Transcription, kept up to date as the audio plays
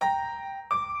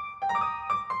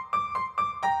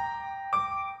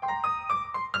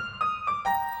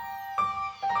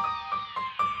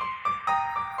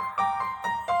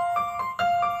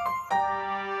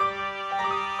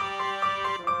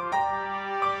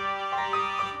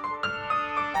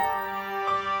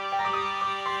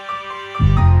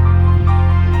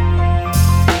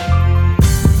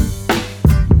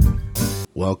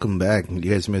Welcome back. You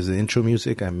guys missed the intro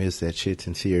music? I missed that shit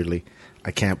sincerely.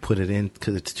 I can't put it in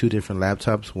because it's two different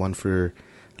laptops. One for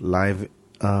live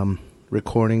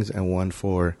recordings and one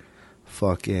for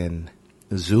fucking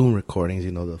Zoom recordings.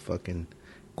 You know, the fucking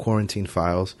quarantine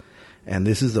files. And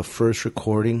this is the first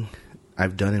recording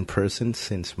I've done in person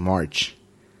since March.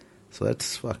 So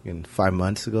that's fucking 5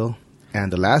 months ago.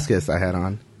 And the last guest I had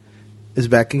on is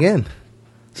back again.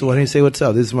 So why don't you say what's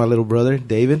up? This is my little brother,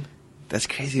 David. That's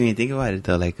crazy when you think about it,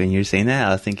 though. Like, when you're saying that,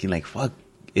 I was thinking, like, fuck,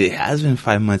 it has been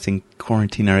 5 months in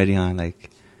quarantine already on, like,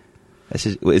 that's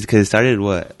just, it's because it started,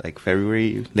 what, like,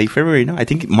 February, late February, no? I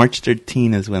think March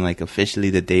 13 is when, like, officially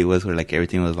the date was where, like,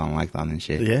 everything was on lockdown and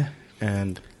shit. Yeah,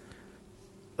 and,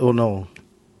 oh, no,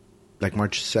 like,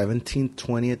 March 17th,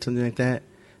 20th, something like that,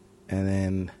 and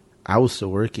then I was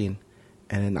still working,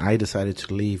 and then I decided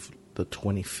to leave the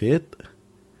 25th.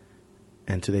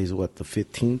 And today's what, the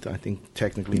 15th? I think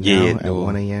technically now at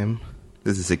 1 a.m.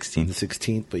 This is 16th. The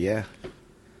 16th, but yeah.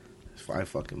 5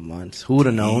 fucking months. Who would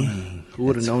have known? Who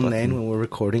would have known then when we're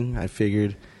recording? I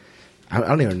figured, I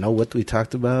don't even know what we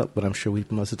talked about, but I'm sure we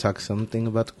must have talked something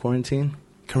about the quarantine.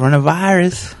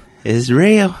 Coronavirus is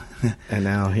real. And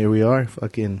now here we are,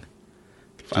 fucking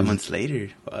 5 months later.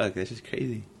 Fuck, that's just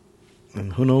crazy.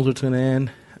 And who knows what's going to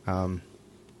end. Do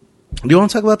you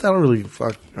want to talk about that? I don't really,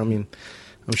 fuck, I mean,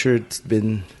 I'm sure it's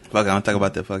been... Fuck, I want to talk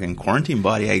about the fucking quarantine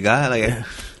body I got. Like,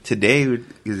 today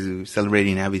is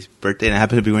celebrating Abby's birthday, and I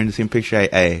happen to be wearing the same picture.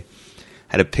 I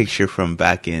had a picture from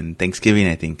back in Thanksgiving,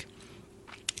 I think.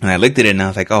 And I looked at it, and I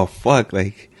was like, oh, fuck.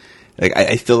 Like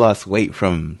I still lost weight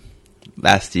from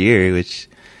last year, which...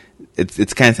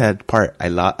 It's kind of sad part.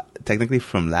 Technically,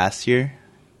 from last year,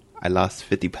 I lost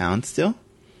 50 pounds still.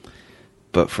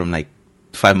 But from, like,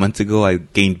 5 months ago, I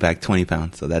gained back 20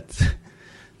 pounds. So that's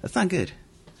not good.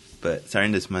 But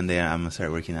starting this Monday, I'm going to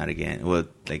start working out again. Well,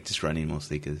 like, just running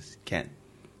mostly because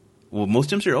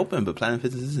most gyms are open, but Planet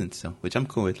Fitness isn't, so, which I'm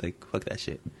cool with. Like, fuck that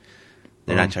shit.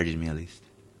 They're not charging me, at least.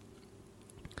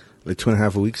 Like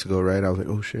 2.5 weeks ago, right? I was like,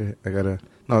 oh, shit,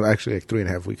 no, actually, like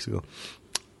 3.5 weeks ago.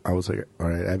 I was like, all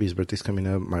right, Abby's birthday's coming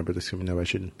up. My birthday's coming up. I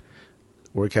should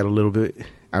work out a little bit.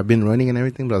 I've been running and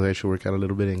everything, but I was like, I should work out a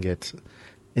little bit and get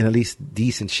in at least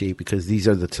decent shape because these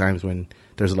are the times when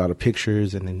there's a lot of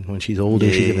pictures, and then when she's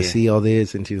older, she's going to see all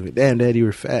this, and she's like, damn, Dad, you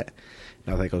were fat. And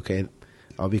I was like, okay,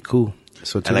 I'll be cool.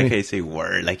 So I like how you say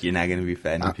word, like you're not going to be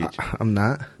fat in the future. I'm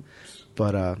not.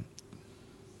 But,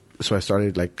 so I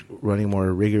started, like, running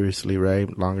more rigorously,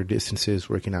 right? Longer distances,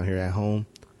 working out here at home.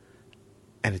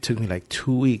 And it took me, like,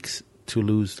 2 weeks to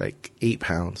lose, like, 8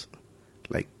 pounds.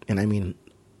 Like, and I mean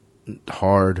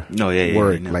hard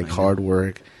work, hard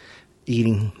work.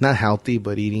 Eating, not healthy,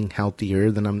 but eating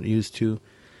healthier than I'm used to.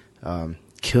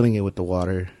 Killing it with the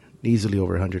water, easily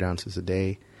over 100 ounces a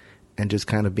day. And just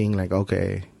kind of being like,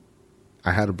 okay,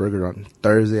 I had a burger on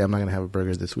Thursday. I'm not going to have a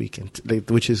burger this weekend.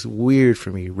 Which is weird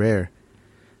for me, rare.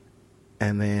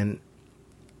 And then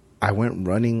I went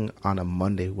running on a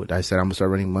Monday. I said I'm going to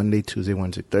start running Monday, Tuesday,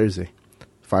 Wednesday, Thursday.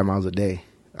 5 miles a day.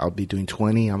 I'll be doing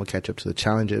 20. I'm going to catch up to the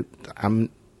challenge.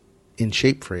 I'm in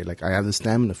shape for it. Like, I have the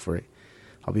stamina for it.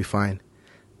 I'll be fine.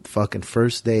 Fucking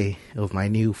first day of my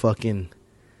new fucking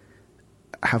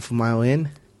half a mile in,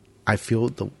 I feel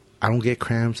I don't get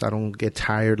cramps. I don't get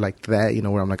tired like that, you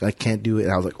know, where I'm like, I can't do it.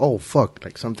 And I was like, oh, fuck.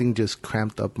 Like, something just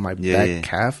cramped up my back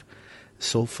calf.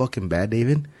 So fucking bad,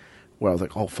 David. Where I was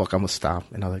like, oh, fuck, I'm going to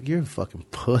stop. And I was like, you're a fucking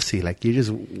pussy. Like, you're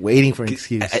just waiting for an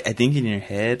excuse. I think in your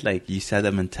head, like, you said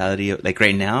that mentality of, like,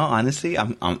 right now, honestly,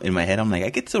 I'm in my head, I'm like,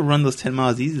 I could still run those 10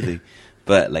 miles easily.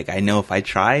 But, like, I know if I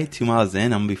try 2 miles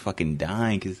in, I'm going to be fucking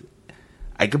dying. Because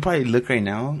I could probably look right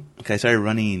now. Because I started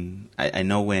running. I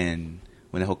know when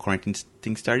the whole quarantine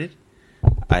thing started,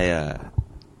 I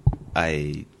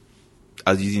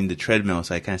was using the treadmill.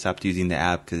 So I kind of stopped using the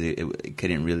app because it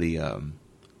couldn't really, at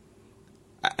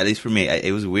least for me,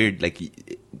 it was weird. Like,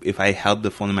 if I held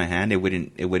the phone in my hand, it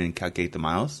wouldn't calculate the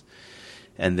miles.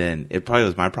 And then it probably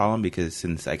was my problem because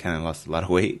since I kind of lost a lot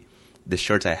of weight, the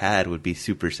shorts I had would be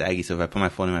super saggy. So if I put my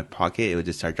phone in my pocket, it would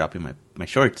just start dropping my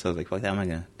shorts. So I was like, fuck that, I'm not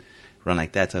going to run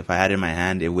like that. So if I had it in my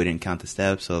hand, it wouldn't count the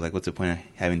steps. So like, what's the point of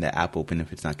having the app open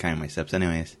if it's not counting my steps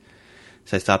anyways?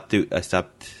 So I stopped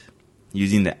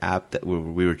using the app that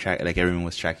we were tracking, like everyone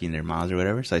was tracking their miles or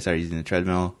whatever. So I started using the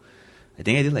treadmill. I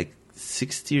think I did like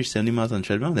 60 or 70 miles on the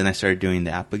treadmill. Then I started doing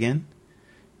the app again.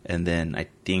 And then I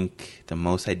think the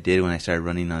most I did when I started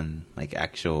running on like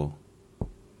actual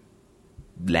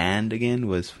land again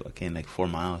was fucking like 4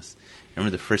 miles. I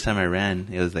remember the first time I ran,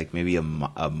 it was like maybe a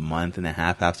month and a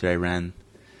half after I ran.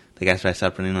 Like after I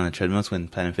stopped running on the treadmills when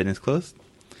Planet Fitness closed,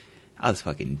 I was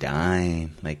fucking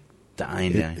dying. Like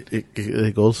dying.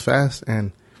 It goes fast,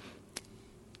 and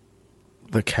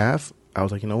the calf, I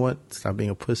was like, you know what? Stop being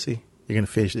a pussy. You're going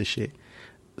to finish this shit.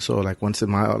 So, like, once a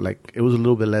mile, like, it was a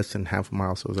little bit less than half a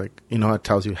mile. So, it was like, you know, it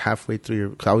tells you halfway through your,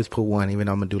 cause I always put 1, even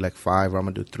though I'm going to do, like, 5 or I'm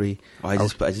going to do 3. Oh, I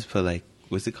just put, like,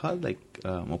 what's it called? Like,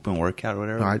 open workout or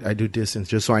whatever? No, I do distance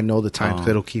just so I know the time. Because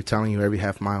it'll keep telling you every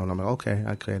half mile. And I'm like,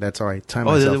 okay, that's all right. Time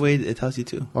myself. The other way it tells you,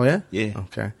 too. Oh, yeah? Yeah.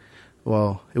 Okay.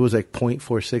 Well, it was, like,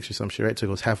 0.46 or some shit, right? So, it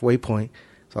goes halfway point.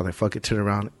 So, I was like, fuck it, turn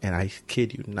around. And I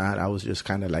kid you not, I was just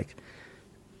kind of like,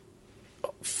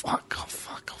 oh, fuck.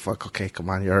 Okay, come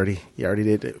on. You already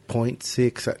did it.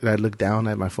 0.6. I looked down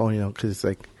at my phone, you know, because it's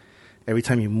like every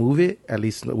time you move it, at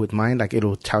least with mine, like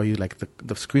it'll tell you, like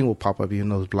the screen will pop up even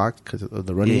though it's blocked because of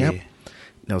the running app. And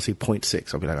it'll say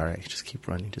 0.6. I'll be like, all right, just keep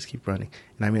running. And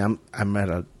I mean, I'm at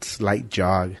a slight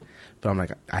jog, but I'm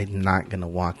like, I'm not going to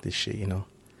walk this shit, you know.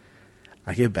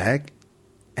 I get back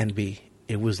and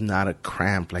it was not a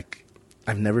cramp. Like,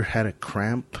 I've never had a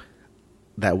cramp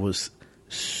that was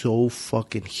so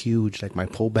fucking huge. Like, my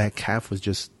pullback calf was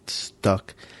just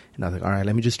stuck. And I was like, all right,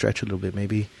 let me just stretch a little bit.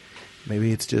 Maybe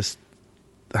it's just,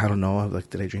 I don't know. I was like,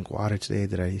 did I drink water today?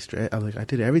 Did I stretch? I was like, I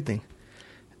did everything.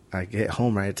 I get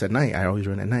home, right? It's at night. I always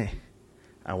run at night.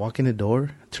 I walk in the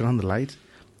door, turn on the lights.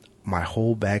 My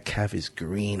whole back calf is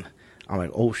green. I'm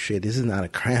like, oh shit, this is not a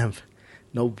cramp.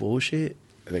 No bullshit.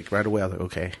 Like, right away, I was like,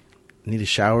 okay, need a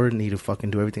shower, need to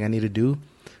fucking do everything I need to do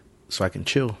so I can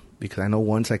chill. Because I know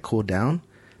once I cool down,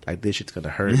 like, this shit's gonna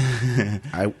hurt.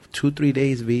 2-3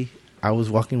 days, I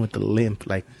was walking with a limp,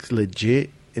 like,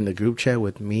 legit, in the group chat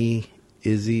with me,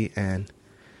 Izzy,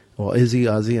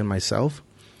 Ozzy, and myself.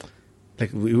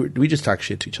 Like, we just talk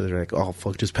shit to each other, like, oh,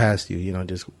 fuck, just passed you, you know,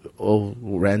 just, oh,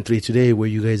 ran 3 today, where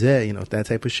you guys at, you know, that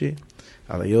type of shit.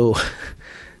 I was like, yo,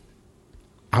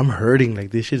 I'm hurting,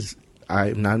 like, this shit's,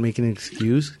 I'm not making an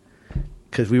excuse.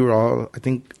 Because we were all, I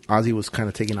think Ozzy was kind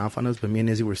of taking off on us, but me and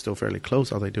Izzy were still fairly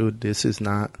close. I was like, dude, this is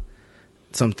not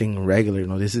something regular. You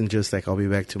know, this isn't just like, I'll be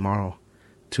back tomorrow.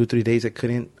 2-3 days I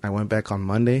couldn't. I went back on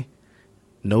Monday.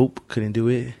 Nope, couldn't do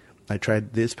it. I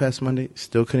tried this past Monday.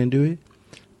 Still couldn't do it.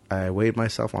 I weighed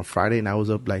myself on Friday, and I was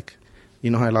up like,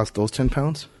 you know how I lost those 10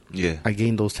 pounds? Yeah. I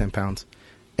gained those 10 pounds.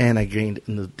 And I gained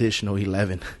an additional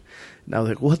 11. And I was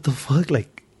like, what the fuck?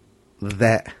 Like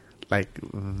that.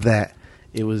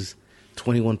 It was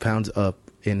 21 pounds up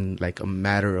in like a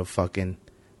matter of fucking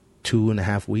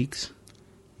 2.5 weeks.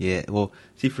 Yeah, well,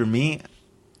 see, for me,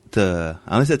 I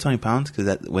only said 20 pounds because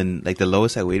that when like the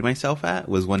lowest I weighed myself at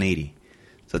was 180.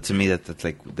 So to me, that's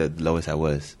like the lowest I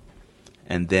was.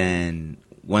 And then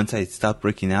once I stopped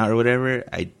working out or whatever,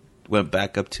 I went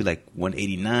back up to like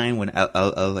 189 when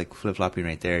I'll like flip flopping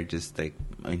right there, just like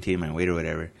maintaining my weight or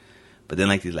whatever. But then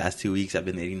like these last 2 weeks, I've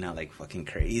been eating out like fucking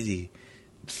crazy,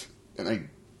 and I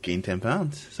gained 10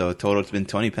 pounds. So total, it's been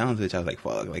 20 pounds, which I was like,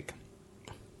 fuck, like,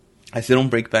 I still don't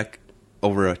break back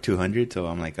over 200. So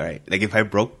I'm like, all right, like if I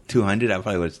broke 200, I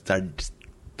probably would start just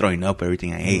throwing up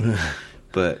everything I ate.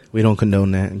 But we don't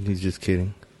condone that. He's just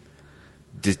kidding.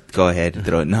 Just go ahead and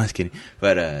throw it. No, I was kidding.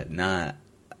 But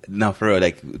no, for real,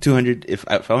 like 200. If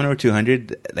I went over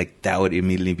 200, like that would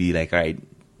immediately be like, all right,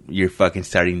 you're fucking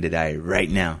starting to die right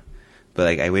now. But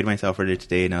like I weighed myself earlier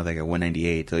today, and I was like at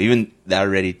 198. So even that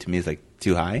already to me is like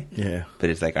too high. Yeah. But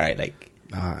it's like, all right, like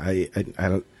I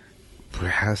don't. There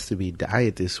has to be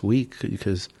diet this week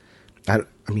because I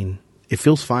mean, it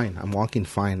feels fine. I'm walking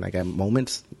fine. Like at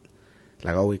moments,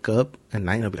 like I'll wake up at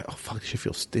night and I'll be like, oh fuck, this shit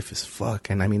feels stiff as fuck.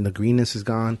 And I mean, the greenness is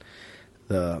gone.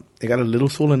 It got a little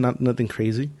swollen, nothing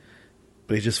crazy,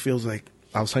 but it just feels like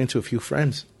I was talking to a few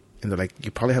friends, and they're like,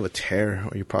 you probably have a tear,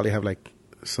 or you probably have like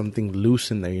something loose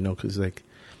in there, you know, because like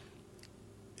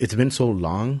it's been so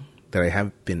long that I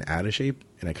have been out of shape,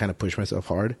 and I kind of push myself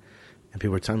hard, and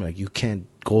people are telling me like, you can't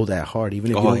go that hard,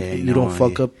 even if you don't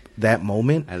fuck up that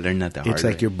moment. I learned that the hard It's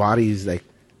like way. your body's like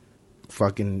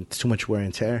fucking, it's too much wear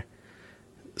and tear.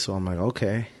 So I'm like,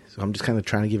 okay, so I'm just kind of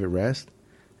trying to give it rest,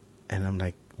 and I'm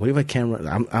like, what if I can't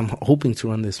run? I'm hoping to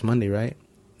run this Monday, right?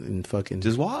 And fucking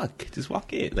just walk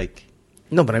it, like.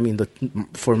 No, but I mean,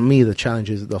 for me, the challenge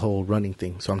is the whole running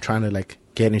thing. So I'm trying to like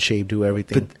get in shape, do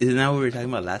everything. But isn't that what we were talking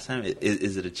about last time?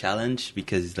 Is it a challenge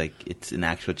because like it's an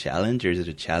actual challenge, or is it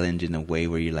a challenge in a way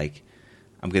where you're like,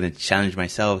 I'm gonna challenge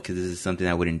myself because this is something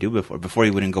I wouldn't do before. Before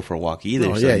you wouldn't go for a walk either.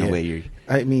 Oh, so yeah, in a yeah. way you're.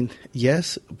 I mean,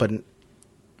 yes, but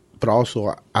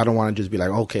also I don't want to just be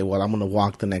like, okay, well, I'm gonna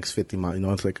walk the next 50 miles. You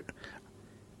know, it's like,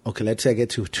 okay, let's say I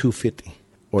get to 250.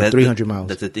 Or 300 miles.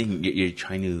 That's the thing. You're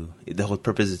trying to. The whole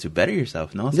purpose is to better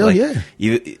yourself, no? So yeah.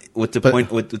 What's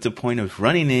the point of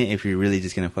running it if you're really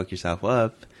just gonna fuck yourself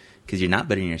up? Because you're not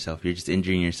bettering yourself. You're just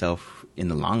injuring yourself in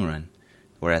the long run.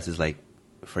 Whereas it's like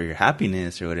for your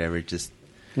happiness or whatever. Just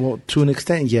well, to an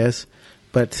extent, yes,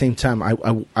 But at the same time,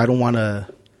 I don't want to.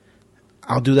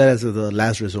 I'll do that as the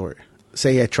last resort.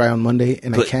 Say I try on Monday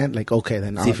and I can't, like, okay,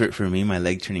 then see, for me, my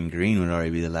leg turning green would already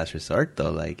be the last resort,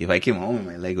 though. Like, if I came home and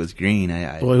my leg was green,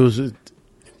 well, it was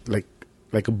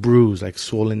like a bruise, like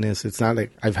swollenness. It's not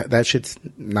like that shit's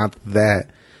not that,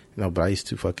 but I used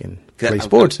to fucking play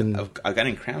sports. I've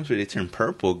gotten cramps where they turn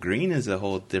purple. Green is a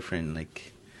whole different,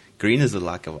 like, green is a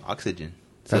lack of oxygen.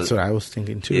 So, that's what I was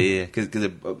thinking, too. Yeah, because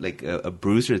a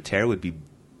bruise or a tear would be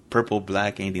purple,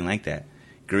 black, anything like that.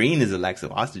 Green is a lack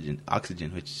of oxygen,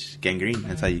 which gangrene.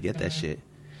 That's how you get that shit.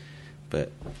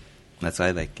 But that's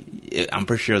why, I'm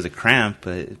pretty sure it was a cramp,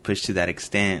 but it pushed to that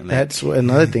extent. Like, that's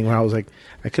another thing where I was like,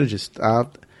 I could have just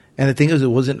stopped. And the thing is, it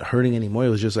wasn't hurting anymore. It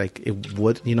was just like, it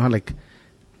would, how like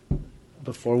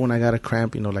before when I got a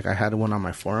cramp, like I had one on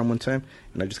my forearm one time,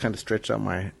 and I just kind of stretched out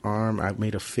my arm. I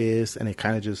made a fist, and it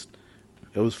kind of just,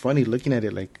 it was funny looking at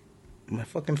it, like, my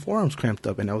fucking forearm's cramped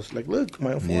up. And I was like, look,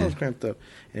 my forearm's cramped up.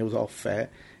 And it was all fat.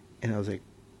 And I was like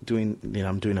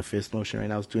I'm doing a fist motion right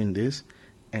now. I was doing this.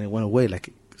 And it went away, like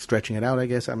stretching it out, I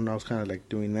guess. I don't know. I was kind of like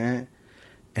doing that.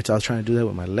 And so I was trying to do that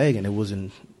with my leg. And it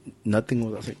wasn't, nothing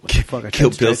was, I was like, what the fuck? I Kill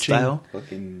tried Bill stretching. Style?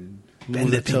 Fucking bend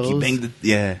the pinky, bang the,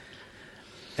 yeah.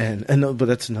 And no, but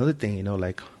that's another thing,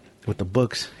 like with the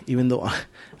books, even though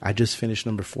I just finished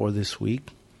number 4 this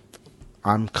week,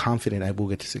 I'm confident I will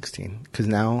get to 16. Because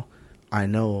now I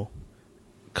know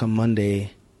come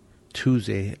Monday,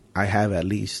 Tuesday, I have at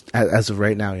least, as of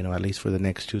right now, at least for the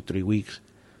next 2-3 weeks,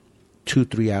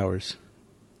 2-3 hours,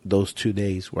 those 2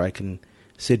 days where I can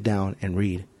sit down and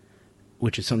read,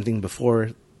 which is something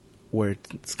before where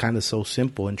it's kind of so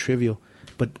simple and trivial.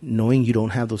 But knowing you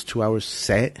don't have those 2 hours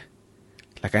set,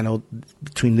 like I know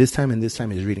between this time and this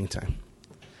time is reading time.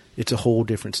 It's a whole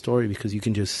different story because you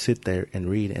can just sit there and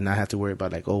read and not have to worry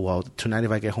about like, oh, well, tonight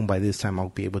if I get home by this time, I'll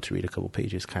be able to read a couple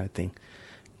pages kind of thing.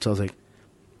 So I was like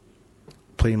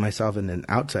putting myself in an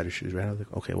outsider shoes, right? I was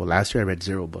like, okay, well, last year I read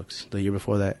 0 books. The year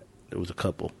before that, there was a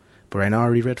couple. But right now I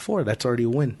already read 4. That's already a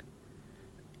win.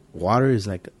 Water is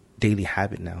like daily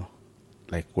habit now.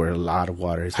 Like we're a lot of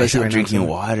water. Especially I right drinking now,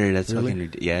 water. That's really?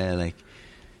 fucking, yeah, like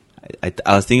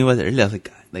I was thinking about it earlier. I was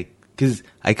like, because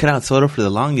I cut out soda for the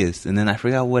longest, and then I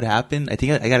forgot what happened. I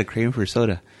think I got a craving for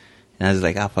soda, and I was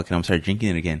like, fuck it, I'm starting drinking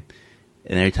it again.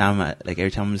 And every time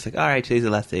I'm just like, all right, today's the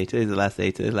last day, today's the last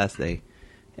day, today's the last day.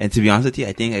 And to be honest with you,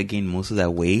 I think I gained most of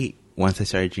that weight once I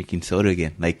started drinking soda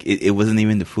again. Like it wasn't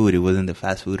even the food, it wasn't the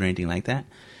fast food or anything like that.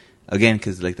 Again,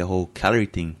 because like the whole calorie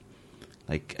thing,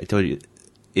 like I told you,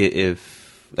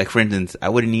 if like for instance, I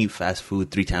wouldn't eat fast food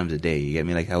 3 times a day. You get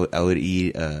me? Like I would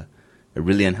eat a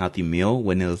really unhealthy meal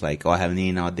when it was like, oh, I haven't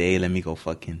eaten all day, let me go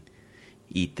fucking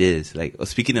eat this. Like,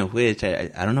 speaking of which, I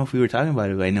don't know if we were talking about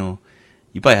it, but I know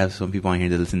you probably have some people on here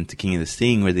that listen to King of the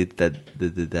Sting where they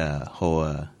the whole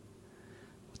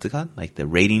what's it called, like the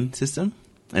rating system,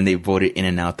 and they voted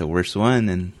In-N-Out the worst one.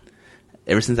 And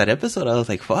ever since that episode, I was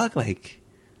like, fuck, like,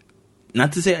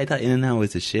 not to say I thought In-N-Out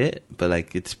was the shit, but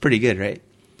like it's pretty good, right?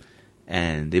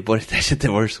 And they voted that shit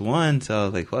the worst one, so I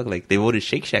was like, fuck, like they voted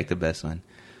Shake Shack the best one.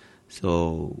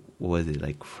 So, what was it,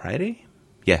 like Friday?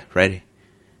 Yeah, Friday.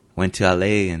 Went to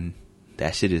LA, and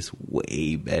that shit is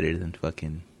way better than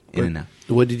fucking In-N-Out.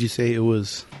 What did you say it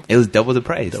was? It was double the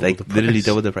price. Literally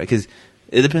double the price. Because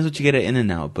it depends what you get at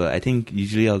In-N-Out, but I think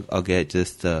usually I'll get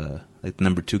just like the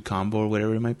number 2 combo or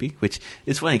whatever it might be. Which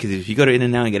is funny, because if you go to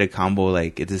In-N-Out and get a combo,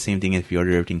 like it's the same thing if you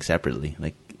order everything separately.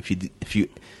 Like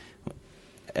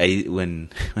when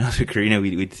I was with Karina,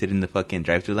 we'd sit in the fucking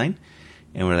drive-thru line.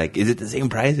 And we're like, is it the same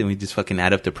price? And we just fucking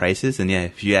add up the prices. And yeah,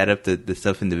 if you add up the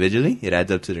stuff individually, it adds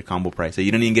up to their combo price. So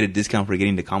you don't even get a discount for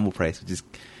getting the combo price, which is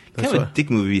kind of a dick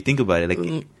move if you think about it.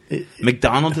 Like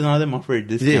McDonald's and all them offer a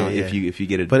discount if you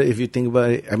get it. But if you think about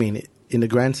it, I mean, in the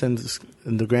grand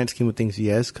scheme of things,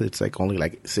 yes, because it's like only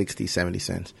like 60, 70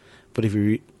 cents. But if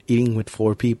you're eating with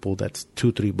 4 people, that's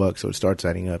 $2-3, so it starts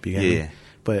adding up. You get me?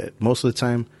 But most of the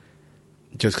time,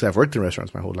 just because I've worked in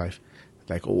restaurants my whole life,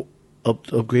 like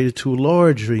upgraded to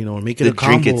large, or make it a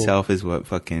combo. The drink itself is what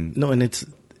fucking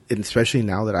and especially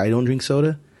now that I don't drink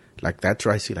soda, like that's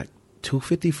where I see like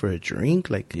 $2.50 for a drink.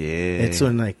 Like it's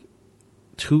when like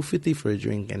 $2.50 for a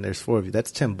drink, and there's 4 of you.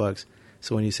 That's $10.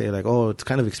 So when you say like, oh, it's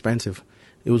kind of expensive,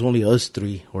 it was only us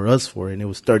 3 or us 4, and it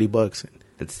was $30.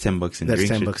 That's $10 in drinks.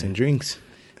 That's $10 in drinks.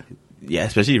 Yeah,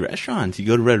 especially restaurants. You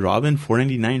go to Red Robin,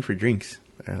 $4.99 for drinks.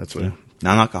 Yeah, that's what.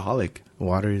 Non-alcoholic.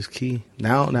 Water is key.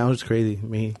 Now it's crazy.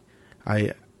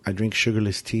 I drink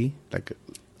sugarless tea. Like,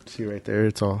 see right there,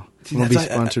 it's all. I'm going to be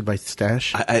sponsored by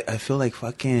Stash. I feel like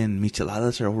fucking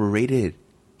micheladas are overrated.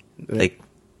 Like,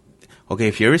 okay,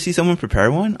 if you ever see someone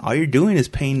prepare one, all you're doing is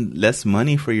paying less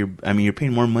money for you're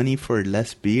paying more money for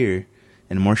less beer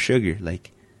and more sugar.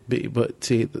 Like, But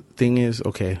see, the thing is,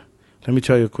 okay, let me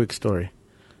tell you a quick story.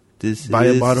 this Buy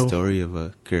is a bottle. the story of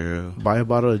a girl. Buy a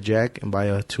bottle of Jack and buy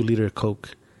a 2-liter of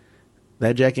Coke.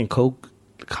 That Jack and Coke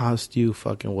cost you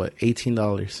fucking what,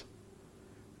 $18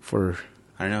 for.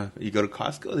 I don't know. You go to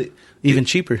Costco. Even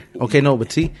cheaper. Okay, no,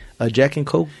 but see, a Jack and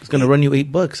Coke is gonna run you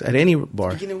 $8 at any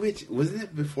bar. Speaking of which, wasn't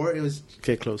it before it was?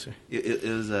 Get closer. It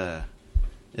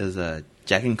was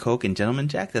Jack and Coke and Gentleman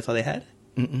Jack. That's all they had.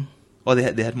 Mm-mm. Oh, they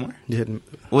had more. You had,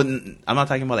 Well, I'm not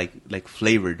talking about like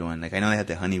flavored one. Like I know they had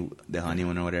the honey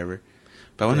one or whatever.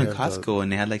 But I went to Costco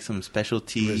and they had like some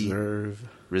specialty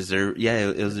reserve. Yeah,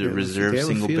 it was a reserve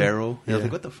single barrel. I was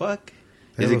like, what the fuck?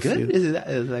 Is it good? Is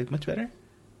it like much better?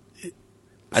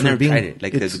 I've never tried it.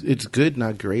 Like it's good,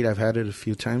 not great. I've had it a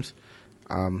few times.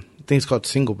 I think it's called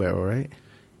single barrel, right?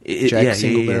 Jack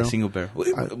single barrel.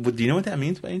 Do you know what that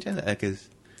means by any chance?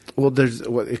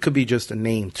 It could be just a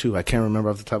name too. I can't remember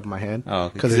off the top of my head. Oh,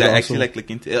 because I actually like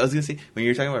looking into. I was gonna say when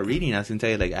you were talking about reading, I was gonna tell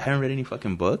you like I haven't read any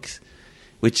fucking books,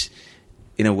 which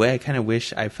in a way I kind of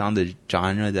wish I found a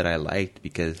genre that I liked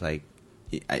because like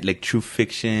I like true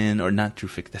fiction or not true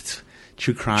fiction. That's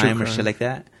true crime or shit like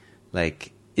that.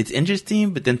 Like it's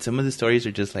interesting, but then some of the stories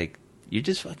are just like you're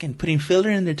just fucking putting filler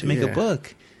in there to make a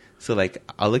book. So like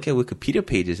I'll look at Wikipedia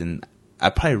pages and I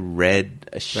probably read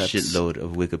a shitload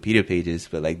of Wikipedia pages,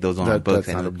 but like those aren't books.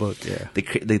 That's not a book. Yeah.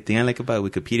 The thing I like about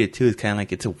Wikipedia too is kind of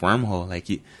like it's a wormhole. Like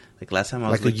last time I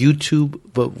was like a YouTube,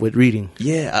 but with reading.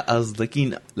 Yeah, I was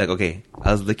looking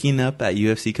I was looking up at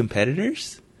UFC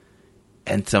competitors,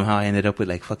 and somehow I ended up with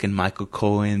like fucking Michael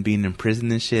Cohen being in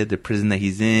prison and shit. The prison that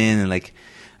he's in, and like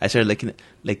I started looking at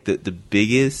like the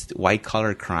biggest white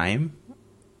collar crime.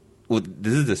 Well,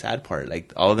 this is the sad part.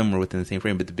 Like all of them were within the same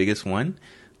frame, but the biggest one,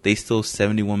 they stole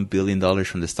 $71 billion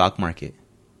from the stock market.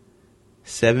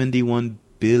 $71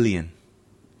 billion.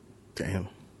 Damn.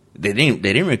 They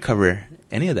didn't recover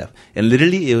any of that. And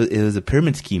literally, it was a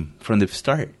pyramid scheme from the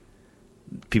start.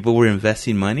 People were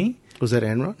investing money. Was that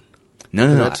Enron?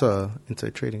 No. That's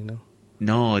inside trading, no.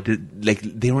 No,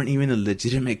 they weren't even a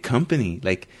legitimate company.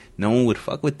 Like no one would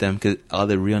fuck with them because all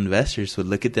the real investors would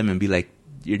look at them and be like,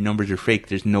 "Your numbers are fake.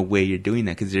 There's no way you're doing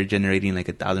that because they're generating like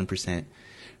 1,000%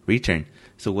 return."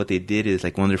 So what they did is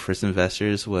like one of their first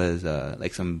investors was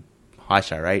like some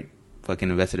hotshot, right?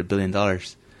 Fucking invested $1 billion.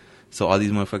 So all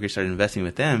these motherfuckers started investing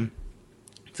with them.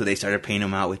 So they started paying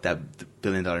them out with that $1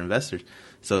 billion investors.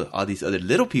 So all these other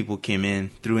little people came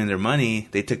in, threw in their money.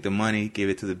 They took the money, gave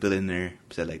it to the billionaire,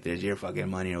 said like, "There's your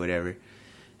fucking money" or whatever.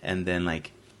 And then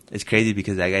like it's crazy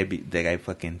because that guy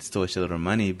fucking stole a shitload of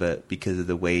money, but because of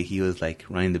the way he was like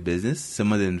running the business,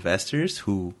 some of the investors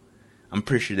who I'm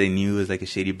pretty sure they knew it was like a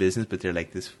shady business, but they're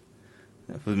like, this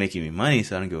was making me money,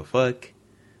 so I don't give a fuck.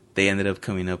 They ended up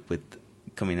coming up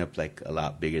like a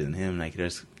lot bigger than him. Like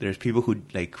there's people who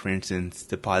like, for instance,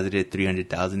 deposited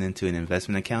 $300,000 into an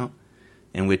investment account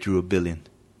and withdrew $1 billion.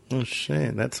 Oh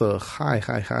shit, that's a high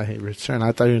return.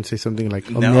 I thought you were going to say something like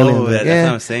 $1 million. No, that's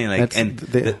what I'm saying. Like, and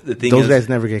the thing those is, guys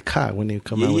never get caught when they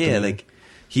come out with yeah, like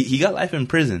he got life in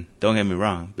prison. Don't get me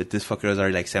wrong, but this fucker was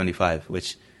already like 75,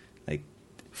 which like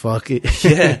fuck it.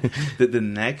 Yeah, the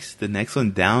next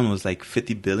one down was like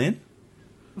 50 billion.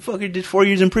 The fucker did 4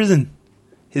 years in prison.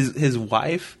 His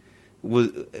wife was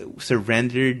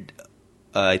surrendered,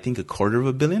 I think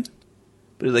 $250 million.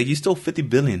 But like, you stole 50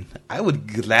 billion. I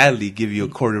would gladly give you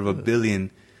 $250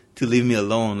 million to leave me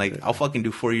alone. Like, I'll fucking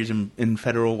do 4 years in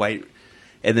federal white.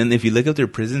 And then if you look up their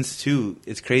prisons too,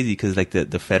 it's crazy because like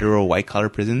the federal white collar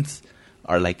prisons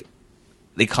are like,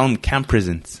 they call them camp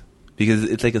prisons because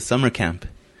it's like a summer camp.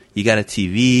 You got a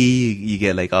TV, you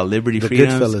get like all liberty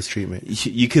freedoms. The Goodfellas treatment.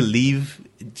 You could leave,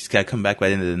 you just gotta come back by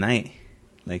the end of the night.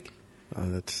 Like,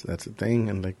 that's a thing,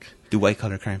 and like, do white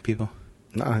collar crime people?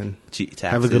 Nah, and taxes,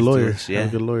 have a good lawyer. Yeah. Have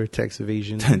a good lawyer. Tax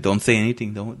evasion. Don't say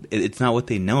anything. It's not what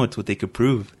they know. It's what they could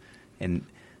prove. And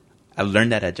I've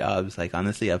learned that at jobs. Like,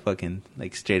 honestly, I fucking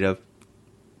like straight up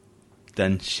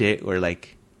done shit where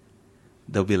like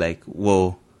they'll be like,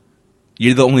 "Whoa,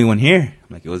 you're the only one here."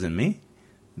 I'm like, "It wasn't me."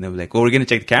 And they'll be like, "Well, we're gonna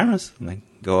check the cameras." I'm like,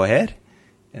 "Go ahead."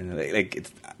 And like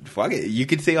it's fuck it. You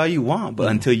could say all you want,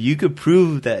 but until you could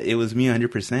prove that it was me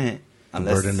 100%.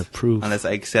 Unless, burden of proof. Unless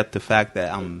I accept the fact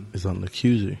that is on the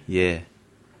accuser. Yeah.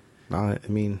 Nah, I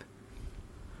mean,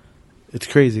 it's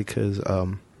crazy because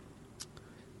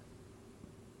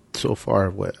so far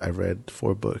what I read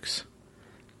 4 books,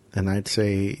 and I'd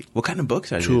say what kind of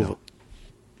books are 2 they? Of them.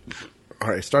 All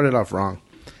right, I started off wrong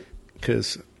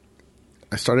because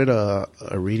I started a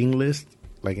reading list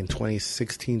like in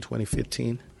 2016,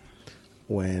 2015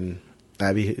 when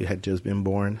Abby had just been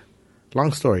born.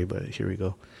 Long story, but here we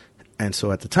go. And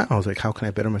so at the time, I was like, how can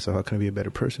I better myself? How can I be a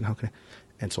better person? How can I?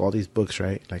 And so all these books,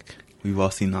 right? Like we've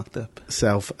all seen Knocked Up.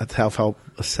 self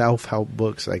help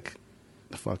books, like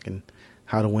fucking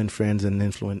how to win friends and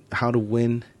influence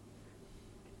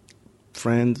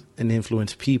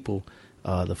people.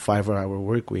 The 5-Hour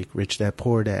Work Week, Rich Dad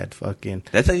Poor Dad, fucking.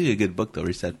 That's actually a good book though,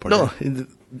 Rich Dad Poor Dad. No,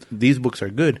 these books are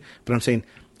good, but I'm saying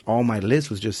all my list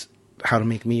was just how to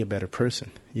make me a better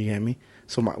person. You get me?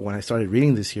 So when I started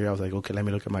reading this year, I was like, okay, let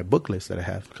me look at my book list that I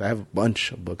have. 'Cause I have a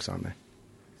bunch of books on there.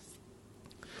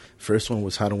 First one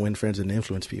was How to Win Friends and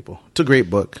Influence People. It's a great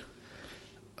book.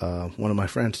 One of my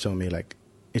friends told me, like,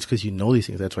 it's because you know these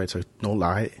things. That's why it's like, no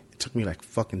lie. It took me like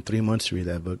fucking 3 months to read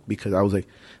that book because I was like,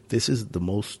 this is the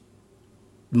most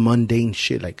mundane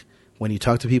shit. Like, when you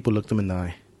talk to people, look them in the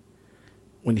eye.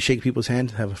 When you shake people's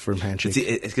hands, have a firm handshake. See,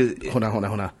 it's 'cause hold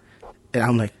on. And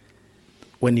I'm like,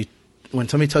 when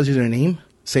somebody tells you their name,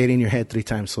 say it in your head 3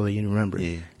 times so that you remember it.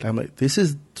 Yeah. Like, I'm like, this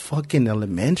is fucking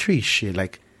elementary shit.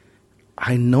 Like,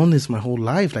 I known this my whole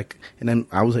life. Like, and then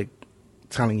I was like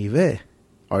telling Yvette,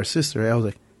 our sister, I was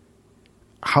like,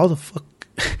 how the fuck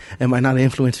am I not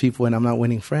influence people and I'm not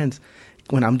winning friends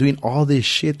when I'm doing all this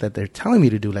shit that they're telling me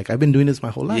to do? Like, I've been doing this my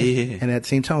whole life. Yeah. And at the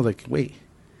same time, I was like, wait,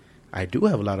 I do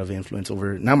have a lot of influence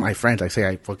over, not my friends. I say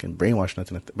I fucking brainwash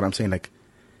nothing like that, but I'm saying, like,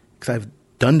 because I've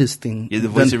done this thing. You're the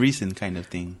voice of reason kind of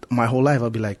thing. My whole life, I'll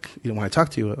be like, when I talk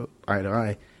to you eye to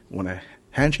eye, when I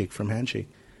handshake,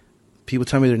 people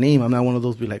tell me their name. I'm not one of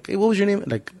those be like, hey, what was your name?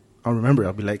 Like, I'll remember.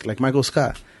 I'll be like Michael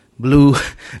Scott. Blue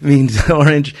means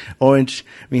orange. Orange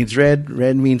means red.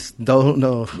 Red means don't.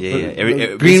 No.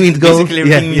 Yeah. Green means go. Basically,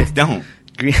 everything means don't.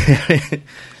 Green.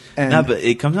 No, but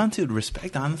it comes down to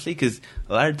respect, honestly, because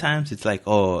a lot of times it's like,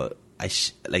 oh, I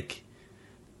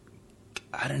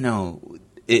don't know.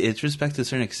 It's respect to a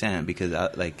certain extent because,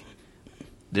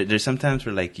 there's sometimes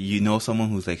where, like, you know someone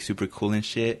who's, like, super cool and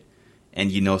shit,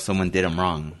 and you know someone did them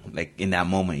wrong, like, in that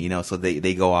moment, you know, so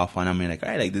they go off on them and you're like, all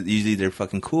right, like, usually they're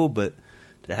fucking cool, but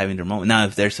they're having their moment. Now,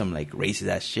 if there's some, like, racist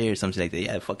ass shit or something like that,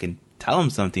 yeah, fucking tell them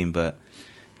something, but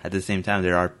at the same time,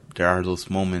 there are those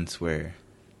moments where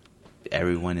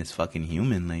everyone is fucking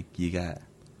human, like, you got...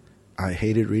 I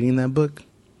hated reading that book.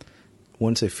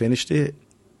 Once I finished it,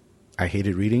 I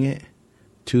hated reading it.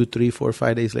 2, 3, 4,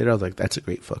 5 days later, I was like, that's a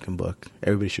great fucking book.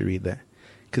 Everybody should read that.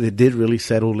 Because it did really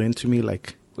settle into me,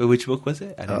 like... Wait, which book was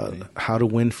it? How to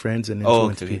Win Friends and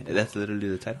Influence People. That's literally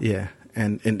the title? Yeah.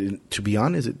 And to be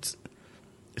honest,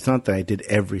 it's not that I did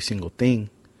every single thing,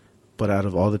 but out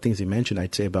of all the things he mentioned,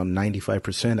 I'd say about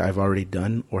 95% I've already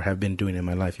done or have been doing in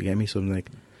my life. You get me? So I'm like,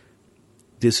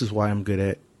 this is why I'm good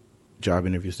at job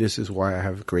interviews. This is why I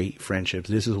have great friendships.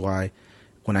 This is why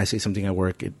when I say something at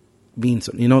work, it means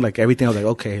something. You know, like everything, I was like,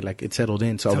 okay, like it settled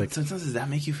in. So sometimes does that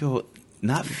make you feel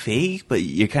not fake, but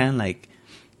you're kind of like,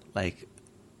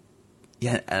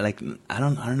 yeah, like I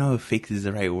don't know if fake is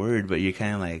the right word, but you're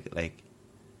kind of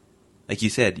like you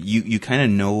said, you kind of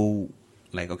know,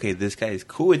 like, okay, this guy is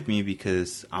cool with me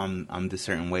because I'm this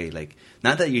certain way. Like,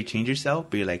 not that you change yourself,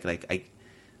 but you're like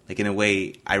in a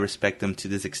way, I respect them to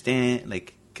this extent.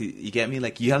 Like, you get me?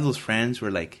 Like, you have those friends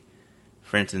where, like,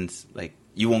 for instance, like,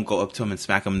 you won't go up to them and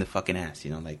smack them in the fucking ass,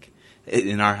 you know, like.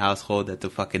 In our household, that's a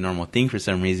fucking normal thing for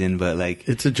some reason, but like...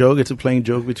 It's a joke. It's a plain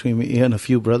joke between me and a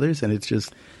few brothers, and it's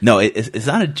just... No, it's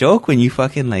not a joke when you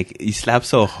fucking, like, you slap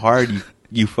so hard,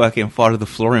 you fucking fall to the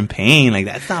floor in pain. Like,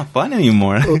 that's not fun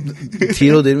anymore.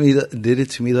 Tito did it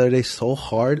to me the other day so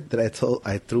hard that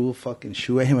I threw a fucking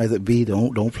shoe at him. I said, B,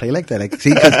 don't play like that. Like,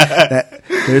 see,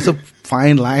 'cause there's a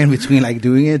fine line between, like,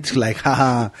 doing it to, like,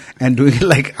 haha, and doing it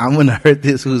like, I'm gonna hurt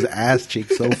this who's ass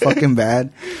cheek so fucking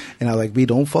bad. And I was like, B,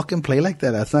 don't fucking play like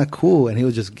that. That's not cool. And he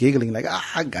was just giggling like,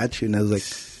 I got you. And I was like,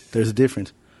 there's a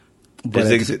difference. But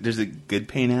there's a good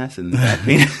pain ass and bad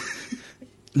pain.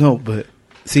 No, but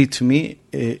see, to me,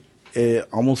 it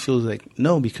almost feels like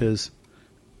no, because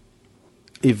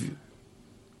if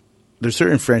there's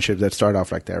certain friendships that start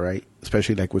off like that, right?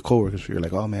 Especially like with coworkers, where you're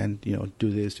like, oh man, you know,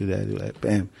 do this, do that, do that.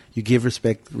 Bam, you give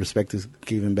respect. Respect is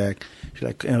given back. You're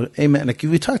like, hey man, like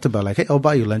we talked about, like, hey, I'll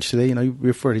buy you lunch today. You know,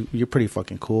 you're pretty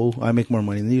fucking cool. I make more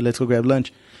money than you. Let's go grab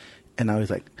lunch. And I was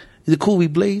like, is it cool we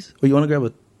blaze? Or you want to grab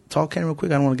a tall can real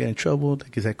quick? I don't want to get in trouble.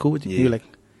 Like, is that cool with you? Yeah. You're like,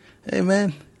 hey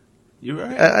man. You're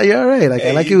right. You're all right. Like, hey,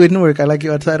 I like you in work. I like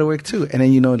you outside of work too. And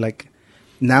then, you know, like,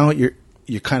 now you're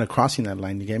kind of crossing that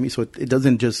line. You get me? So it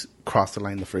doesn't just cross the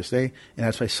line the first day. And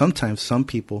that's why sometimes some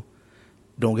people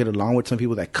don't get along with some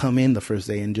people that come in the first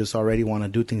day and just already want to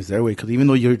do things their way. Because even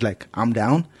though you're like, I'm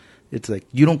down, it's like,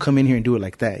 you don't come in here and do it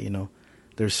like that, you know?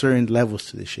 There's certain levels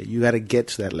to this shit. You got to get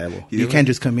to that level. You can't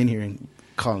just come in here and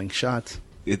calling shots.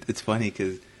 It's funny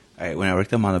because, all right, when I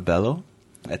worked at Montebello,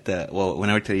 when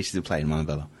I worked at HC Supply in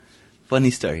Montebello, funny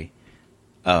story.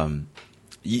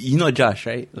 you know Josh,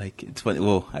 right? Like, it's funny.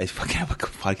 Well, I fucking have a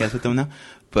podcast with him now.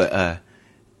 But,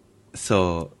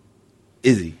 so,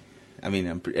 Izzy. I mean,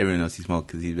 everyone knows he smoked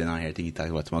because he's been on here. I think he talks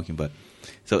about smoking. But,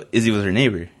 so Izzy was her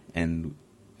neighbor. And,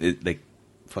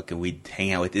 fucking we'd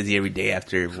hang out with Izzy every day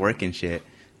after work and shit.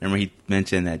 I remember he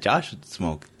mentioned that Josh would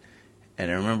smoke. And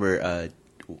I remember,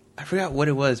 I forgot what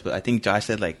it was, but I think Josh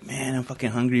said, like, man, I'm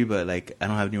fucking hungry, but, like, I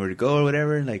don't have anywhere to go or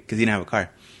whatever. Like, because he didn't have a car.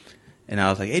 And I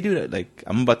was like, hey, dude, like,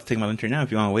 I'm about to take my lunch right now.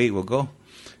 If you want to wait, we'll go.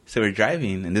 So we're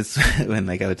driving, and this when,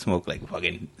 like, I would smoke, like,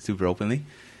 fucking super openly.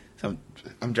 So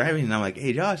I'm driving, and I'm like,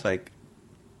 hey, Josh, like,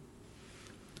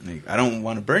 I don't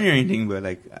want to burn you or anything, but,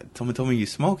 like, someone told me you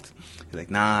smoked. He's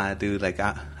like, nah, dude, like,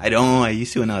 I don't. I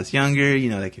used to when I was younger, you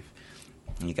know, like,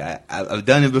 I've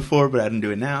done it before, but I don't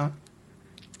do it now.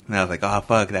 And I was like, oh,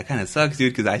 fuck, that kind of sucks,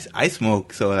 dude, because I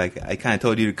smoke. So, like, I kind of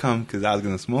told you to come because I was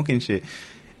going to smoke and shit.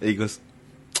 And he goes,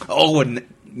 oh,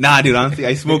 nah, dude, honestly,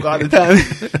 I smoke all the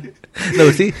time.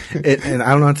 No, see, and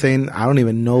I'm not saying, I don't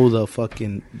even know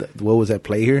what was at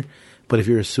play here. But if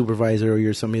you're a supervisor or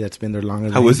you're somebody that's been there longer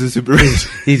than I was a supervisor.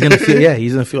 he's going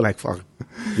to feel like, fuck,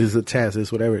 this is a task,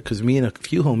 this whatever. Because me and a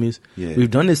few homies,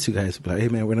 we've done this to guys. Like, hey,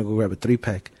 man, we're going to go grab a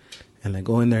 3-pack. And, like,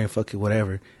 go in there and fuck it,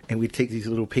 whatever. And we take these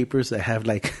little papers that have,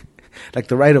 like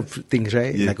the write-up things,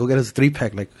 right? Yeah. Like, go get us a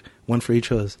 3-pack, like, one for each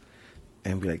of us.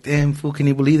 And be like, damn, fool, can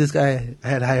you believe this guy? I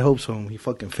had high hopes for him. He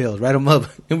fucking failed. Write him up.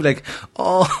 And be like,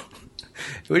 oh,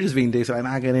 we're just being dicks. So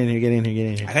I get in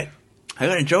here. I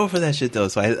got in trouble for that shit, though.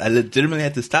 So I legitimately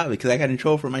had to stop it because I got in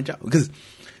trouble for my job.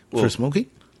 For smoking?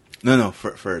 No,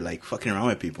 for like, fucking around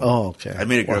with people. Oh, okay. I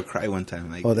made a girl cry one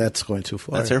time. Like, oh, that's going too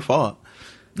far. That's her fault.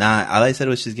 Nah, all I said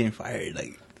was she's getting fired.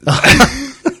 Like,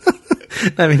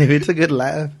 I mean, if it's a good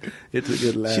laugh, it's a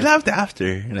good laugh. She laughed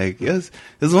after. Like, it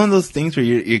was one of those things where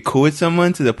you're cool with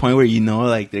someone to the point where you know,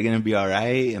 like, they're gonna be all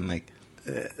right, and like,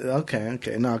 okay,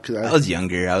 no, because I was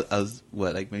younger. I was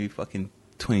what, like, maybe fucking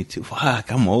 22. Fuck,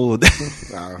 I'm old.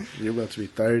 Wow, you're about to be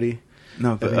 30.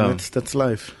 No, but I mean, that's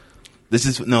life. This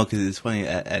is because it's funny.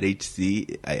 At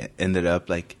HC, I ended up,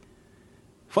 like,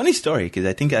 funny story, because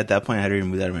I think at that point I had already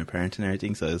moved out of my parents and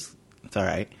everything, so it's all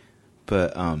right.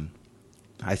 But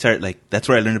I started, like, that's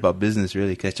where I learned about business,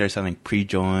 really, because I started selling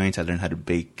pre-joints. I learned how to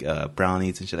bake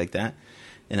brownies and shit like that.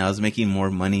 And I was making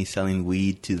more money selling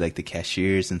weed to, like, the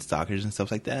cashiers and stockers and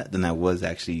stuff like that than I was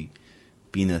actually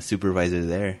being a supervisor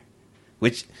there.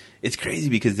 Which, it's crazy,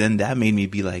 because then that made me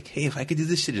be like, hey, if I could do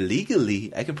this shit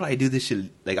illegally, I could probably do this shit,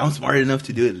 like, I'm smart enough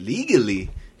to do it legally.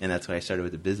 And that's why I started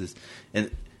with the business.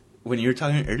 And when you were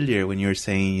talking earlier, when you were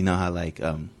saying, you know, how, like,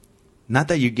 not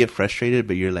that you get frustrated,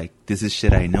 but you're like, this is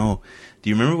shit I know. Do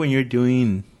you remember when you're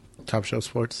doing Top Shelf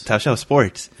Sports? Top Shelf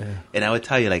Sports. Yeah. And I would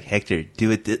tell you, like, Hector,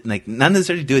 do it, like, not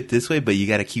necessarily do it this way, but you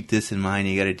got to keep this in mind.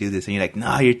 You got to do this. And you're like,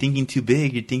 nah, you're thinking too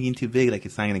big. You're thinking too big. Like,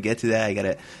 it's not going to get to that. You got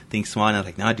to think small. And I was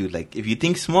like, nah, dude, like, if you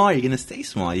think small, you're going to stay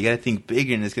small. You got to think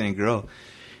bigger and it's going to grow.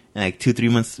 And, like,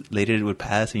 2-3 months later, it would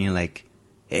pass and you're like,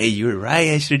 hey, you were right.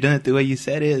 I should have done it the way you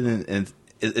said it. And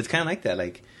it's kind of like that.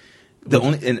 Like,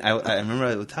 I remember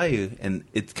I would tell you, and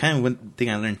it's kind of one thing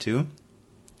I learned too.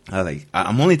 I was like,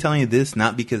 I'm only telling you this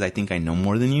not because I think I know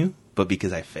more than you, but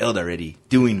because I failed already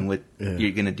doing what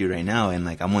you're gonna do right now, and,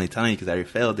 like, I'm only telling you because I already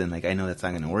failed, and, like, I know that's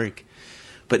not gonna work.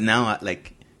 But now,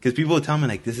 like, because people will tell me,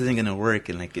 like, this isn't gonna work,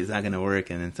 and, like, it's not gonna work,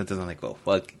 and then sometimes I'm like, well,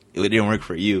 fuck, it didn't work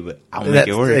for you, but I'll make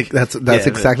it work. That's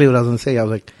exactly what I was gonna say. I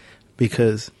was like,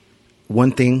 because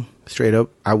one thing straight up,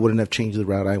 I wouldn't have changed the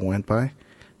route I went by,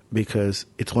 because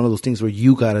it's one of those things where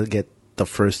you gotta get the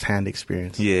first hand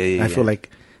experience. Yeah. I feel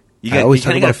like. I always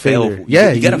talk about failure.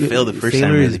 Yeah, you gotta fail the first time.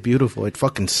 Failure really. is beautiful. It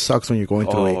fucking sucks when you're going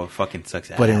through it. Oh, it fucking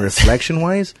sucks ass. But in reflection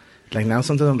wise, like, now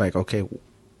sometimes I'm like, okay,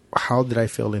 how did I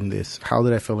fail in this? How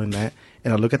did I fail in that?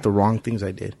 And I look at the wrong things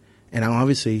I did. And now,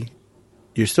 obviously,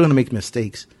 you're still gonna make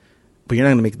mistakes, but you're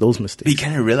not gonna make those mistakes. But you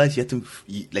kind of realize you have to,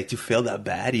 like, to fail that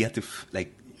bad. You have to,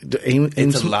 like,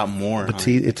 it's a lot more. But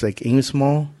see, it's like, aim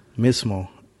small, miss small.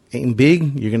 Aim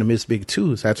big, you're gonna miss big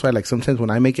too. So that's why, like, sometimes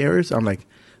when I make errors, I'm like,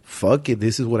 fuck it,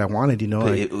 this is what I wanted, you know.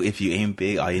 But if you aim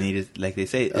big, all you need is, like they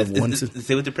say,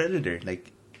 say with the predator,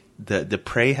 like, the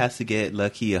prey has to get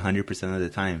lucky 100% of the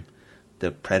time.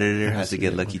 The predator has to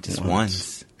get lucky just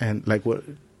once. And, like,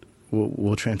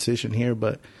 we'll transition here,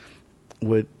 but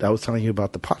what I was telling you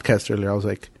about the podcast earlier, I was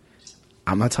like,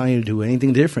 I'm not telling you to do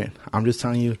anything different. I'm just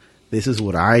telling you, this is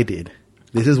what I did.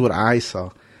 This is what I saw.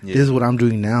 Yeah. This is what I'm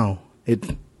doing now. I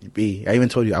even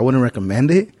told you I wouldn't recommend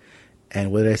it.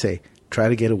 And what did I say? Try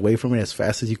to get away from it as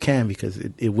fast as you can, because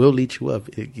it will lead you up.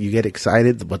 You get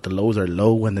excited, but the lows are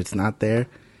low when it's not there.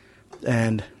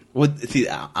 And see,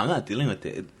 I'm not dealing with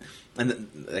it.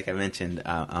 And like I mentioned,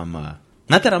 I'm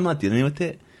not that I'm not dealing with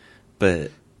it,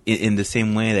 but in the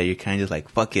same way that you're kind of just like,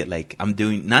 fuck it, like I'm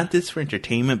doing not this for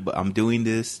entertainment, but I'm doing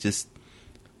this just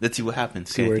let's see what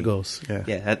happens. See where it goes.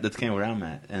 Yeah. That's kind of where I'm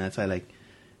at, and that's why like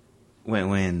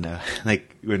when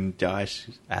Josh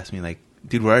asked me like,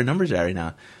 dude, where our numbers at right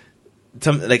now? I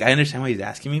understand why he's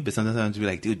asking me, but sometimes I want to be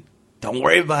like, dude, don't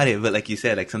worry about it. But like you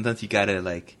said, like sometimes you gotta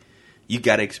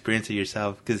experience it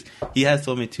yourself, because he has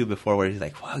told me too before where he's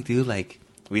like, fuck, dude, like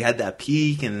we had that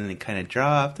peak and then it kind of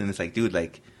dropped, and it's like, dude,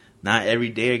 like not every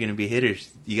day are gonna be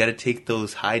hitters. You gotta take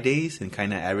those high days and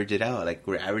kind of average it out. Like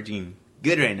we're averaging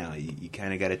good right now. You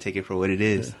kind of gotta take it for what it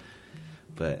is. Yeah.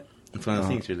 But it's one of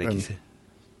those things where, like you said,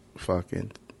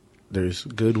 fucking, there's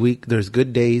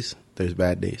good days, there's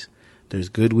bad days. There's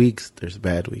good weeks, there's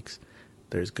bad weeks.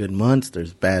 There's good months,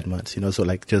 there's bad months. You know, so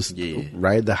like just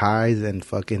ride the highs and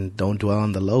fucking don't dwell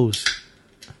on the lows.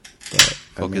 But,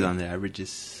 focus on the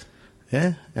averages.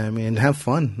 Yeah, I mean, have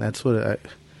fun. That's what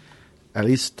at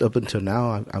least up until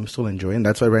now, I'm still enjoying.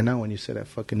 That's why right now when you said at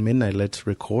fucking midnight, let's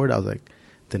record, I was like,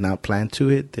 did not plan to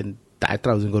it. Then I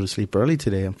thought I was going to go to sleep early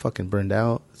today. I'm fucking burned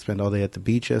out. Spent all day at the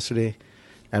beach yesterday.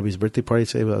 Abby's birthday party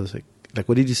today, but I was like,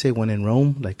 what did you say? When in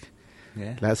Rome? Like,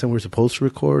 yeah. Last time we were supposed to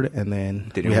record, and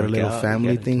then we had a little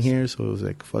family thing here, so it was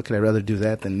like, fuck it, I'd rather do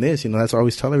that than this. You know, that's what I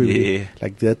always tell everybody. Yeah.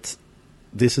 Like, this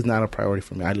is not a priority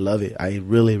for me. I love it. I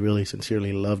really, really,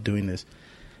 sincerely love doing this.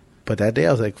 But that day,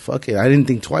 I was like, fuck it. I didn't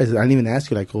think twice. I didn't even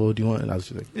ask you, like, oh, do you want? And I was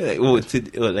just like, yeah,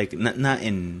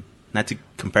 not to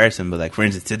comparison, but like, for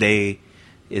instance, today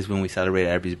is when we celebrated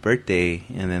Abby's birthday,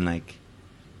 and then like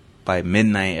by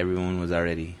midnight, everyone was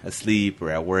already asleep or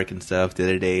at work and stuff. The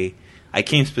other day, I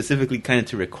came specifically kind of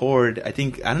to record. I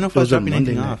don't know if I was dropping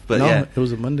anything off, but yeah, it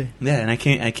was a Monday. Yeah, and I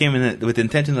came in with the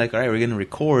intention like, all right, we're gonna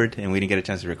record, and we didn't get a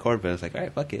chance to record, but I was like, all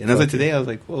right, fuck it. And I was like, today, I was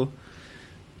like, well,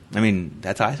 I mean,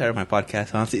 that's how I started my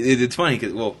podcast. Honestly, it's funny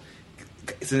because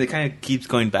so it kind of keeps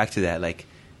going back to that. Like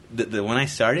the when I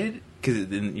started, because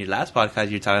in your last podcast,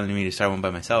 you're telling me to start one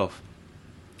by myself.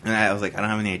 And I was like, I don't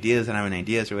have any ideas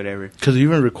or whatever. Because you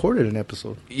even recorded an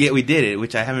episode. Yeah, we did it,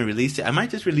 which I haven't released it. I might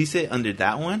just release it under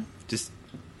that one.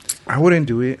 I wouldn't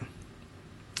do it.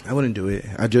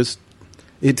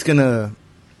 It's gonna.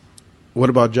 What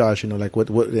about Josh? You know, like what?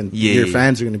 And your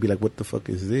fans are gonna be like, what the fuck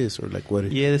is this? Or like,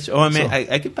 what? Yeah.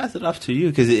 I could pass it off to you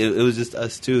because it was just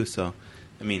us two. So,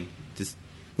 I mean, just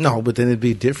no. But then it'd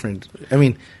be different. I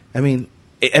mean,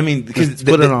 because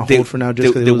put it on hold for now.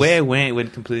 Just the way I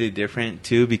went completely different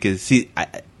too. Because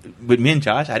with me and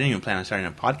Josh, I didn't even plan on starting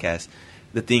a podcast.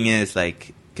 The thing is,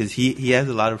 like, because he has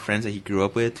a lot of friends that he grew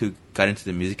up with who got into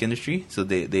the music industry, so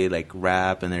they like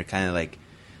rap, and they're kind of like,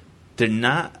 they're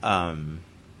not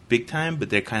big time, but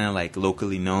they're kind of like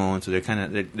locally known, so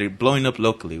they're blowing up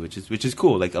locally, which is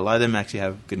cool. Like a lot of them actually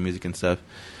have good music and stuff,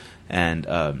 and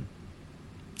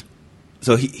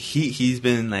so he's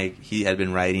been like, he had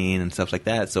been writing and stuff like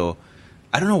that. So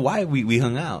I don't know why we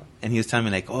hung out, and he was telling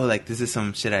me like, oh, like this is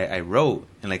some shit I wrote,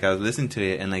 and like I was listening to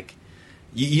it, and like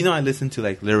you know I listen to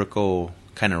like lyrical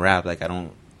kind of rap. Like I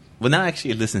don't. Well, now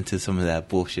actually I listen to some of that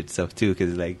bullshit stuff too,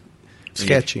 because like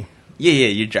sketchy.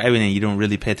 You're driving and you don't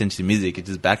really pay attention to music. It's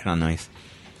just background noise.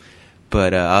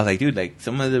 But I was like, dude, like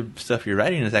some of the stuff you're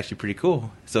writing is actually pretty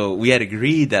cool. So we had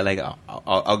agreed that like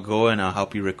I'll go and I'll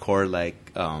help you record like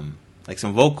some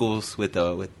vocals with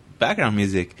background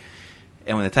music.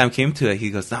 And when the time came to it, he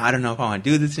goes, no, I don't know if I want to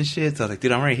do this and shit. So I was like,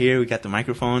 dude, I'm right here. We got the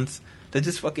microphones. Let's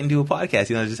just fucking do a podcast.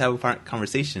 You know, just have a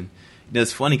conversation. You know,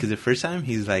 it's funny because the first time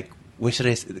he's like, what should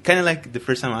I say? Kind of like the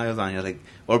first time I was on here, like,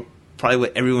 or probably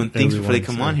what everyone thinks before they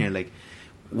come on here. Like,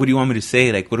 what do you want me to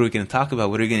say? Like, what are we going to talk about?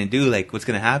 What are we going to do? Like, what's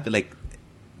going to happen? Like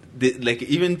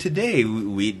even today,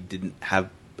 we didn't have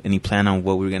any plan on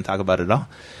what we were going to talk about at all.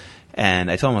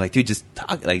 And I told him, like, dude, just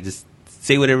talk. Like, just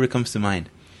say whatever comes to mind.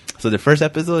 So the first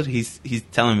episode, he's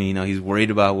telling me, you know, he's worried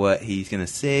about what he's going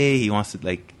to say. He wants to,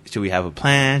 like, should we have a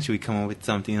plan? Should we come up with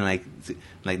something? Like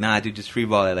nah, dude, just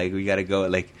freeball it. Like, we got to go.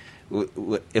 Like,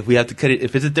 if we have to cut it,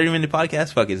 if it's a 30-minute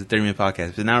podcast, fuck it, it's a 30-minute podcast. If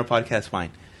it's an hour podcast,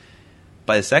 fine.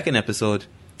 By the second episode,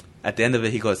 at the end of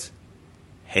it, he goes,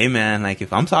 hey man, like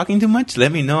if I'm talking too much,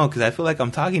 let me know, because I feel like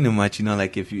I'm talking too much, you know,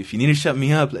 like if you need to shut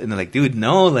me up. And they're like, dude,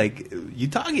 no, like you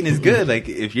talking is good. Like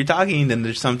if you're talking, then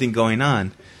there's something going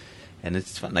on. And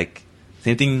it's fun. Like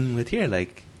same thing with here,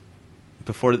 like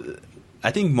before,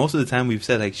 I think most of the time we've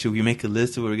said like, should we make a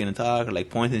list of what we're going to talk, or like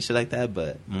points and shit like that,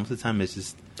 but most of the time it's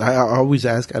just, I always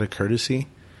ask out of courtesy,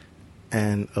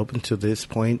 and up until this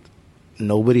point,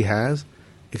 nobody has,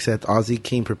 except Ozzy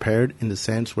came prepared in the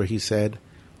sense where he said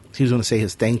he was going to say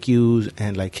his thank yous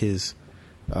and like his,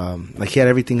 like he had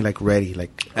everything like ready.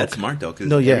 Like that's smart though,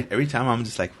 because every time I'm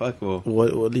just like, fuck, well,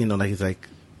 what you know, like he's like,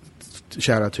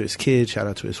 shout out to his kids, shout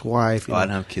out to his wife. I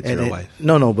don't have kids or a wife.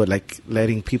 No, but like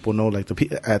letting people know, like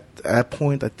at that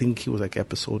point, I think he was like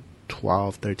episode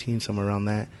 12, 13, somewhere around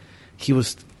that. He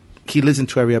listened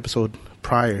to every episode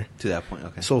prior to that point.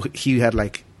 Okay. So he had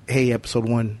like, hey, episode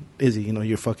 1, Izzy,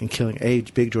 you're fucking killing. Hey,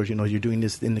 Big George, you're doing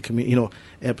this in the community.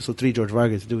 Episode 3, George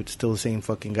Vargas, dude, it's still the same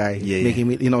fucking guy. Making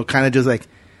me, kind of just like,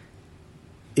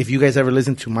 if you guys ever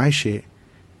listen to my shit,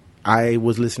 I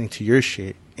was listening to your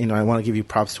shit. I want to give you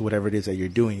props to whatever it is that you're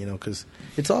doing, because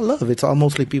it's all love. It's all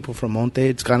mostly people from Monte.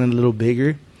 It's gotten a little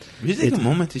bigger. We take a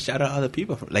moment to shout out other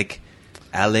people, like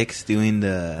Alex doing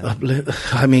the.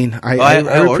 I mean,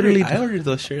 I ordered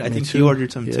those shirts. I think you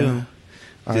ordered some too.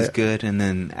 Which is good. And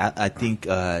then I think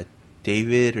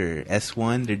David or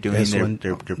S1, they're doing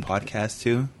their podcast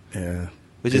too. Yeah.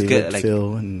 Which is good. Like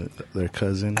Phil and their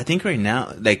cousin. I think right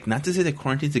now, like, not to say that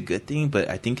quarantine's a good thing, but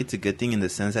I think it's a good thing in the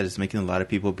sense that it's making a lot of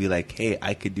people be like, hey,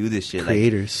 I could do this shit.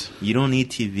 Creators. Like, you don't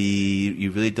need TV. You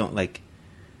really don't, like...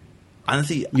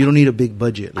 Honestly... You don't need a big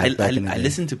budget. Like I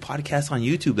listen to podcasts on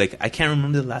YouTube. Like, I can't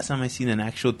remember the last time I seen an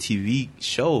actual TV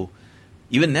show.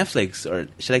 Even Netflix or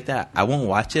shit like that. I won't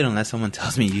watch it unless someone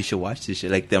tells me you should watch this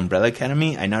shit. Like, The Umbrella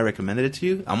Academy, I now recommended it to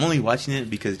you. I'm only watching it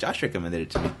because Josh recommended it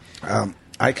to me.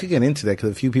 I could get into that because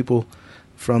a few people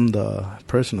from the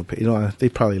personal page, they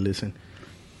probably listen.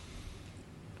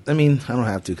 I mean, I don't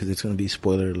have to because it's going to be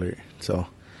spoiler alert. So,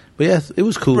 but yeah, it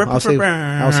was cool. I'll say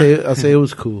it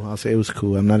was cool. I'll say it was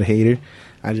cool. I'm not a hater.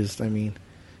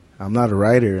 I'm not a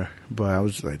writer, but I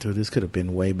was just like, dude, this could have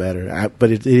been way better. But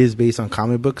it is based on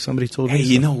comic books. Somebody told me. Hey,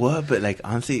 you know what? But like,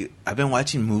 honestly, I've been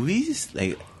watching movies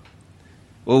with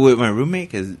my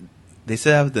roommate because they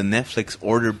still have the Netflix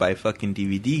ordered by fucking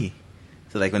DVD.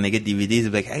 So, like, when they get DVDs,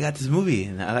 they'll be like, hey, I got this movie.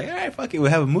 And I'm like, all right, fuck it, we'll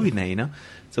have a movie night,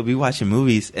 So, we watching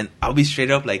movies, and I'll be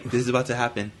straight up like, this is about to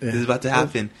happen. This is about to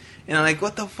happen. And I'm like,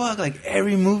 what the fuck? Like,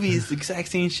 every movie is the exact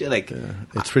same shit. Like,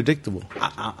 it's predictable.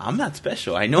 I'm not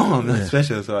special. I know I'm not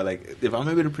special. So, like, if I'm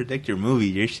able to predict your movie,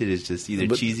 your shit is just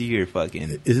either cheesy or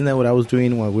fucking... Isn't that what I was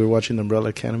doing while we were watching The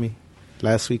Umbrella Academy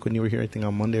last week when you were here, I think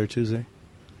on Monday or Tuesday?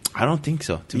 I don't think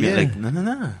so. To be like,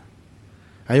 no.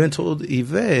 I even told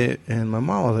Yvette and my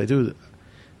mom, I was like, dude...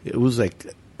 It was, like,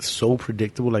 so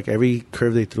predictable. Like, every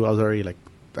curve they threw, I was already, like,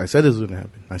 I said this was going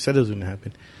to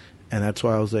happen. And that's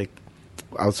why I was, like,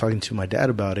 I was talking to my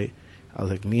dad about it. I was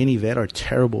like, me and Yvette are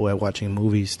terrible at watching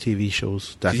movies, TV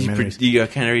shows, documentaries. You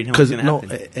can't already know what's going to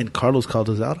happen. And Carlos called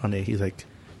us out on it. He's like,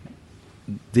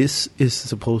 this is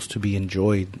supposed to be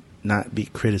enjoyed, not be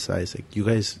criticized. Like, you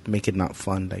guys make it not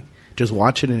fun. Like, just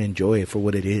watch it and enjoy it for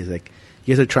what it is. Like,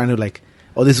 you guys are trying to, like,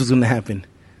 oh, this was going to happen.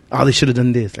 Oh, they should have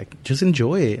done this. Like, just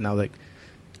enjoy it. And I was like,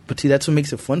 but see, that's what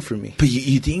makes it fun for me. But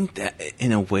you think that,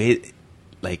 in a way,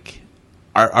 like,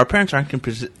 our parents aren't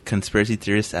conspiracy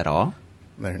theorists at all?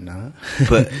 They're not.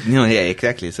 But, yeah,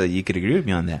 exactly. So you could agree with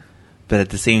me on that. But at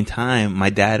the same time, my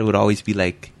dad would always be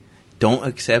like, don't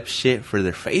accept shit for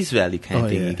their face value kind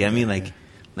of thing. You get me? Like,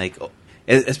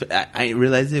 I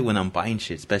realize it when I'm buying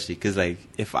shit, especially because, like,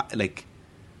 if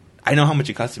I know how much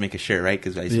it costs to make a shirt, right?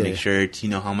 Because I used to make shirts. You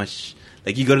know how much...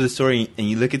 Like, you go to the store and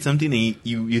you look at something and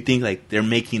you think, like, they're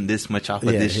making this much off of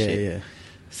this shit. Yeah.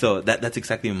 So that's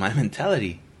exactly my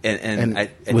mentality. And I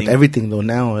with think, everything, though,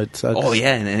 now it sucks. Oh,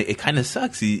 yeah, and it kind of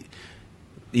sucks. You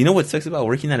know what sucks about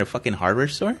working at a fucking hardware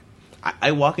store?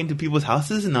 I walk into people's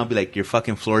houses and I'll be like, your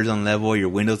fucking floor's on level, your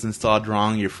window's installed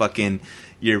wrong, your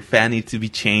fan needs to be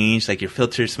changed, like, your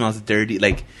filter smells dirty.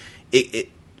 Like,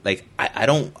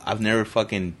 I've never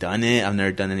fucking done it. I've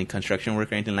never done any construction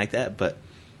work or anything like that, but...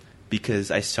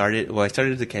 Because I started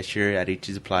as a cashier at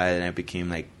HG Supply, and I became,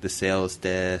 like, the sales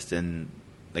desk and,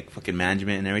 like, fucking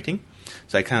management and everything.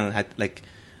 So I kind of had, like,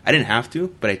 I didn't have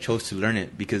to, but I chose to learn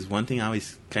it. Because one thing I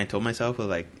always kind of told myself was,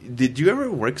 like, did you ever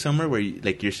work somewhere where,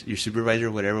 like, your supervisor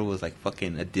or whatever was, like,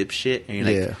 fucking a dipshit? And you're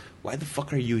like, why the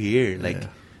fuck are you here? Like,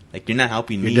 you're not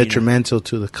helping me. You're detrimental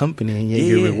to the company, and yet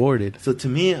you're rewarded. So to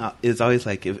me, it's always,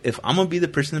 like, if I'm going to be the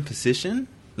person in position...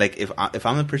 Like, if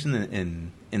I'm the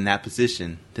person in that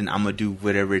position, then I'm going to do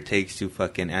whatever it takes to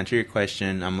fucking answer your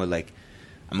question. I'm going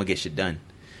to get shit done.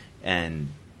 And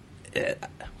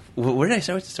where did I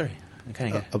start with the story? I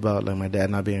kind of about, like, my dad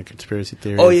not being a conspiracy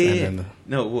theorist. Oh, yeah.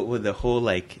 No, with the whole,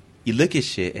 like, you look at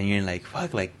shit and you're like,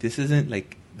 fuck, like, this isn't,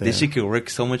 like, this shit could work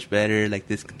so much better. Like,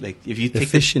 this, like, if you take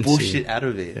the bullshit out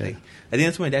of it. Like, I think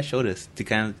that's what my dad showed us, to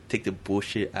kind of take the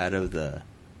bullshit out of the...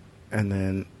 And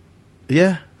then,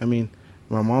 I mean...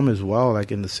 My mom as well, like,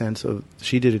 in the sense of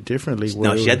she did it differently.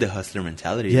 No, she had the hustler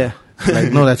mentality. Yeah. Like,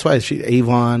 no, that's why.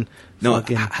 Avon. No,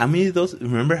 how many of those?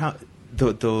 Remember how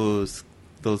those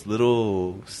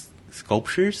little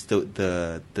sculptures,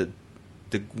 the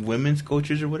women's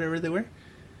sculptures or whatever they were?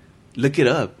 Look it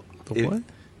up. What?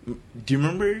 Do you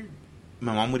remember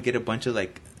my mom would get a bunch of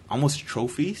like almost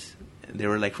trophies? They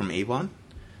were like from Avon.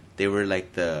 They were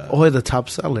like the top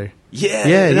seller. Yeah.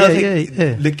 Yeah, and yeah, I was like,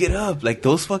 yeah. Look it up. Like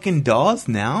those fucking dolls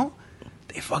now,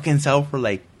 they fucking sell for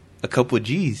like a couple of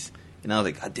G's. And I was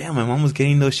like, God damn, my mom was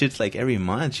getting those shits like every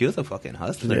month. She was a fucking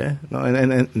hustler. Yeah. No,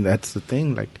 and that's the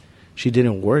thing. Like, she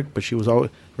didn't work, but she was always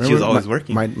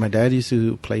working. My dad used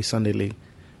to play Sunday League.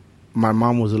 My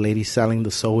mom was a lady selling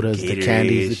the sodas, the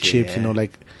candies, the chips, you know,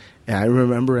 like. And I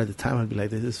remember at the time I'd be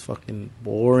like, this is fucking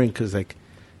boring, because like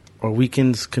our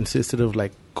weekends consisted of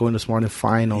like going to Smart and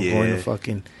Fine or going to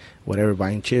fucking whatever,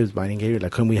 buying chips, buying Gatorade.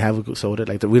 Like, couldn't we have a soda?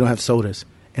 Like, we don't have sodas.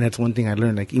 And that's one thing I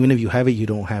learned. Like, even if you have it, you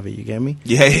don't have it. You get me?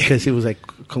 Yeah. Because he was like,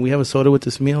 can we have a soda with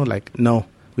this meal? Like, no,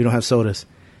 we don't have sodas.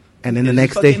 And then the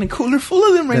next day, a cooler full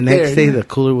of them right there. The next day, the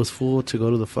cooler was full to go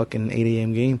to the fucking 8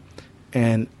 a.m. game.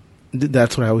 And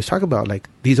that's what I always talk about. Like,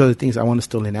 these are the things I want to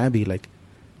instill in Abby. Like,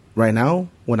 right now,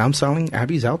 when I'm selling,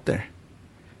 Abby's out there.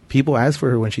 People ask for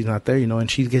her when she's not there, you know, and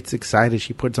she gets excited.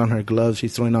 She puts on her gloves.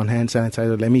 She's throwing on hand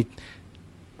sanitizer. Let me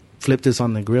flip this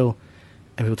on the grill.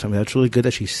 And people tell me, that's really good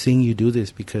that she's seeing you do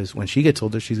this, because when she gets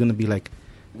older, she's going to be like...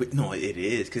 No, it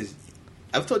is, because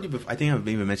I've told you before, I think I've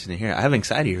even mentioned it here, I have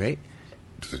anxiety, right?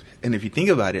 And if you think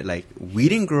about it, like, we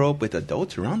didn't grow up with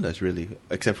adults around us, really,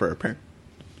 except for our parents,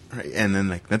 right? And then,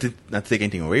 like, not to take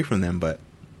anything away from them, but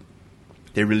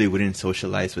they really wouldn't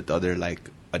socialize with other, like,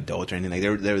 adults or anything.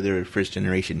 Like, they're first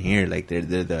generation here. Like,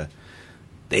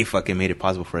 they fucking made it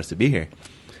possible for us to be here.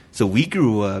 So we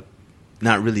grew up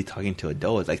not really talking to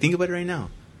adults. Like, think about it right now.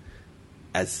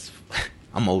 As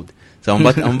I'm old, so I'm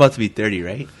about to be 30,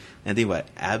 right? And think about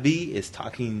it. Abby is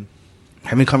having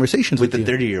conversations with the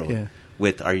 30-year-old, yeah,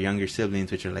 with our younger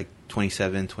siblings, which are like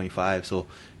 27, 25. So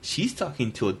she's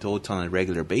talking to adults on a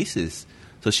regular basis.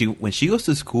 So when she goes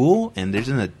to school and there's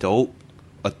an adult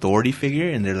authority figure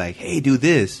and they're like, "Hey, do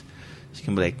this," she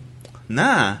can be like,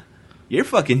 "Nah, you're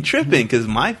fucking tripping," because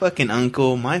my fucking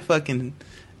uncle, my fucking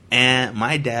aunt,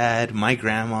 my dad, my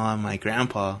grandma, my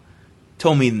grandpa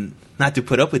told me not to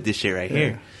put up with this shit right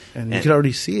here. And you can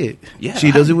already see it. Yeah,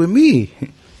 she does it with me.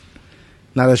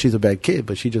 Not that she's a bad kid,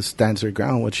 but she just stands her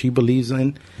ground. What she believes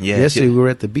in. Yeah, yesterday we were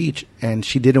at the beach, and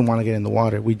she didn't want to get in the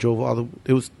water. We drove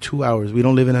it was 2 hours. We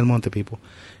don't live in El Monte, people.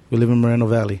 We live in Moreno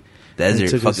Valley.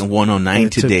 Desert, fucking 109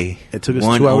 today. It took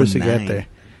us 2 hours to get there.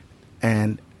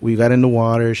 And we got in the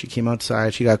water. She came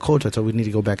outside. She got cold. So I told her, we need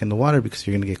to go back in the water because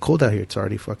you're going to get cold out here. It's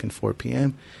already fucking 4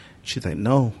 p.m. She's like,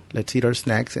 no, let's eat our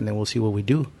snacks, and then we'll see what we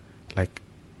do. Like,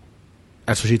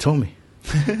 that's what she told me.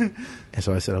 And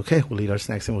so I said, okay, we'll eat our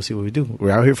snacks and we'll see what we do.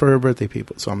 We're out here for her birthday,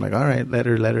 people. So I'm like, all right, let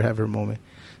her have her moment.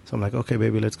 So I'm like, okay,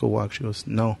 baby, let's go walk. She goes,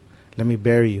 no, let me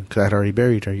bury you, because I'd already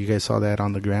buried her. You guys saw that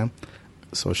on the gram.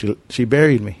 So she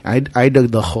buried me. I dug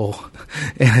the hole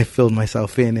and I filled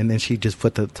myself in, and then she just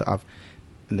put the top.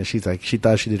 And then she's like, she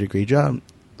thought she did a great job.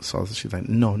 So she's like,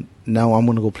 no, now I'm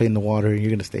going to go play in the water and you're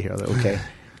going to stay here. I was like, okay,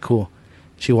 cool.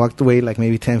 She walked away like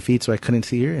maybe 10 feet so I couldn't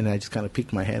see her, and I just kind of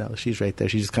peeked my head out. She's right there.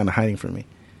 She's just kind of hiding from me.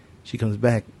 She comes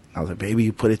back. I was like, baby,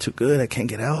 you put it too good. I can't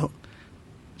get out.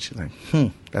 She's like,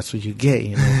 that's what you get.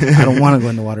 You know, I don't want to go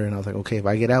in the water. And I was like, okay, if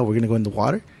I get out, we're going to go in the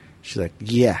water? She's like,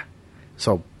 yeah.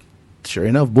 So sure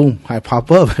enough, boom, I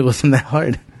pop up. It wasn't that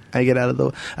hard. I get out of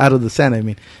the sand. I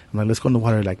mean, I'm like, let's go in the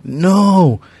water. Like,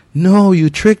 no, you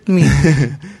tricked me.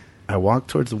 I walk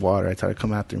towards the water. I tell her to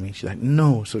come after me. She's like,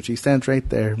 no. So she stands right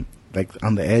there, like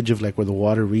on the edge of like where the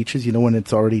water reaches. You know, when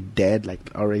it's already dead,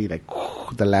 like already like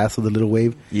the last of the little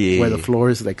wave, where the floor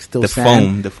is like still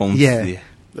sand. The foam. Yeah,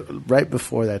 right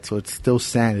before that. So it's still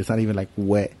sand. It's not even like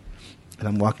wet. And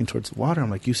I'm walking towards the water.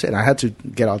 I'm like, you said I had to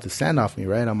get all the sand off me,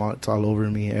 right? It's all over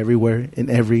me everywhere,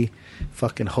 in every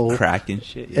fucking hole, crack and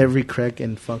shit. Yeah. Every crack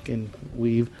and fucking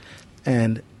weave.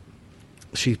 And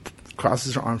she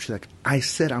crosses her arm. She's like, I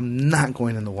said I'm not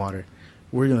going in the water.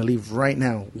 We're gonna leave right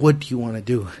now. What do you want to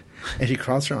do? And she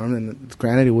crossed her arm. And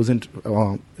granted, it wasn't.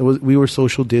 We were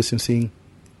social distancing.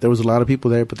 There was a lot of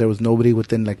people there, but there was nobody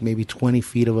within like maybe 20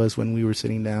 feet of us when we were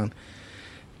sitting down.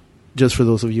 Just for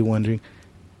those of you wondering.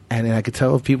 And I could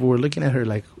tell if people were looking at her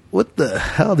like, what the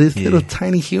hell, this little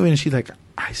tiny human. She's like,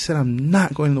 I said I'm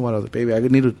not going in the water. I was like, baby, I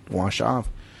need to wash off.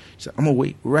 She said, I'm going to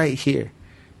wait right here.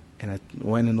 And I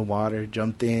went in the water,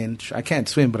 jumped in. I can't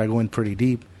swim, but I go in pretty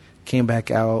deep. Came back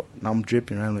out, and I'm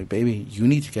dripping around. I'm like, baby, you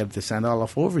need to get the sand all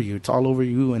off over you. It's all over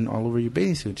you and all over your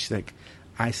bathing suit. She's like,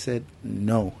 I said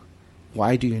no.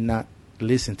 Why do you not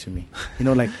listen to me? You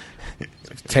know, like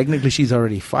technically she's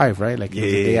already 5, right? Like it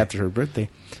was the day after her birthday.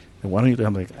 And why don't you?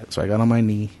 I'm like, so I got on my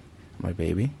knee. I'm like,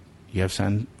 baby, you have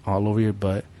sand all over your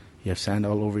butt. You have sand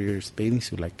all over your bathing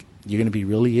suit. Like, you're going to be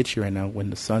really itchy right now when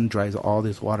the sun dries all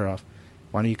this water off.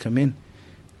 Why don't you come in?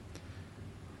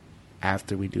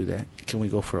 After we do that, can we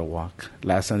go for a walk?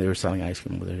 Last time they were selling ice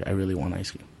cream over there. I really want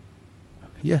ice cream.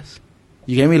 Yes.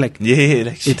 You get me? Like, Yeah,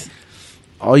 like it's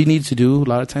all you need to do a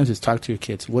lot of times is talk to your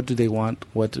kids. What do they want?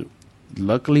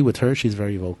 Luckily with her, she's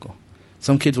very vocal.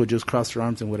 Some kids would just cross their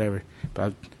arms and whatever.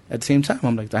 But at the same time,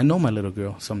 I'm like, I know my little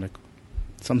girl. So I'm like,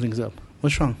 something's up.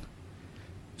 What's wrong?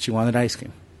 She wanted ice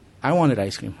cream. I wanted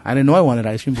ice cream. I didn't know I wanted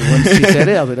ice cream, but when she said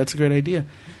it, I was like, that's a great idea.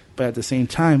 But at the same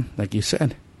time, like you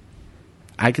said,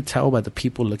 I could tell by the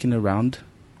people looking around,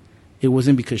 it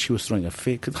wasn't because she was throwing a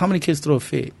fit. Because how many kids throw a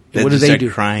fit? They what do they do?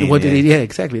 Crying, what do they? Yeah,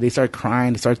 exactly. They start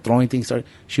crying. They start throwing things.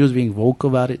 She was being vocal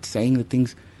about it, saying the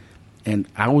things. And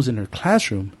I was in her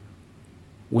classroom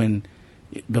when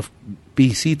the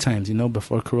BC times,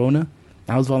 before Corona.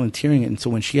 I was volunteering it. And so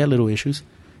when she had little issues,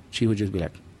 she would just be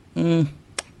like,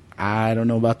 I don't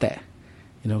know about that.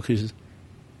 Because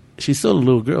she's still a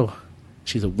little girl.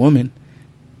 She's a woman.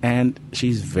 And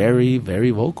she's very, very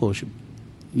vocal. You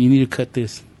need to cut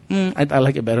this. I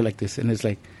like it better like this. And it's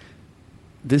like,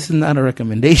 this is not a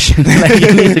recommendation. Like,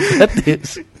 you need to cut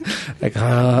this. Like,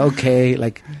 okay.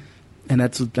 Like, and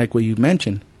that's like what you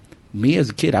mentioned. Me as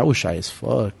a kid, I was shy as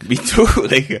fuck. Me too.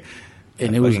 Like,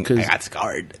 and it was because I got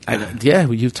scarred. Yeah,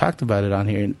 you've talked about it on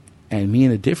here. And me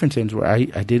in a different sense where I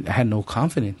had no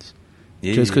confidence.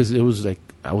 Yeah, just because it was like,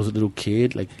 I was a little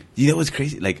kid. Like, you know what's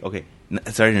crazy? Like, okay,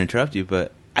 sorry to interrupt you,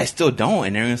 but I still don't.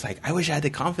 And everyone's like, I wish I had the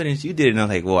confidence you did. And I'm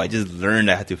like, well, I just learned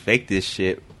I had to fake this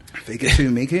shit. Fake it till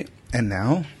you make it. And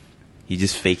now you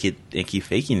just fake it and keep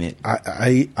faking it.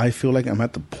 I feel like I'm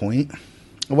at the point.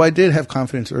 Well, I did have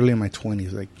confidence early in my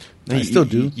 20s. Like, no, I still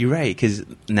do. You're right. Because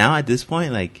now at this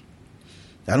point, like,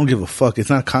 I don't give a fuck. It's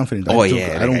not confidence. I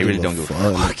really don't give a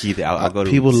fuck either. I'll go to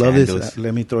people love sandals. this.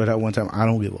 Let me throw it out one time. I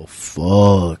don't give a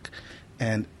fuck.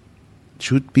 And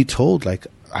truth be told, like,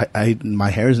 my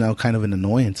hair is now kind of an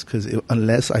annoyance because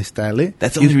unless I style it,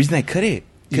 that's the only reason I cut it.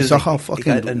 You saw how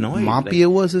fucking moppy it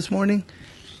was this morning,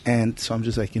 and so I'm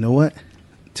just like, you know what?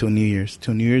 Till New Year's,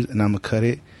 and I'm gonna cut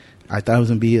it. I thought it was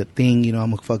gonna be a thing,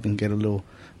 I'm gonna fucking get a little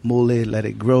mullet, let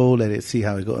it grow, let it see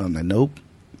how it goes. I'm like, nope.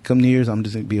 Come New Year's, I'm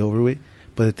just gonna be over with.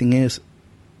 But the thing is,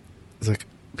 it's like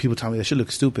people tell me that shit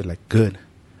looks stupid. Like, good,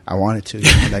 I wanted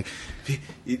to. Like,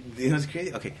 you know what's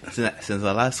crazy? Okay, since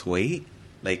I lost weight,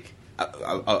 like.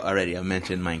 I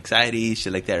mentioned my anxiety,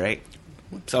 shit like that, right?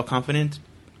 Self-confidence,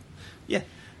 yeah.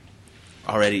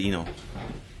 Already,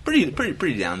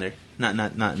 pretty down there. Not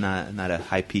a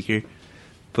high peaker,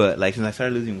 but like since I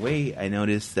started losing weight, I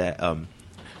noticed that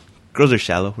girls are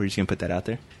shallow. We're just gonna put that out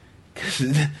there,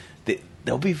 because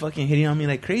they'll be fucking hitting on me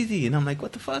like crazy, and I'm like,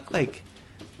 what the fuck? Like,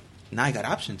 now I got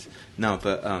options. No,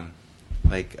 but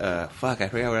fuck, I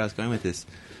forgot where I was going with this.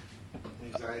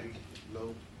 Anxiety,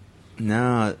 low.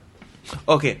 No.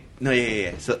 Okay. No,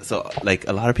 yeah. So, like,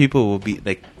 a lot of people will be,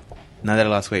 like, now that I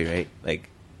lost weight, right? Like,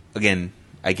 again,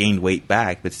 I gained weight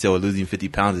back, but still losing 50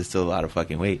 pounds is still a lot of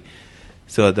fucking weight.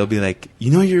 So they'll be like,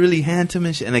 you're really handsome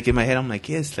and shit. And, like, in my head, I'm like,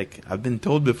 yes, like, I've been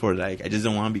told before, like, I just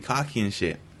don't want to be cocky and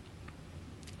shit.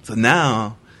 So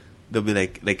now, they'll be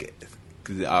like,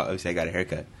 because obviously I got a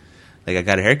haircut. Like, I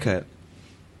got a haircut,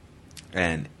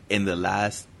 and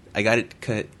I got it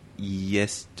cut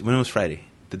when it was Friday.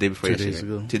 The day before 2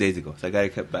 days ago. So I got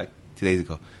it cut back 2 days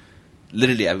ago.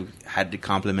 Literally, I've had it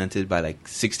complimented by like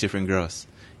 6 different girls.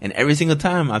 And every single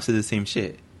time, I've said the same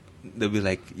shit. They'll be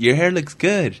like, your hair looks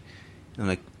good. And I'm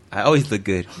like, I always look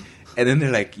good. And then they're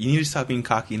like, you need to stop being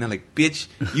cocky. And I'm like, bitch,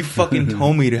 you fucking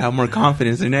told me to have more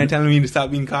confidence. And now you're telling me to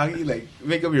stop being cocky? Like,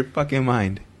 make up your fucking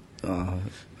mind.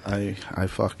 I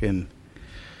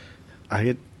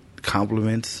get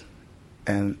compliments.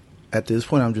 And at this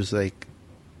point, I'm just like,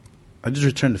 I just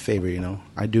return the favor,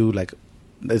 I do, like,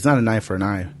 it's not an eye for an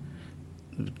eye.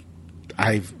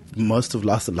 I must have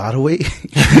lost a lot of weight.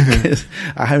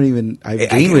 I've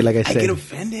gained weight, like I said. I get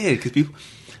offended because people,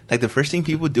 like, the first thing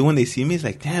people do when they see me is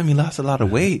like, damn, you lost a lot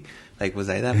of weight. Like, was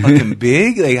I that fucking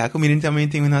big? Like, how come you didn't tell me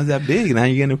anything when I was that big? Now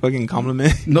you're getting a fucking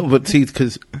compliment. No, but see,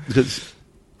 because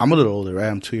I'm a little older, right?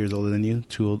 I'm 2 years older than you,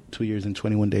 2 years and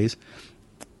 21 days.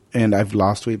 And I've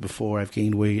lost weight before. I've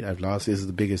gained weight. This is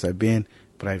the biggest I've been.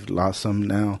 But I've lost some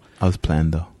now. I was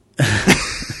planned, though.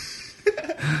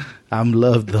 I'm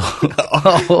loved, though.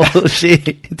 Oh,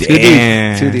 shit.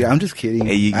 Damn. 2D. I'm just kidding.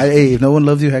 Hey, if no one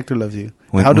loves you, Hector loves you.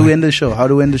 How do we end the show?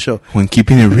 When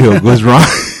keeping it real goes wrong.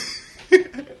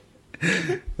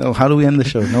 No, how do we end the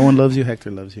show? No one loves you,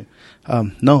 Hector loves you.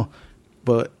 No,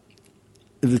 but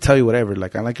to tell you whatever,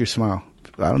 like, I like your smile.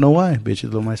 I don't know why.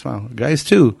 Bitches love my smile. Guys,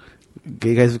 too.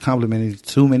 Gay guys have complimented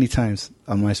too many times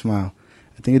on my smile.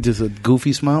 I think it's just a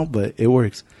goofy smile, but it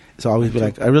works. So I always be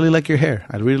like, I really like your hair.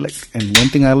 I really like. And one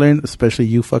thing I learned, especially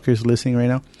you fuckers listening right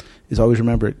now, is always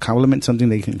remember, compliment something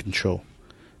they can control.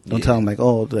 Don't tell them like,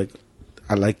 oh, like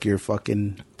I like your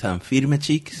fucking. Tell them firme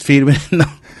cheeks. Firme, no.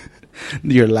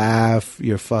 Your laugh,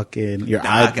 your fucking, your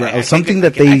eyebrow, something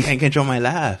that I can't control my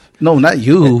laugh. No, not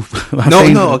you.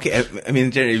 No, okay. I mean,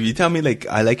 Jerry, if you tell me like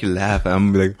I like your laugh,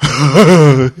 I'm like,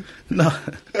 no.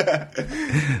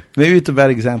 Maybe it's a bad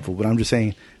example, but I'm just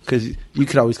saying because you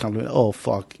could always compliment. Oh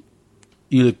fuck,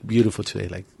 you look beautiful today.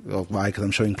 Like, oh, why? Because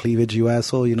I'm showing cleavage, you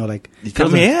asshole. You know, like you tell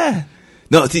me, yeah.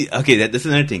 No, see, okay, that's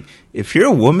another thing. If you're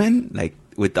a woman, like.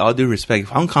 With all due respect,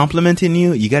 if I'm complimenting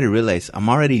you, you got to realize I'm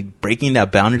already breaking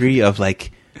that boundary of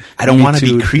like, I don't want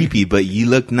to be creepy, but you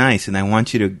look nice, and I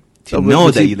want you to know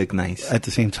that you look nice. At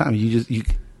the same time,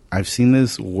 I've seen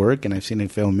this work, and I've seen it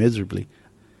fail miserably.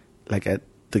 Like at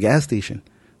the gas station,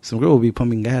 some girl will be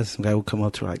pumping gas, some guy will come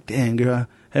up to her like, "Damn, girl, I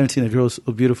haven't seen a girl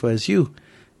so beautiful as you."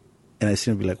 And I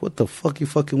seen her be like, "What the fuck, you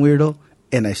fucking weirdo?"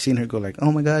 And I seen her go like,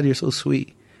 "Oh my god, you're so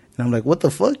sweet." And I'm like, what the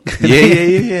fuck?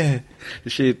 Yeah.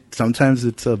 Shit, sometimes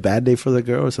it's a bad day for the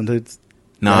girl. Sometimes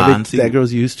honestly, that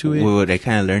girl's used to it. What I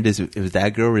kind of learned is if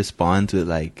that girl responds with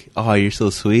like, oh, you're so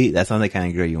sweet, that's not the kind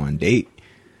of girl you want to date.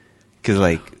 Because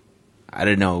like, I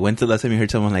don't know, when's the last time you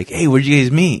heard someone like, hey, where'd you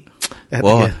guys meet?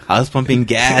 Well, I was pumping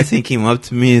gas and he came up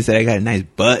to me and said I got a nice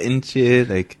butt and shit.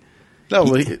 Like, no,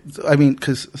 I mean,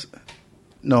 because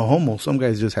no homo, some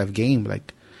guys just have game.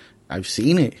 Like, I've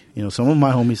seen it. You know, some of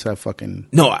my homies have fucking...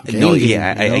 I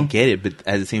get it. But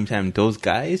at the same time, those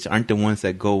guys aren't the ones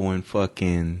that go and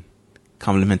fucking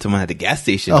compliment someone at the gas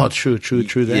station. Oh, true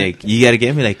that. Like, you got to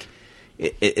get me, like...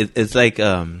 It's like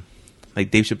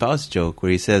Dave Chappelle's joke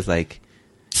where he says, like,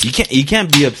 you can't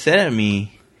be upset at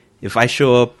me if I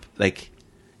show up, like...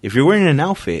 If you're wearing an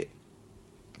outfit,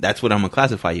 that's what I'm going to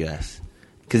classify you as.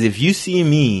 Because if you see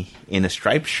me in a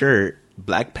striped shirt,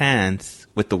 black pants...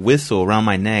 with the whistle around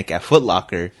my neck at Foot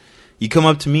Locker, you come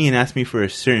up to me and ask me for a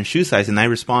certain shoe size, and I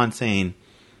respond saying,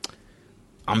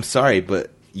 I'm sorry,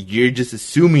 but you're just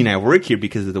assuming I work here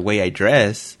because of the way I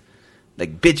dress.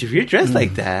 Like, bitch, if you're dressed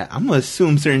like that, I'm going to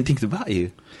assume certain things about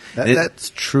you. That's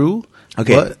true.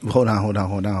 Okay. But hold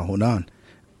on.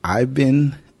 I've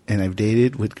been and I've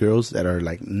dated with girls that are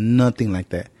like nothing like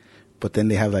that. But then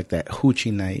they have like that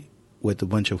hoochie night with a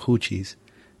bunch of hoochies.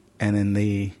 And then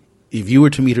if you were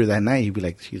to meet her that night, you'd be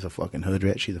like, she's a fucking hood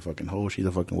rat, she's a fucking hoe, she's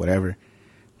a fucking whatever.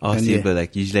 Oh, and but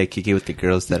like usually I kick it with the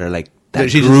girls that are like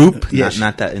that group,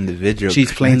 not that individual.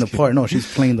 She's playing the part. No,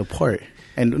 she's playing the part.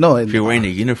 And no, if you're wearing a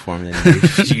uniform, then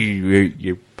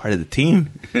you're part of the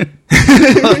team.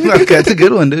 That's a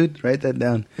good one, dude. Write that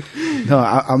down. No,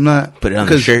 I'm not. Put it on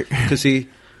the shirt. Because see,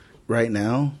 right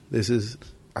now,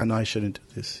 I know I shouldn't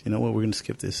do this. You know what? We're going to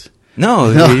skip this.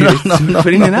 No, you're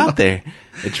putting it out there.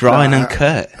 It's raw and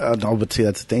uncut. No, but see,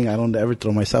 that's the thing. I don't ever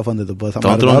throw myself under the bus.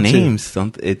 Don't throw names.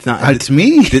 It's not. It's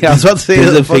me. I was about to say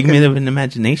it's a figment of an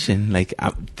imagination. Like,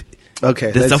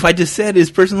 okay, the stuff I just said is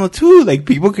personal too. Like,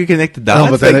 people can connect the dots.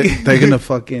 No, but they're gonna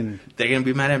fucking. They're gonna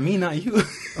be mad at me, not you.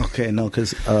 Okay, no,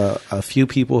 because a few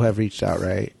people have reached out,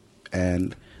 right?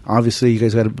 And obviously, you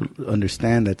guys got to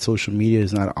understand that social media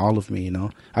is not all of me. You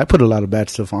know, I put a lot of bad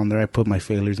stuff on there. I put my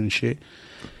failures and shit.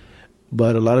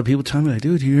 But a lot of people tell me, like,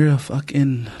 dude, you're a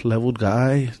fucking leveled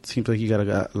guy. It seems like you got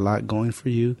a lot going for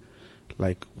you.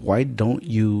 Like, why don't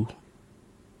you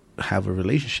have a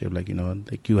relationship? Like, you know,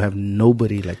 like you have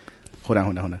nobody, like, hold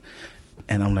on.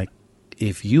 And I'm like,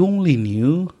 if you only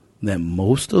knew that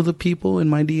most of the people in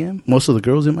my DM, most of the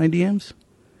girls in my DMs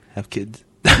have kids,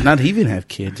 not even have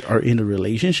kids, are in a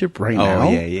relationship right now.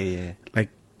 Oh, yeah. Like,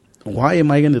 why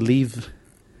am I going to leave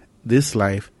this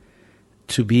life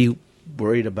to be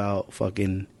worried about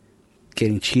fucking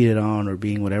getting cheated on or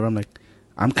being whatever? I'm like,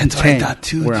 I'm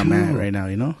content where I'm at right now,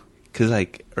 you know? Because,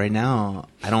 like, right now,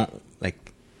 I don't,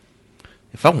 like,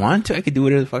 if I wanted to, I could do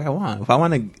whatever the fuck I want. If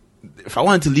I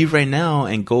wanted to leave right now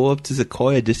and go up to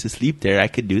Sequoia just to sleep there, I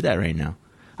could do that right now.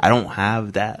 I don't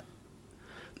have that,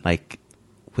 like,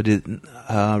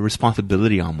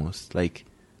 responsibility almost. Like,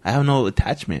 I have no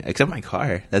attachment except my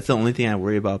car. That's the only thing I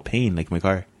worry about paying, like my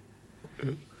car.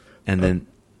 And then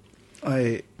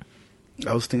I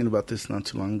was thinking about this not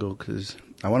too long ago because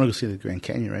I want to go see the Grand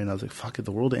Canyon, right? And I was like, fuck, if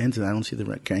the world ends and I don't see the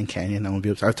Grand Canyon, I won't be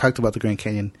upset. I've talked about the Grand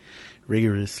Canyon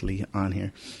rigorously on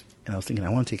here. And I was thinking, I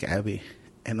want to take Abby.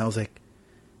 And I was like,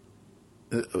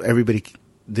 everybody,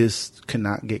 this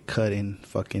cannot get cut in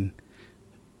fucking,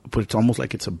 but it's almost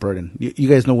like it's a burden. You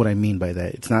guys know what I mean by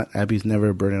that. It's not, Abby's never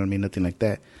a burden on me, nothing like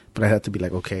that. But I have to be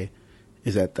like, okay,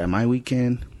 is that my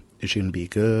weekend? Is she gonna be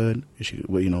good? Is she,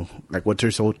 well, you know, like what's her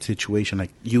whole situation?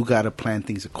 Like, you gotta plan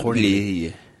things accordingly.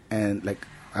 Yeah. And like,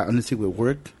 I honestly with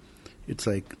work, it's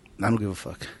like I don't give a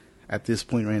fuck. At this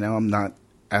point right now, I'm not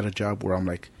at a job where I'm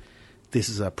like, this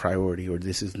is a priority or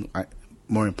this is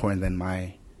more important than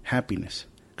my happiness.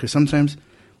 Because sometimes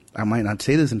I might not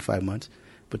say this in 5 months,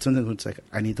 but sometimes it's like,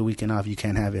 I need the weekend off. You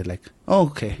can't have it. Like, oh,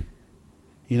 okay.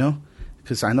 You know?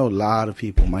 Because I know a lot of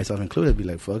people, myself included, be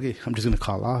like, fuck it, I'm just going to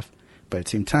call off. But at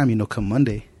the same time, you know, come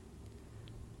Monday,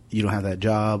 you don't have that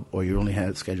job or you only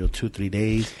have scheduled 2-3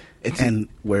 days. And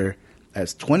where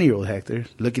as 20-year-old Hector,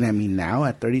 looking at me now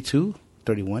at 32,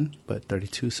 31, but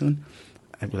 32 soon,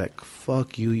 I'd be like,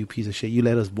 fuck you, you piece of shit. You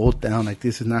let us both down. Like,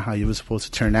 this is not how you were supposed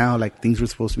to turn out. Like, things were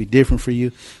supposed to be different for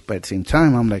you. But at the same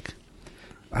time, I'm like,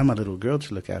 I'm a little girl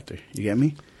to look after. You get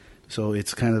me? So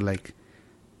it's kind of like,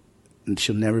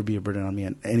 she'll never be a burden on me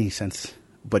in any sense.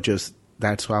 But just,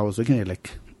 that's why I was looking at it.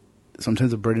 Like,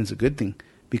 sometimes a burden's a good thing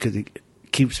because it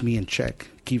keeps me in check,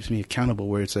 keeps me accountable,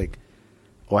 where it's like,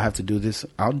 oh, I have to do this.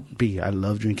 I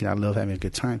love drinking. I love having a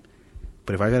good time.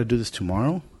 But if I got to do this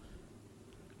tomorrow,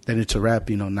 then it's a wrap,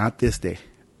 you know, not this day.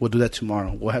 We'll do that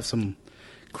tomorrow. We'll have some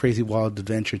crazy wild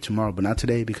adventure tomorrow, but not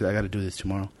today because I got to do this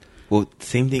tomorrow. Well,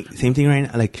 same thing right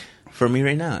now. Like, for me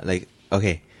right now, like,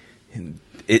 okay,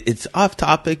 it's off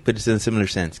topic, but it's in a similar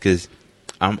sense because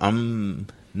I'm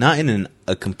not in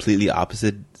a completely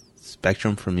opposite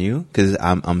spectrum from you because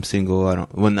I'm single.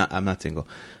 I'm not single.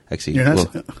 Actually, you're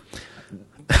not.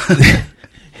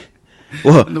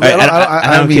 Well,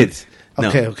 I don't have kids. No.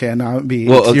 Okay. Now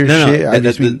it's your shit.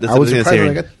 I was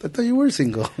surprised. Like, I thought you were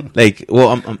single. Like,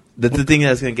 well, that's the thing that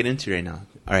I was gonna get into right now.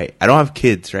 All right, I don't have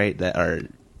kids, right? That are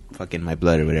fucking my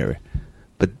blood or whatever.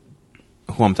 But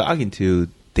who I'm talking to,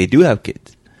 they do have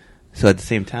kids. So at the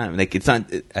same time, like, it's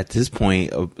not at this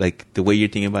point of like the way you're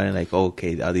thinking about it. Like, oh,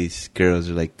 okay, all these girls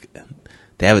are like,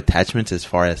 they have attachments as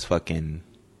far as fucking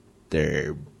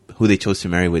their who they chose to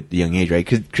marry with the young age, right?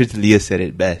 Because Chris D'Elia said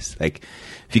it best. Like,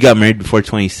 if you got married before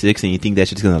 26 and you think that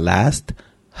shit's gonna last,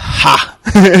 ha!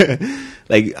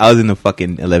 Like, I was in a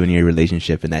fucking 11-year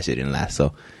relationship and that shit didn't last.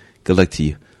 So, good luck to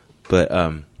you. But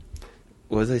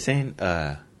what was I saying?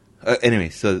 Anyway,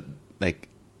 so like,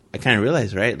 I kind of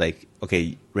realized, right? Like,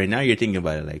 okay, right now you're thinking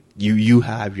about it like you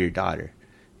have your daughter,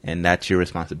 and that's your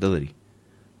responsibility.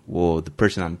 Well, the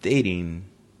person I'm dating,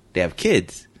 they have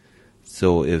kids.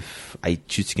 So if I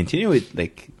choose to continue it,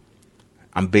 like,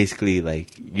 I'm basically like,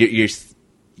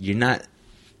 you're not,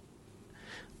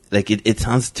 like, it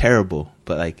sounds terrible,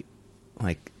 but like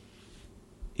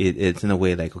it's in a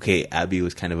way like, okay, Abby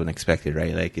was kind of unexpected,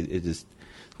 right? Like, it just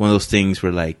one of those things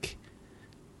where like,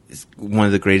 it's one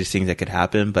of the greatest things that could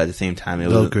happen, but at the same time, it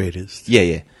was the greatest.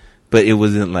 Yeah. But it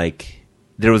wasn't like,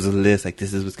 there was a list, like,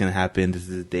 this is what's going to happen, this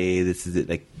is the day, this is it,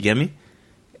 like, you get me?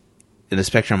 In the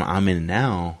spectrum I'm in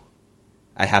now,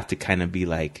 I have to kind of be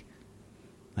like,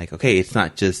 okay, it's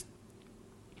not just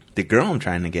the girl I'm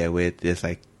trying to get with, it's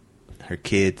like her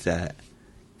kids that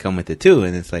come with it too,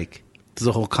 and it's like, it's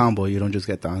a whole combo. You don't just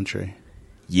get the entree.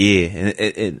 Yeah,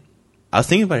 and I was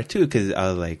thinking about it too, because I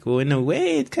was like, well, in a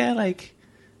way, it's kind of like,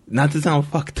 not to sound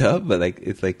fucked up, but like,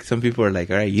 it's like some people are like,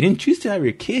 all right, you didn't choose to have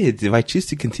your kids. If I choose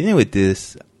to continue with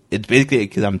this, it's basically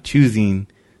because I'm choosing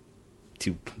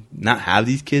to not have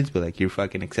these kids, but like, you're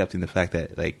fucking accepting the fact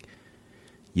that like,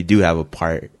 you do have a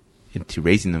part into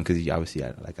raising them, because obviously,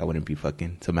 I wouldn't be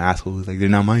fucking some asshole who's like, they're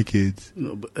not my kids.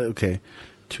 No, but, okay,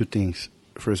 two things.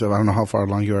 First off, I don't know how far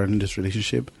along you are in this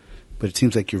relationship, but it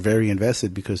seems like you're very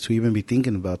invested, because to even be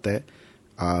thinking about that,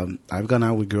 I've gone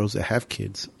out with girls that have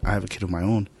kids. I have a kid of my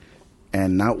own,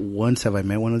 and not once have I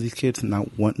met one of these kids.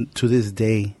 Not one to this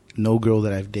day. No girl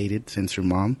that I've dated since her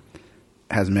mom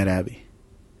has met Abby.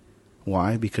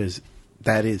 Why? Because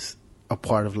that is a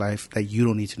part of life that you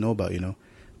don't need to know about. You know,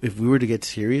 if we were to get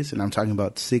serious, and I'm talking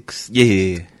about 6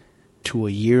 to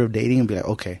a year of dating, and be like,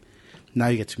 okay, now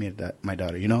you get to meet my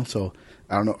daughter. You know, so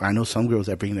I don't know. I know some girls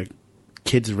that bring their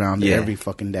kids around every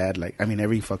fucking dad,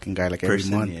 every fucking guy, every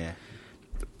month. Yeah.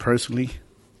 Personally,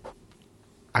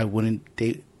 I wouldn't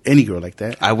date any girl like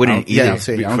that. I wouldn't either. Yeah,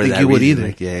 I don't think you would either.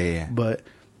 Like, yeah. But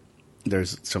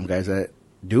there's some guys that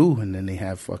do, and then they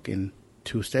have fucking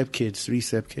 2 stepkids, 3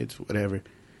 stepkids, whatever.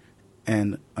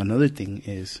 And another thing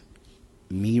is,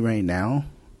 me right now,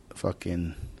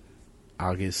 fucking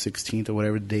August 16th or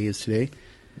whatever the day is today,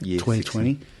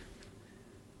 2020. 16.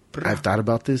 I've thought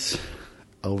about this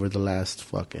over the last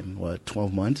fucking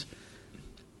 12 months,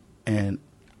 and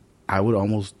I would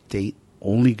almost date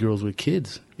only girls with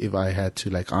kids if I had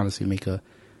to, honestly make a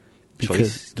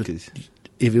choice.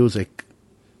 If it was like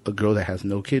a girl that has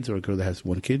no kids or a girl that has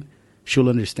 1 kid, she'll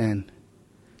understand.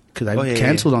 Because I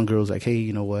canceled on girls like, hey,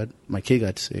 you know what? My kid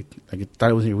got sick. I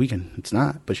thought it was your weekend. It's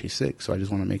not, but she's sick, so I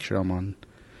just want to make sure I'm on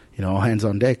all hands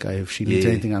on deck. If she needs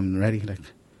Yeah. anything, I'm ready. Like,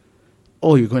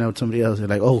 oh, you're going out with somebody else. They're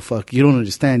like, oh, fuck, you don't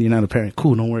understand. You're not a parent.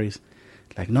 Cool, no worries.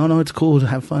 Like, no, it's cool to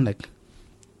have fun. Like,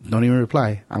 don't even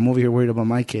reply. I'm over here worried about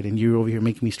my kid, and you're over here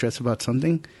making me stress about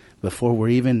something before we're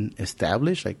even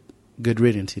established. Like, good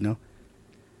riddance,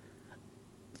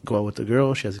 Go out with the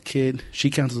girl. She has a kid. She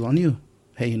cancels on you.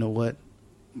 Hey, you know what?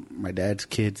 My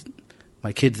kid's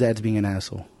dad's being an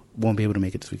asshole. Won't be able to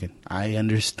make it this weekend. I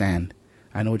understand.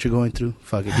 I know what you're going through.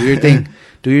 Fuck it. Do your thing.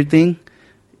 Do your thing.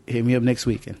 Hit me up next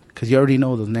weekend. Because you already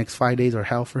know the next 5 days are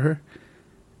hell for her.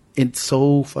 It's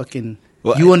so fucking...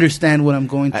 Well, you understand what I'm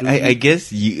going through. I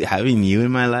guess having you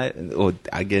in my life... Well,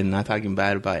 again, not talking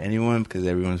bad about anyone because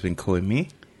everyone's been cool with me.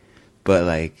 But,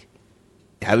 like,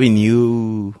 having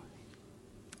you...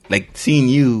 Like, seeing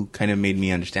you kind of made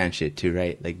me understand shit, too,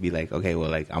 right? Like, be like, okay, well,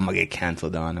 like, I'm going to get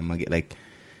canceled on. I'm going to get, like...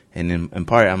 And then, in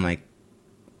part, I'm like...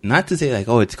 Not to say, like,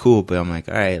 oh, it's cool, but I'm like,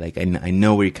 all right, like, I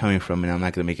know where you're coming from, and I'm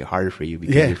not going to make it harder for you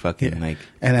because you're fucking, like...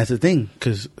 And that's the thing,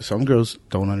 because some girls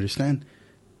don't understand.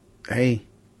 Hey,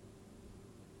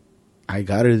 I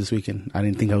got her this weekend. I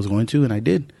didn't think I was going to, and I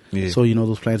did. Yeah. So,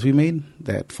 those plans we made,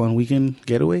 that fun weekend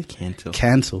getaway?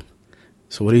 Cancel.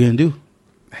 So what are you going to do?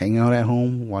 Hang out at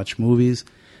home, watch movies,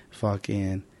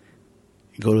 fucking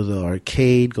go to the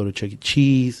arcade, go to Chuck E.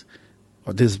 Cheese,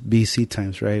 or this BC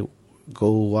times, right?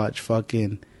 Go watch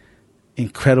fucking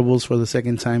Incredibles for the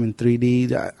second time in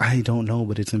 3D. I don't know,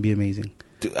 but it's going to be amazing.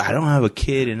 Dude, I don't have a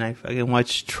kid, and I fucking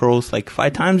watched Trolls like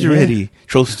 5 times already. Yeah.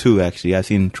 Trolls 2, actually. I've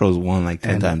seen Trolls 1 like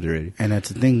 10 times already. And that's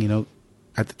the thing,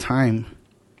 at the time,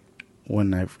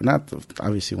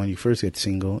 obviously when you first get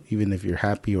single, even if you're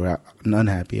happy or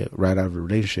unhappy right out of a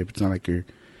relationship, it's not like you're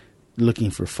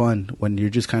looking for fun. When you're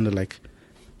just kind of like,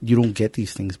 you don't get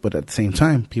these things. But at the same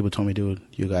time, people told me, dude,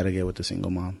 you got to get with the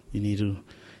single mom. You need to...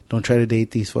 Don't try to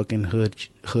date these fucking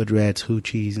hood rats,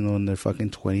 hoochies, in their fucking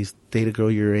 20s. Date a girl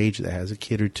your age that has a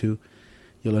kid or two.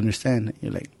 You'll understand.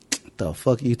 You're like, the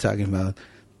fuck are you talking about?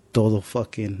 Todo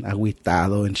fucking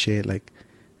aguitado and shit. Like,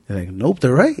 they're like, nope,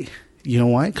 they're right. You know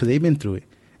why? Because they've been through it.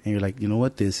 And you're like, you know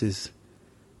what? This is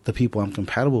the people I'm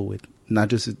compatible with. Not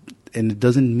just, and it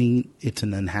doesn't mean it's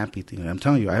an unhappy thing. I'm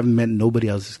telling you, I haven't met nobody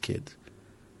else's kids.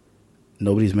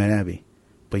 Nobody's met Abby.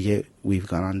 But yet, we've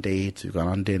gone on dates, we've gone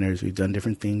on dinners, we've done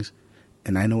different things.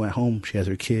 And I know at home, she has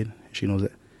her kid. She knows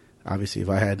that. Obviously, if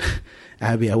I had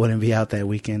Abby, I wouldn't be out that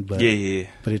weekend. But yeah.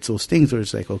 But it's those things where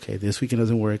it's like, okay, this weekend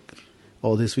doesn't work.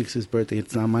 Oh, this week's his birthday.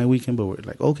 It's not my weekend, but we're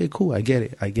like, okay, cool. I get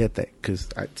it. I get that. Because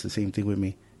it's the same thing with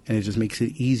me. And it just makes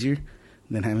it easier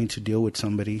than having to deal with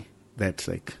somebody that's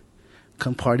like,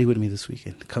 come party with me this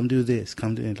weekend. Come do this.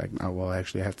 Come do it. Like, oh, well,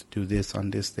 actually, I have to do this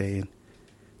on this day. And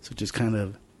so just kind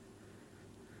of...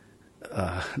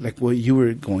 like what you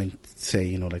were going to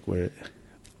say, like where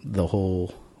the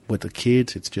whole with the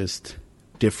kids, it's just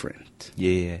different.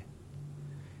 Yeah,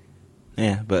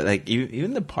 but like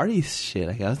even the party shit,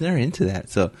 like I was never into that.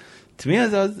 So to me, I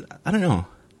don't know.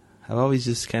 I've always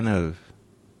just kind of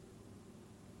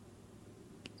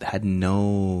had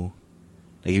no,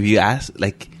 like if you ask,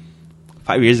 like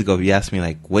 5 years ago, if you asked me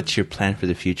like, what's your plan for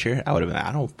the future? I would have been like,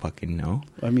 I don't fucking know.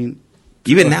 I mean,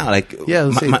 even now, like,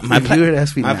 yeah, my plan, you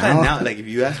ask me my now. plan now, like, if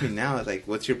you ask me now, it's like,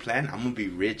 what's your plan? I'm gonna be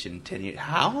rich in 10 years.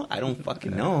 How? I don't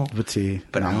fucking know. But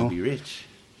I'm gonna be rich.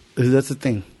 That's the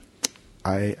thing.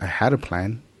 I had a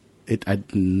plan.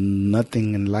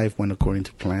 Nothing in life went according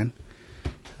to plan.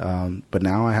 But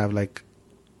now I have like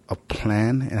a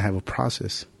plan and I have a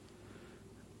process.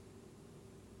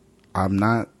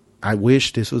 I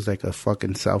wish this was like a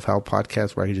fucking self-help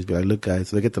podcast where I could just be like, look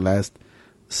guys, look at the last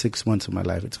 6 months of my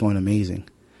life. It's going amazing.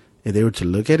 If they were to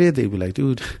look at it, they'd be like,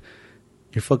 dude,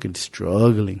 you're fucking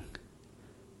struggling.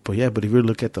 But yeah, but if you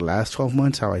look at the last 12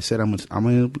 months, how I said I'm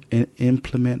going to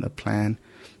implement a plan.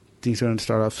 Things are going to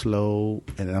start off slow,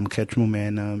 and then I'm going to catch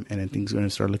momentum, and then things are going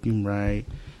to start looking right.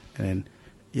 And then,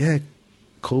 yeah,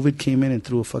 COVID came in and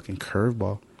threw a fucking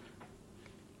curveball.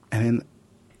 And then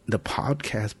the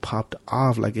podcast popped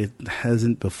off like it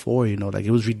hasn't before, like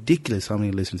it was ridiculous how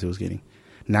many listens it was getting.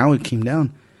 Now it came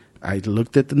down. I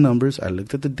looked at the numbers, I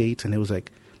looked at the dates, and it was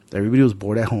like everybody was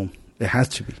bored at home. It has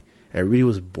to be. Everybody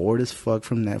was bored as fuck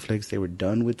from Netflix. They were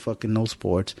done with fucking no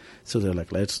sports. So they're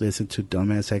like, let's listen to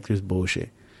dumbass actors bullshit.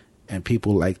 And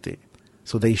people liked it.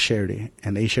 So they shared it.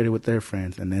 And they shared it with their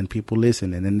friends. And then people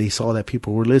listened. And then they saw that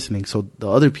people were listening. So the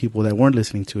other people that weren't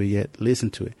listening to it yet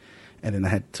listened to it. And then I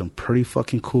had some pretty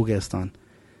fucking cool guests on.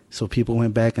 So people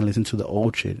went back and listened to the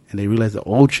old shit. And they realized the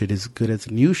old shit is good as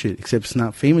the new shit. Except it's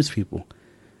not famous people.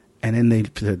 And then they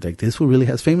said, like, this one really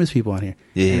has famous people on here.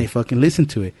 Yeah. And they fucking listened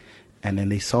to it. And then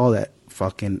they saw that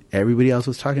fucking everybody else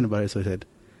was talking about it. So I said,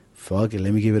 fuck it,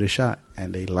 let me give it a shot.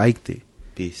 And they liked it.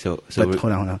 But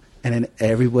hold on. And then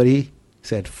everybody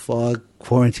said, fuck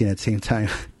quarantine at the same time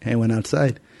and went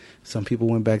outside. Some people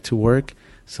went back to work.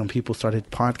 Some people started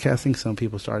podcasting. Some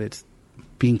people started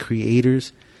being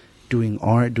creators, doing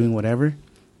art, doing whatever.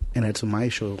 And that's when my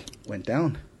show went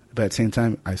down. But at the same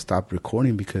time, I stopped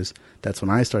recording because that's when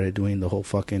I started doing the whole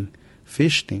fucking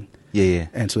fish thing. Yeah.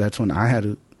 And so that's when I had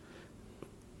to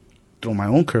throw my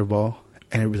own curveball.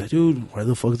 And everybody's like, dude, where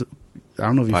the fuck is it? I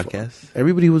don't know if you... Podcast?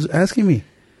 Everybody was asking me,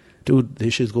 dude,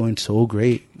 this shit's going so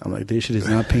great. I'm like, this shit is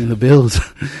not paying the bills.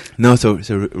 No, so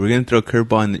we're going to throw a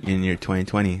curveball in your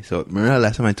 2020. So remember how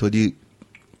last time I told you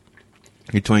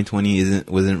your 2020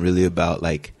 wasn't really about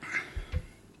like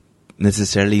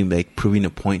necessarily like proving a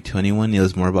point to anyone. It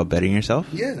was more about bettering yourself.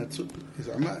 Yeah, that's what,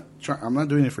 I'm not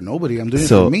doing it for nobody. I'm doing it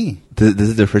for me. This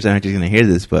is the first time I'm going to hear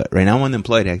this, but right now I'm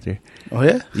unemployed, Hector. Oh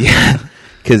yeah? Yeah,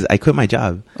 because I quit my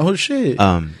job. Oh shit.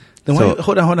 Then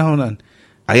hold on.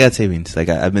 I got savings. Like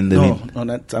I've been living. No,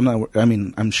 I'm not. I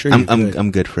mean, I'm sure.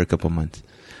 I'm good for a couple months.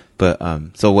 But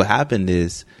so what happened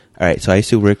is, all right. So I used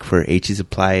to work for HE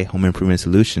Supply Home Improvement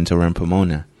Solutions over in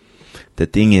Pomona. The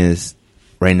thing is,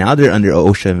 right now they're under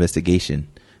OSHA investigation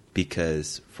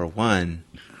because, for one,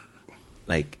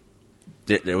 like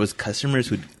there was customers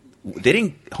who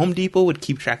Home Depot would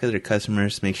keep track of their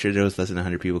customers, make sure there was less than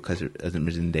 100 people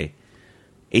customers in the day.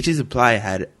 HE Supply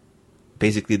had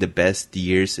basically the best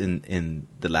years in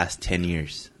the last 10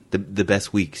 years, the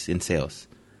best weeks in sales.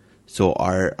 So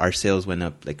our sales went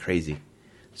up like crazy.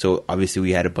 So obviously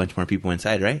we had a bunch more people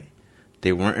inside, right?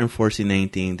 They weren't enforcing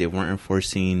anything. They weren't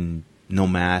enforcing no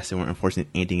masks. They weren't enforcing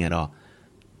anything at all.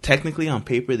 Technically on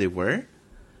paper they were,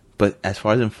 but as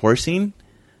far as enforcing,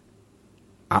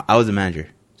 I was a manager.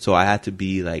 So I had to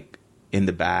be like in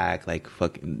the back, like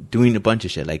fucking doing a bunch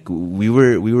of shit. Like we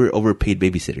were overpaid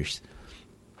babysitters.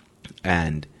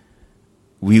 And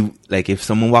we, like, if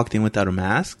someone walked in without a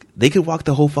mask, they could walk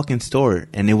the whole fucking store.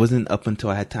 And it wasn't up until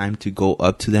I had time to go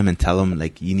up to them and tell them,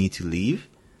 like, you need to leave,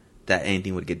 that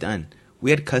anything would get done. We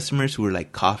had customers who were,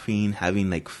 like, coughing, having,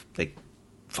 like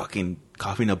fucking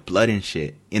coughing up blood and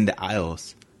shit in the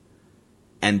aisles.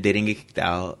 And they didn't get kicked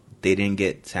out. They didn't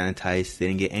get sanitized. They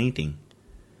didn't get anything.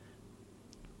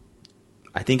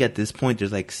 I think at this point,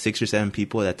 there's, like, 6 or 7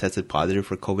 people that tested positive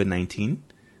for COVID-19.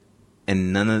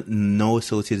 And no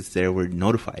associates there were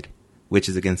notified, which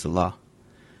is against the law,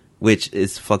 which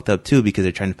is fucked up too because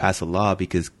they're trying to pass a law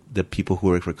because the people who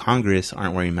work for Congress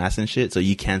aren't wearing masks and shit. So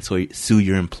you can't sue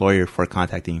your employer for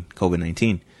contacting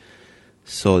COVID-19.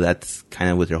 So that's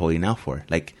kind of what they're holding out for.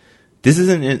 Like, this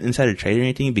isn't insider trade or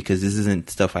anything because this isn't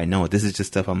stuff I know. This is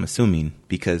just stuff I'm assuming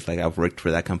because, like, I've worked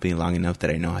for that company long enough that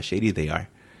I know how shady they are.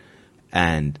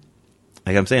 And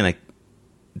like I'm saying, like,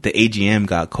 the AGM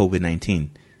got COVID-19.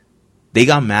 They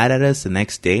got mad at us the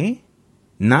next day,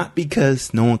 not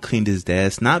because no one cleaned his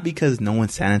desk, not because no one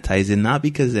sanitized it, not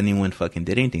because anyone fucking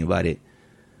did anything about it,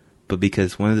 but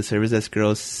because one of the service desk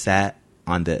girls sat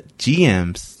on the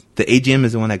GM's. The AGM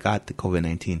is the one that got the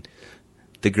COVID-19.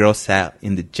 The girl sat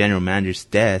in the general manager's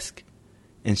desk,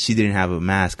 and she didn't have a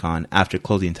mask on after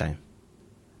closing time.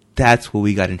 That's what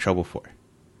we got in trouble for.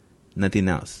 Nothing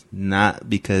else. Not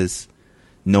because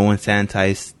no one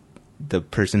sanitized the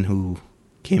person who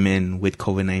came in with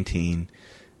COVID-19,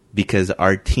 because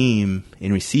our team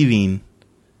in receiving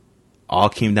all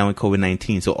came down with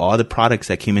COVID-19. So all the products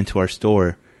that came into our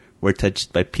store were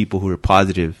touched by people who were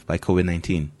positive by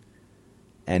COVID-19,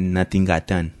 and nothing got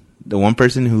done. The one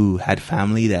person who had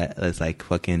family that was like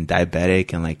fucking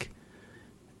diabetic and like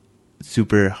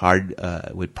super hard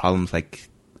with problems, like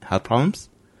health problems,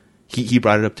 he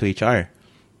brought it up to HR,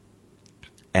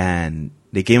 and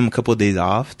they gave him a couple of days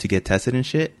off to get tested and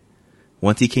shit.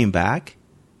 Once he came back,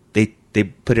 they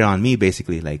put it on me,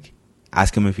 basically. Like,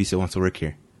 ask him if he still wants to work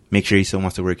here. Make sure he still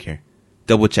wants to work here.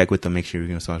 Double check with him, make sure he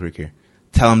still wants to work here.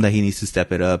 Tell him that he needs to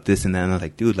step it up, this and that. And I was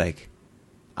like, dude, like,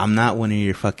 I'm not one of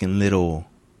your fucking little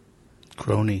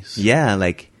cronies. Yeah,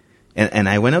 like, and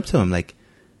I went up to him, like,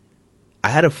 I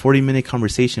had a 40-minute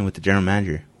conversation with the general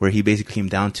manager where he basically came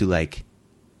down to, like,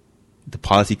 the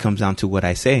policy comes down to what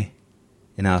I say.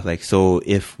 And I was like, so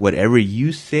if whatever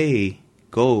you say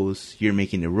goes, you're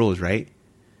making the rules, right?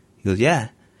 He goes, yeah.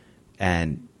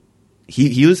 And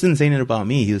he wasn't saying it about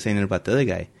me. He was saying it about the other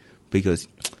guy. But he goes,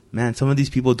 man, some of these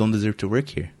people don't deserve to work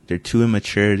here. They're too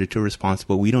immature. They're too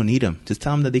irresponsible. We don't need them. Just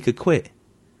tell them that they could quit.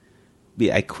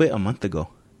 I quit a month ago.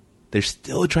 They're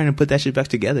still trying to put that shit back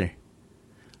together.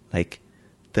 Like,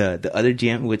 the other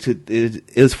GM, which it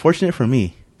was fortunate for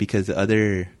me because the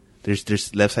other,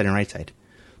 there's left side and right side.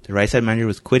 The right side manager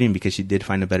was quitting because she did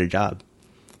find a better job.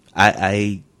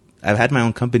 I've had my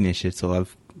own company and shit, so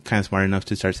I've kind of smart enough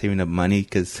to start saving up money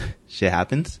because shit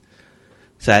happens.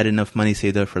 So I had enough money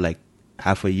saved up for like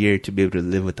half a year to be able to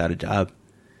live without a job.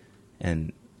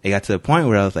 And it got to the point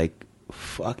where I was like,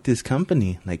 fuck this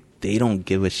company. Like, they don't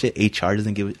give a shit. HR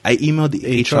doesn't give a... I emailed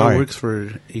the HR. works for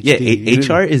HD.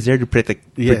 Yeah, HR is there to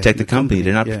protect the company.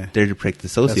 They're not there to protect the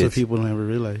associates. That's what people never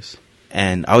realize.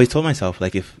 And I always told myself,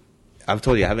 like, if... I've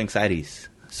told you, I have anxieties.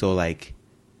 So, like,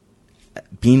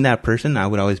 being that person, I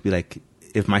would always be like,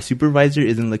 if my supervisor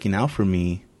isn't looking out for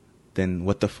me, then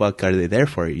what the fuck are they there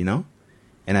for, you know?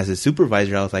 And as a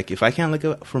supervisor, I was like, if I can't look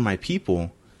out for my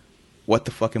people, what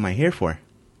the fuck am I here for?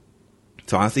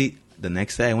 So honestly, the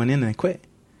next day I went in and I quit.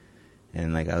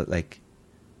 And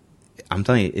I'm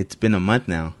telling you, it's been a month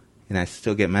now, and I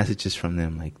still get messages from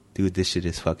them like, dude, this shit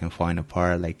is fucking falling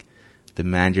apart. Like, the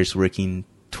manager's working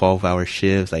 12-hour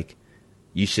shifts. Like,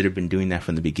 you should have been doing that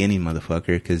from the beginning, motherfucker,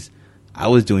 because I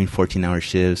was doing 14-hour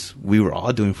shifts. We were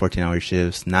all doing 14-hour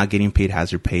shifts, not getting paid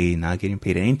hazard pay, not getting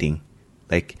paid anything.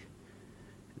 Like,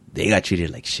 they got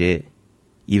treated like shit.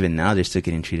 Even now, they're still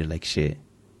getting treated like shit.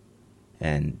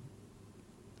 And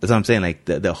that's what I'm saying. Like,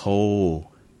 the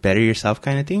whole better yourself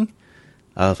kind of thing.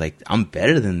 I was like, I'm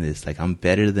better than this. Like, I'm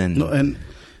better than... No, and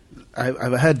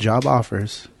I've had job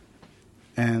offers,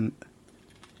 and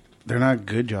they're not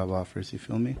good job offers, you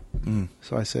feel me?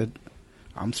 So I said,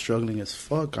 I'm struggling as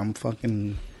fuck. I'm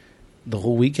fucking... The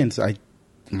whole weekends,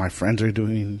 my friends are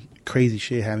doing crazy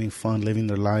shit, having fun, living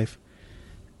their life.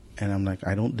 And I'm like,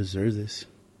 I don't deserve this.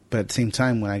 But at the same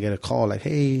time, when I get a call like,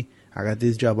 hey, I got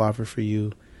this job offer for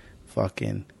you,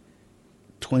 fucking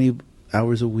 20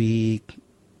 hours a week,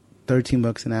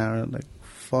 $13 an hour, like,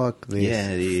 fuck this.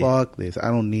 Yeah, fuck this. I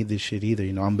don't need this shit either.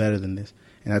 You know, I'm better than this.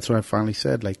 And that's what I finally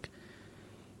said. Like,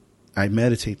 I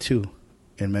meditate too.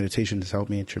 And meditation has helped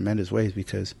me in tremendous ways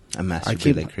because I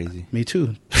masturbate like crazy. Me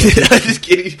too. I'm just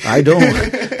kidding. I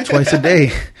don't. Twice a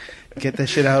day. Get that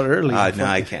shit out early. No,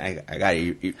 I can't. I got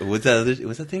it. What's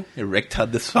that thing? Erectile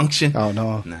dysfunction? Oh,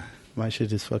 no. Nah. My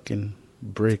shit is fucking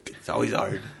brick. It's always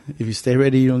hard. If you stay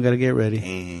ready, you don't got to get ready.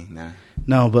 Dang, nah.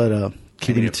 No, but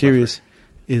keeping it serious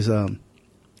is...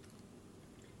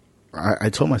 I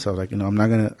told myself, like, you know, I'm not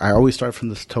going to... I always start from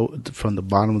the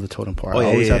bottom of the totem pole. I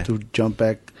always have to jump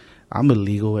back. I'm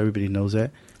illegal. Everybody knows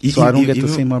that. So I don't get the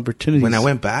same opportunities. When I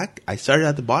went back, I started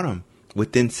at the bottom.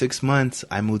 Within 6 months,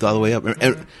 I moved all the way up.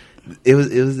 And it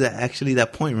was actually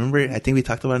that point. Remember, I think we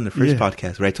talked about it in the first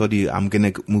podcast where I told you I'm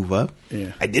going to move up.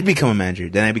 Yeah. I did become a manager.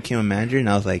 Then I became a manager, and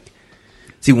I was like...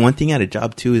 See, one thing at a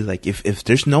job, too, is like if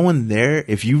there's no one there,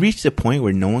 if you reach the point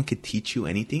where no one could teach you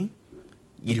anything,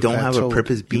 you don't have a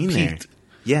purpose being there.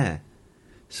 Yeah.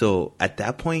 So at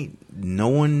that point, no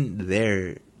one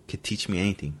there could teach me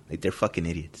anything. Like, they're fucking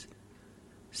idiots.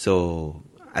 So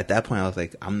at that point, I was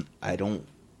like, I'm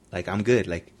good.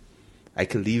 Like, I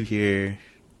could leave here,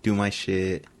 do my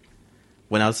shit.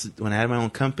 When I had my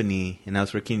own company and I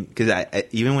was working, because I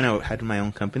even when I had my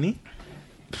own company,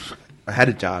 I had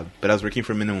a job, but I was working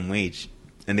for minimum wage,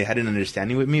 and they had an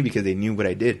understanding with me because they knew what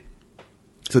I did.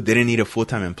 So they didn't need a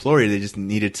full-time employee. They just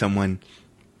needed someone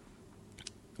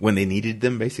when they needed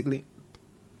them, basically.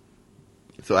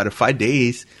 So out of 5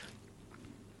 days,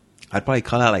 I'd probably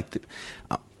call out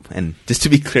and just to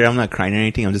be clear, I'm not crying or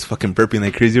anything. I'm just fucking burping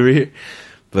like crazy over here.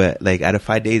 But like out of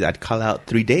 5 days, I'd call out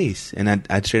 3 days, and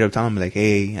I'd straight up tell them like,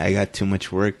 "Hey, I got too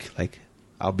much work. Like,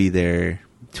 I'll be there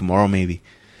tomorrow, maybe."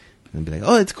 And be like,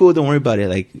 "Oh, it's cool. Don't worry about it.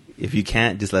 Like, if you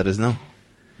can't, just let us know."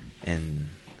 And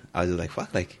I was just like,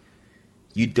 "Fuck! Like,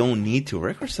 you don't need to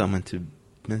work for someone to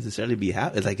necessarily be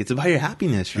happy. It's like it's about your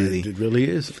happiness, really. It really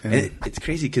is. And it's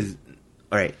crazy because,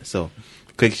 all right. So,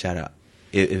 quick shout out.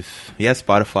 If you have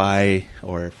Spotify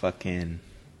or fucking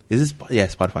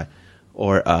Spotify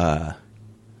or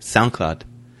SoundCloud,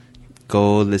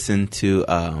 go listen to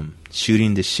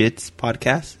Shooting the Shits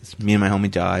podcast. It's me and my homie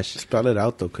Josh. Spell it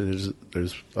out though, because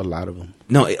there's a lot of them.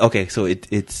 No, okay. So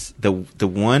it's the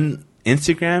one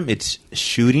Instagram. It's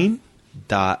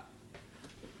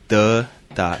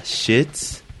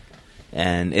shooting.the.shits,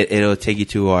 and it'll take you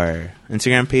to our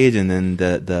Instagram page, and then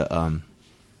the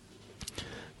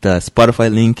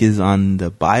Spotify link is on the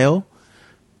bio.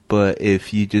 But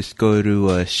if you just go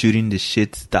to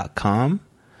shootingtheshits.com,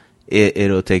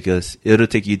 it'll take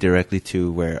you directly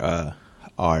to where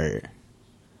our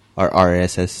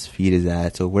RSS feed is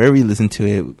at. So wherever you listen to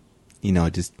it, you know,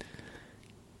 just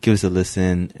give us a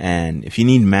listen. And if you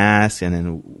need masks, and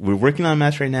then we're working on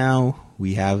masks right now.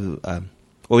 We have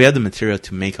the material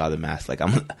to make all the masks. Like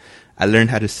I learned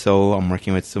how to sew. I'm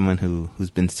working with someone who's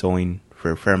been sewing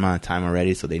for a fair amount of time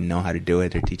already, so they know how to do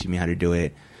it. They're teaching me how to do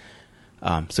it.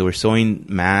 So we're sewing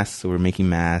masks. So we're making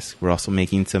masks. We're also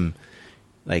making some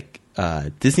like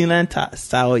Disneyland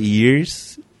style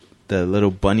ears the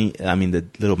little the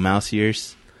little mouse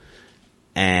ears,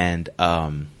 and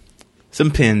some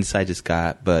pins I just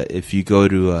got. But if you go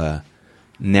to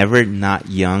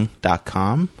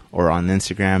nevernotyoung.com or on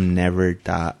Instagram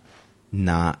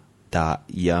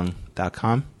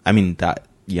never.not.young.com,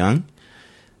 .young,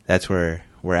 that's where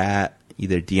we're at.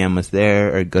 Either DM us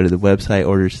there or go to the website,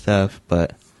 order stuff.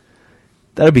 But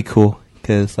that'll be cool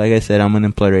because, like I said, I'm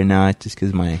unemployed right now just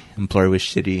because my employer was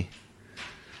shitty,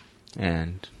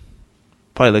 and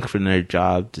probably look for another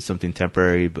job, just something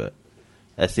temporary. But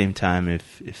at the same time,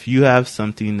 if you have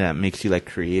something that makes you like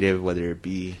creative, whether it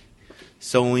be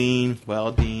sewing,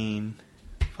 welding,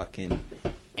 fucking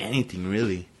anything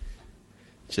really,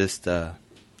 just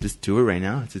do it right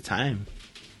now. It's a time.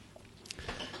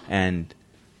 And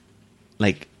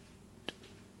like,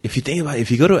 if you think about it,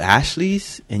 if you go to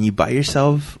Ashley's and you buy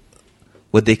yourself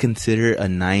what they consider a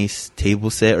nice table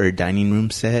set or a dining room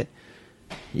set,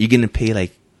 you're gonna pay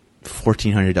like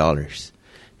 $1,400.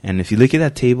 And if you look at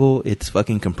that table, it's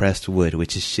fucking compressed wood,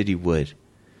 which is shitty wood.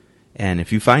 And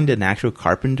if you find an actual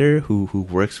carpenter who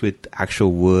works with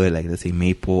actual wood, like let's say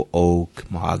maple, oak,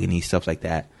 mahogany, stuff like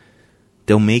that,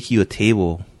 they'll make you a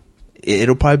table.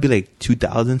 It'll probably be like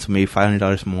 $2,000, so maybe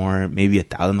 $500 more, maybe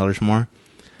 $1,000 more.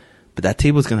 But that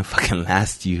table's gonna fucking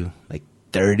last you like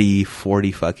 30,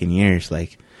 40 fucking years.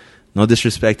 Like, no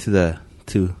disrespect to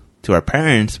our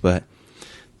parents, but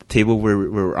the table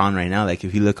we're on right now, like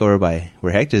if you look over by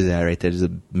where Hector's at right there's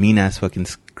a mean ass fucking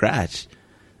scratch.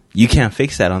 You can't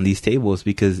fix that on these tables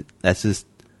because that's just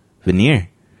veneer.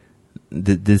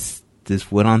 This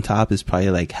wood on top is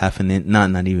probably like half an inch,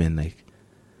 not even like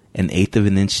an eighth of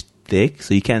an inch thick,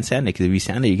 so you can't sand it because if you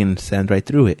sand it, you're gonna sand right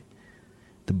through it.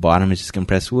 The bottom is just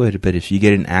compressed wood, but if you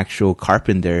get an actual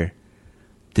carpenter,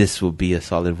 this will be a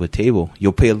solid wood table.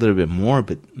 You'll pay a little bit more,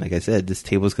 but like I said, this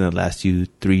table is gonna last you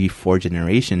 3-4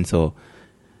 generations. So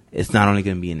it's not only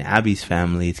gonna be in Abby's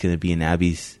family, it's gonna be in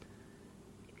Abby's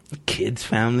kids'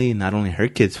 family. Not only her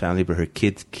kids' family, but her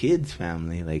kids'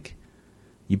 family. Like,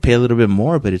 you pay a little bit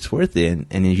more, but it's worth it.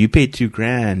 And if you pay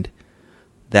 $2,000,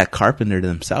 that carpenter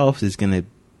themselves is gonna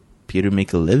be able to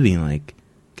make a living. Like,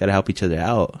 gotta help each other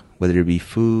out, whether it be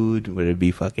food, whether it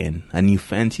be fucking a new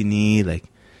fence you need. Like,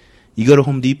 you go to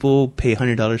Home Depot, pay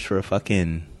 $100 for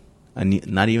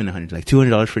not even $100, like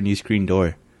 $200 for a new screen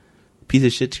door, piece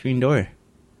of shit screen door.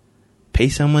 Pay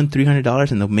someone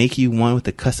 $300 and they'll make you one with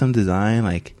a custom design.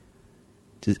 Like,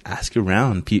 just ask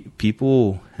around.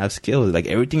 People have skills. Like,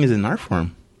 everything is an art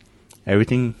form.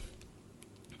 Everything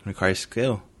requires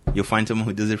skill. You'll find someone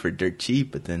who does it for dirt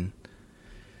cheap, but then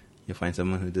you'll find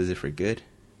someone who does it for good.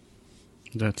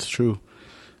 That's true.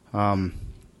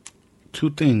 Two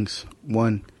things.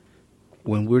 One,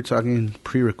 when we were talking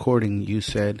pre-recording, you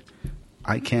said,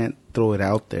 I can't throw it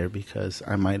out there because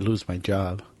I might lose my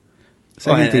job.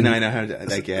 Second I know how to,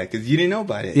 like, yeah, because you didn't know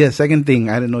about it. Yeah, second thing,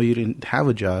 I didn't know you didn't have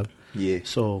a job. Yeah.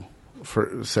 So,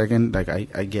 for second, like,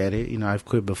 I get it. You know, I've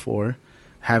quit before,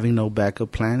 having no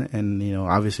backup plan, and, you know,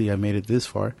 obviously I made it this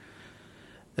far.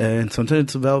 And sometimes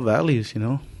it's about values, you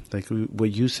know. Like,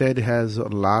 what you said has a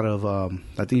lot of, I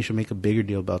think you should make a bigger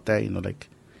deal about that, you know, like,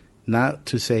 not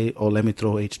to say, oh, let me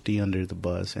throw HD under the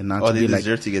bus, and not to be like,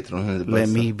 to get thrown under the bus. Let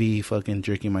me be fucking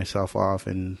jerking myself off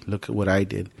and look at what I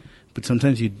did. But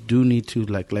sometimes you do need to,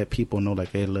 like, let people know, like,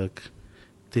 hey, look,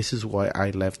 this is why I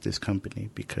left this company.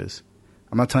 Because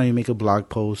I'm not telling you to make a blog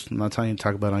post. I'm not telling you to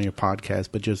talk about it on your podcast.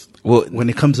 But just when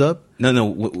it comes up,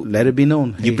 let it be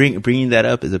known. You bringing that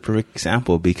up is a perfect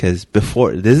example because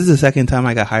this is the second time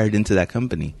I got hired into that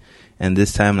company. And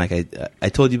this time, like I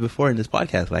told you before in this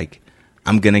podcast, like,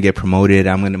 I'm going to get promoted.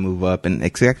 I'm going to move up. And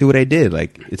exactly what I did.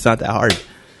 Like, it's not that hard.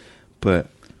 But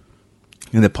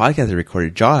in the podcast I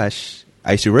recorded, Josh,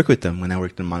 I used to work with them when I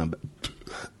worked in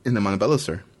the Montebello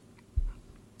store.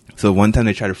 So one time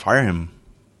they tried to fire him.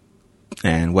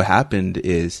 And what happened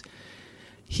is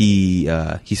he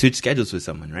switched schedules with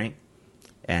someone, right?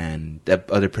 And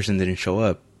that other person didn't show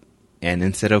up. And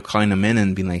instead of calling him in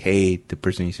and being like, hey, the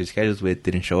person you switched schedules with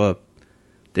didn't show up,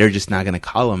 they're just not going to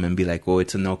call him and be like, well,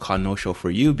 it's a no-call, no-show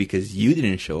for you because you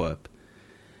didn't show up.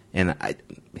 And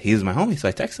he was my homie, so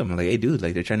I texted him. I'm like, hey, dude,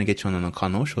 like, they're trying to get you on a no-call,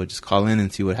 no-show. Just call in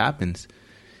and see what happens.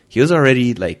 He was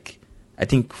already, like, I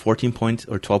think 14 points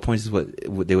or 12 points is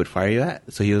what they would fire you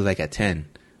at. So he was, like, at 10.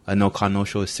 A no-call,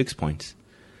 no-show is 6 points.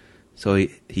 So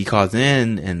he calls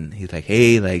in, and he's like,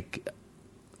 hey, like,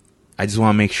 I just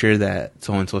want to make sure that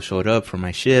so-and-so showed up for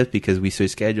my shift because we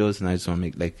switched schedules, and I just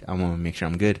want to make sure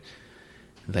I'm good.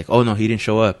 Like, oh, no, he didn't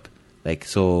show up. Like,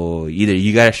 so either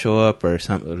you got to show up or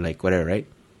something, like, whatever, right?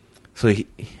 So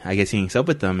I guess he hangs up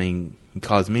with them, and he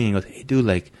calls me and goes, hey, dude,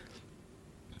 like,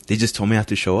 they just told me I have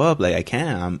to show up. Like, I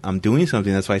can't. I'm doing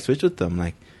something. That's why I switched with them.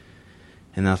 Like,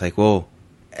 and I was like, well,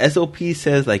 SOP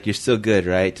says, like, you're still good,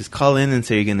 right? Just call in and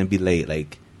say you're going to be late.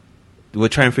 Like, we'll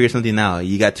try and figure something out.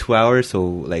 You got 2 hours, so,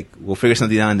 like, we'll figure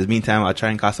something out. In the meantime, I'll try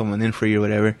and call someone in for you or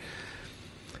whatever.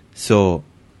 So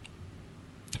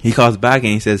he calls back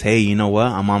and he says, hey, you know what?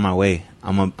 I'm on my way.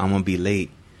 I'm gonna be late.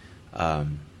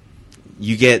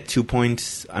 You get 2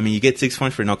 points. I mean, you get 6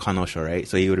 points for no call, no show, right?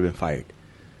 So he would have been fired.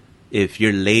 If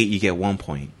you're late, you get 1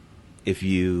 point. If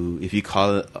you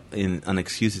call in an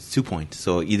excuse, it's 2 points.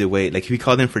 So either way, like, if he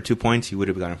called in for 2 points, he would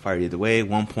have gotten fired either way.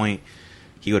 1 point,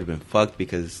 he would have been fucked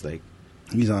because, like,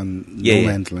 he's on no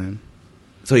man's land.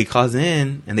 So he calls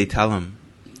in and they tell him,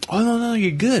 oh, no,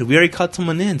 you're good. We already called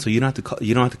someone in, so you don't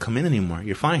have to come in anymore.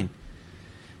 You're fine.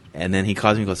 And then he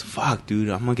calls me and goes, fuck, dude,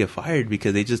 I'm going to get fired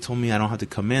because they just told me I don't have to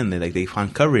come in. They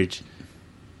found coverage.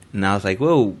 And I was like,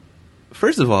 well,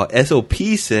 first of all, SOP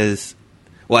says,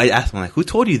 well, I asked him, like, who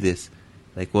told you this?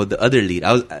 Like, well, the other lead.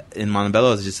 I was in Montebello,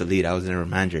 I was just a lead. I was a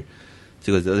manager.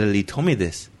 So he goes, the other lead told me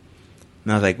this.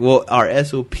 And I was like, well, our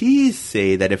SOPs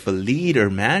say that if a lead or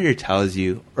manager tells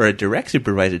you, or a direct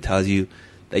supervisor tells you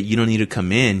that you don't need to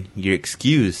come in, you're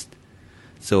excused.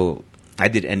 So I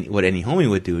did what any homie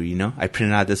would do, you know? I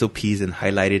printed out the SOPs and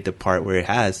highlighted the part where it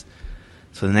has.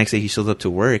 So the next day he shows up to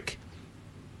work.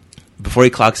 Before he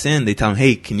clocks in, they tell him,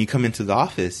 hey, can you come into the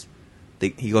office?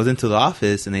 He goes into the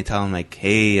office and they tell him, like,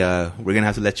 hey, we're going to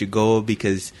have to let you go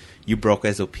because you broke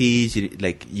SOPs.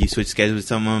 You switched schedules with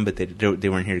someone, but they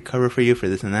weren't here to cover for you for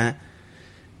this and that.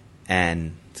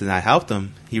 And since I helped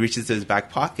him, he reaches to his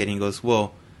back pocket and he goes,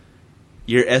 well,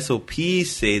 your SOPs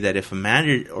say that if a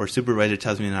manager or supervisor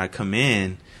tells me not to come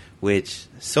in, which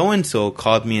so-and-so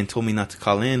called me and told me not to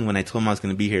call in when I told him I was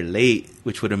going to be here late,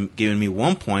 which would have given me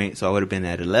 1 point, so I would have been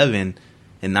at 11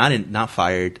 and not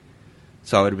fired,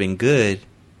 so I would have been good.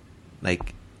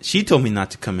 Like, she told me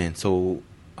not to come in, so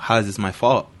how is this my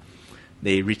fault?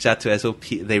 They reached out to SOP,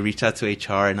 they reached out to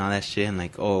HR and all that shit, and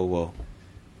like, oh, well,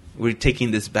 we're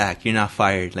taking this back. You're not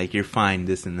fired. Like, you're fine,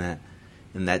 this and that.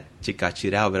 And that chick got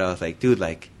chewed out, but I was like, dude,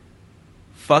 like,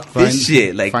 fuck this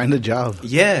shit. Like, find a job.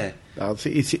 Yeah. I'll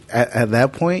see, at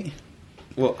that point.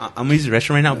 Well, I'm gonna use the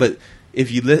restroom right now, but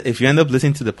if you end up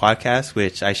listening to the podcast,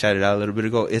 which I shouted out a little bit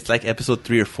ago, it's like episode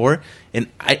 3 or 4, and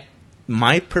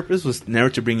my purpose was never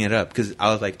to bring it up because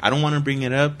I was like, I don't want to bring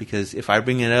it up because if I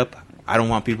bring it up, I don't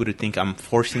want people to think I'm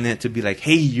forcing it to be like,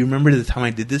 hey, you remember the time I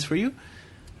did this for you?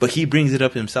 But he brings it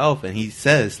up himself and he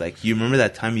says, like, you remember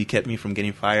that time you kept me from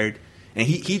getting fired? And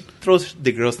he throws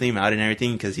the girl's name out and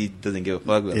everything because he doesn't give a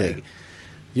fuck. But, like,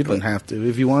 you don't have to.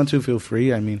 If you want to, feel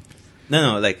free. I mean,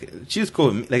 no, like, she was cool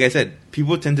with me. Like I said,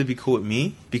 people tend to be cool with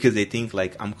me because they think,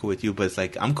 like, I'm cool with you. But it's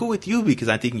like, I'm cool with you because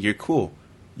I think you're cool.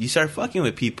 You start fucking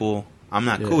with people, I'm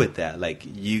not cool with that. Like,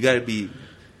 you got to be,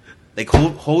 like,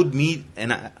 hold me.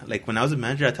 And, like, when I was a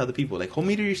manager, I tell the people, like, hold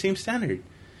me to your same standard.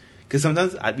 Because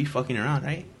sometimes I'd be fucking around,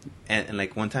 right? And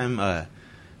like, one time,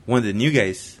 one of the new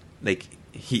guys, like,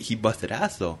 he busted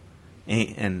ass, though.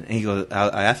 And he goes,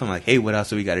 I asked him, like, hey, what else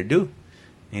do we got to do?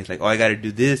 And he's like, oh, I got to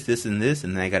do this, this, and this,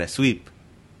 and then I got to sweep.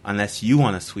 Unless you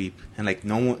want to sweep. And, like,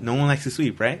 no one likes to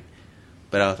sweep, right?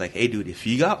 But I was like, hey, dude, if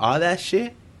you got all that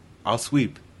shit, I'll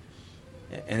sweep.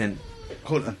 And then...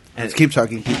 Hold on. Let's keep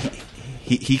talking.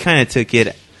 He kind of took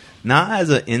it, not as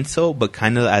an insult, but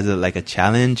kind of as a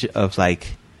challenge of, like,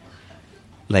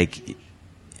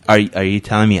 are you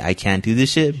telling me I can't do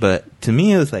this shit? But to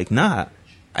me, it was like, nah,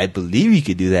 I believe you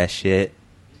could do that shit.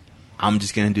 I'm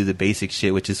just going to do the basic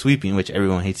shit, which is sweeping, which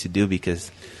everyone hates to do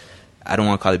because I don't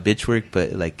want to call it bitch work,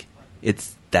 but, like,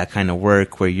 it's that kind of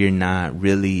work where you're not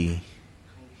really,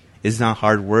 it's not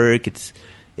hard work. It's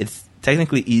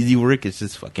technically easy work. It's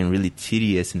just fucking really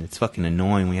tedious and it's fucking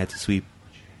annoying. We had to sweep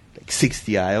like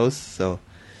 60 aisles. So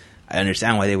I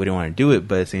understand why they wouldn't want to do it,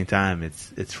 but at the same time,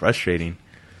 it's frustrating.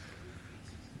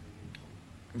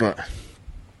 But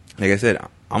like I said,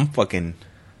 I'll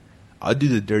do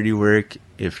the dirty work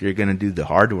if you're gonna do the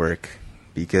hard work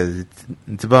because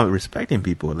it's about respecting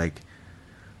people. Like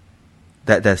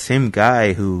that same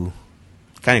guy who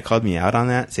kind of called me out on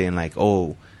that, saying like,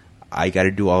 "Oh, I got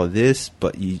to do all of this,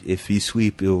 but if you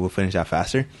sweep, it will finish out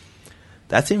faster."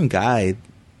 That same guy,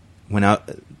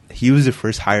 he was the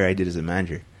first hire I did as a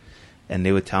manager. And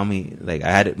they would tell me, like,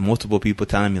 I had multiple people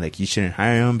telling me, like, you shouldn't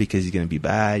hire him because he's going to be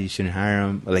bad. You shouldn't hire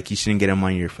him. Like, you shouldn't get him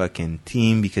on your fucking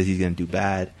team because he's going to do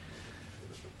bad.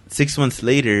 6 months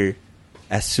later,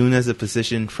 as soon as the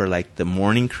position for, like, the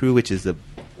morning crew, which is the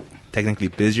technically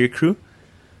busier crew,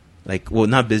 like, well,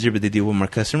 not busier, but they deal with more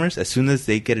customers. As soon as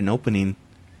they get an opening,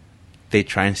 they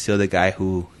try and steal the guy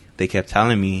who they kept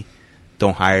telling me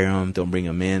don't hire him, don't bring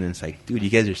him in. And it's like, dude, you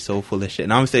guys are so full of shit.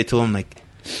 And obviously I told him, like,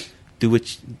 do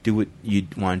what you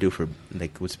want to do for,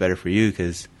 like, what's better for you,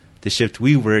 because the shift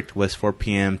we worked was 4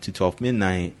 p.m. to 12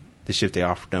 midnight. The shift they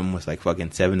offered him was like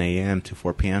fucking 7 a.m. to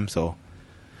 4 p.m. So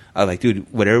I was like,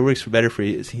 dude, whatever works for better for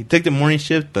you. He took the morning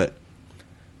shift, but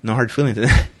no hard feelings.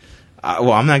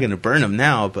 Well, I'm not going to burn him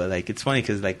now, but, like, it's funny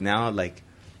because, like, now, like,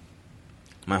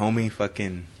 my homie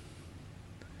fucking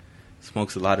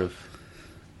smokes a lot of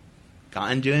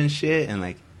ganja and shit, and,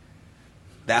 like,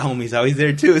 that homie's always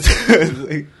there too.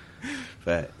 Like,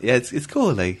 but yeah, it's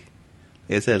cool. Like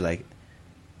I said, like,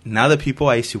 now the people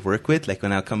I used to work with, like,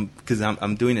 when I come, because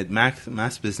I'm doing a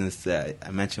mass business that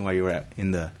I mentioned while you were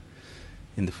in the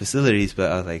facilities,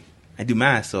 but I was like, I do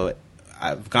mass, so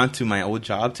I've gone to my old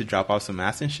job to drop off some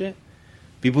mass and shit.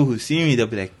 People who see me, they'll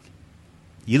be like,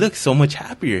 you look so much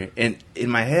happier. And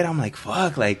in my head, I'm like,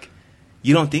 fuck, like,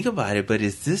 you don't think about it, but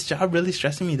is this job really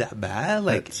stressing me that bad?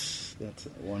 Like, that's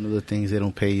one of the things they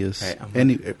don't pay us.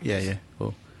 Right, yeah.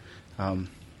 Well,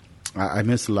 I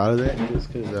missed a lot of that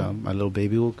just because my little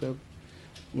baby woke up.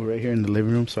 We're right here in the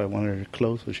living room, so I wanted her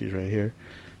close, so she's right here.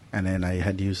 And then I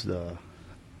had used the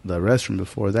restroom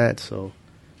before that, so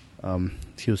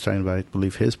he was talking about, I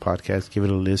believe, his podcast. Give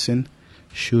it a listen.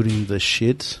 Shooting the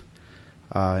Shits.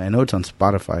 I know it's on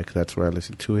Spotify because that's where I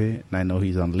listen to it, and I know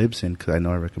he's on Libsyn because I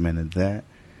know I recommended that.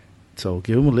 So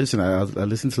give him a listen. I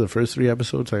listened to the first 3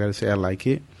 episodes. So I gotta say I like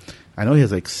it. I know he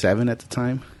has like 7 at the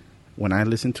time when I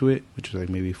listened to it, which was like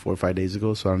maybe 4 or 5 days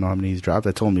ago. So I don't know how many he's dropped.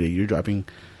 I told him, you're dropping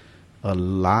a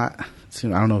lot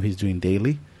soon. I don't know if he's doing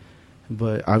daily,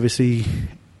 but obviously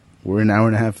we're an hour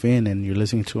and a half in, and you're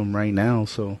listening to him right now.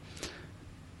 So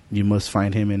you must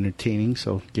find him entertaining.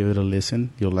 So give it a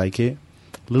listen. You'll like it.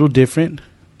 A little different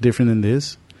than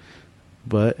this,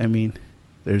 but I mean,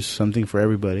 there's something for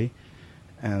everybody.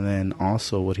 And then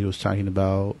also what he was talking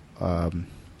about,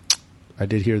 I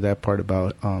did hear that part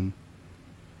about,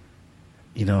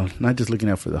 you know, not just looking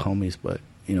out for the homies, but,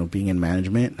 you know, being in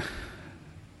management.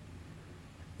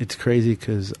 It's crazy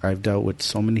because I've dealt with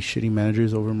so many shitty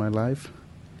managers over my life,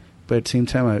 but at the same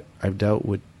time, I've dealt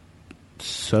with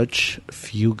such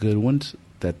few good ones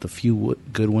that the few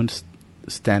good ones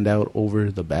stand out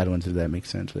over the bad ones, if that makes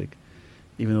sense. Like,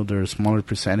 even though they're a smaller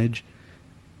percentage,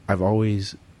 I've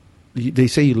always, they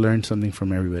say you learn something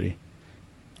from everybody.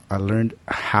 I learned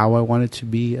how I wanted to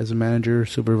be as a manager,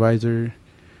 supervisor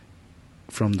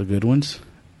from the good ones,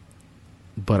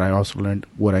 but I also learned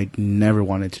what I never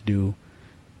wanted to do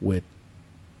with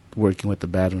working with the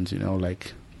bad ones. You know,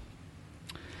 like,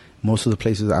 most of the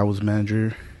places I was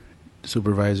manager,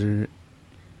 supervisor,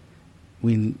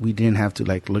 we didn't have to,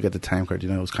 like, look at the time card. You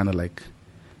know, it was kind of like,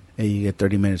 hey, you get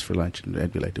 30 minutes for lunch, and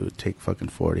I'd be like, dude, take fucking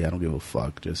 40. I don't give a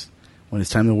fuck. Just when it's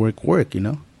time to work, you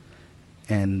know.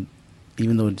 And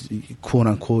even though it's, quote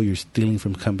unquote, you're stealing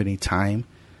from company time,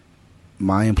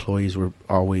 my employees were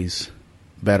always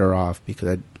better off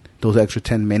because those extra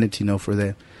 10 minutes, you know, for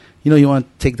them. You know, you want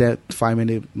to take that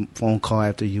 5-minute phone call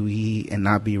after you eat and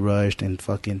not be rushed and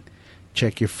fucking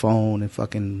check your phone and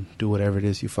fucking do whatever it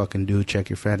is you fucking do. Check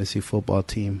your fantasy football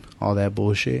team, all that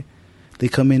bullshit. They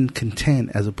come in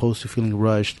content as opposed to feeling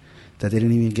rushed that they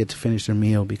didn't even get to finish their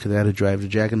meal because they had to drive to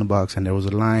Jack in the Box and there was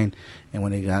a line. And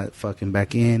when they got fucking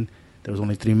back in, there was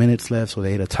only 3 minutes left, so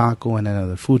they ate a taco and then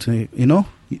other food. You know,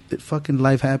 fucking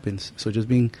life happens. So just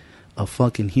being a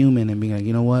fucking human and being like,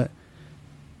 you know what?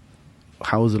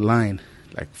 How was the line?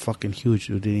 Like, fucking huge.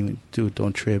 Dude,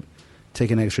 don't trip. Take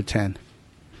an extra 10.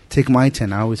 Take my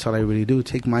 10. I always thought I really do.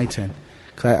 Take my 10.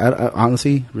 Cause I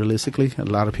honestly, realistically, a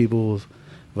lot of people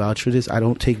vouch for this. I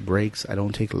don't take breaks. I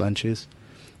don't take lunches.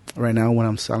 Right now, when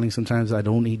I'm selling, sometimes I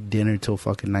don't eat dinner till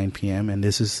fucking 9 p.m. And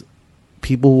this is,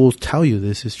 people will tell you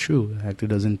this is true. The actor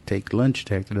doesn't take lunch.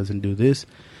 The actor doesn't do this.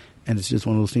 And it's just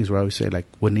one of those things where I always say, like,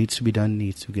 what needs to be done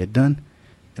needs to get done.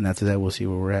 And after that, we'll see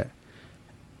where we're at.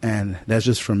 And that's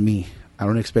just from me. I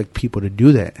don't expect people to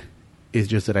do that. It's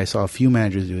just that I saw a few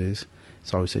managers do this.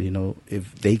 So I always said, you know,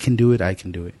 if they can do it, I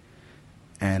can do it.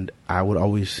 And I would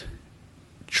always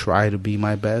try to be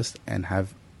my best and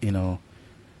have, you know,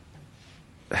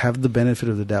 have the benefit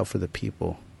of the doubt for the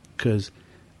people. Because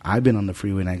I've been on the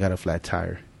freeway and I got a flat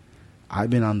tire.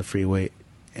 I've been on the freeway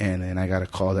and I got a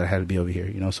call that I had to be over here,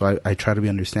 you know. So I try to be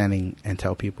understanding and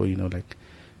tell people, you know, like,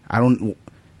 I don't,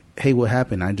 hey, what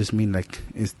happened? I just mean, like,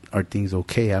 are things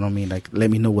okay? I don't mean, like, let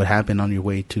me know what happened on your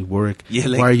way to work. Yeah,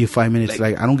 like, why are you 5 minutes?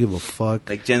 Like, I don't give a fuck.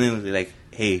 Like, genuinely, like,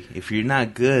 hey, if you're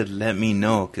not good, let me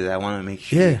know because I want to make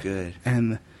sure you're good.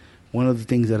 And one of the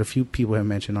things that a few people have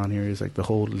mentioned on here is, like, the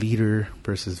whole leader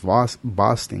versus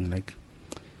boss thing. Like,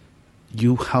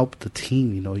 you help the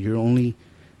team, you know. You're only,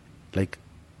 like,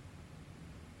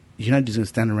 you're not just gonna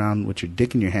stand around with your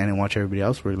dick in your hand and watch everybody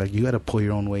else work. Like, you got to pull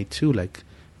your own weight too. Like,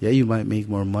 yeah, you might make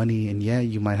more money, and yeah,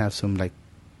 you might have some like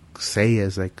say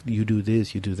as like, you do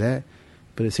this, you do that,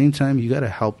 but at the same time, you got to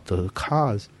help the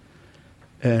cause.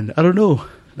 And I don't know,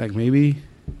 like maybe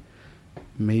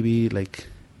like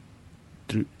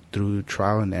through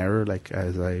trial and error, like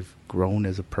as I've grown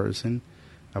as a person,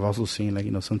 I've also seen like,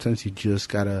 sometimes you just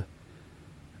gotta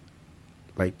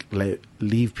like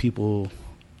leave people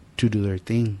to do their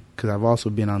thing. Because I've also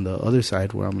been on the other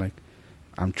side where I'm like,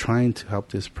 I'm trying to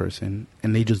help this person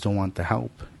and they just don't want the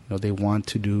help. They want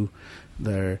to do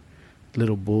their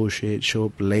little bullshit, show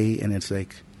up late, and it's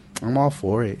like, I'm all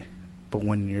for it. But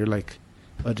when you're like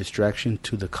a distraction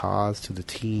to the cause, to the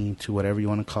team, to whatever you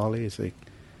want to call it, it's like,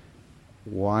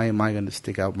 why am I going to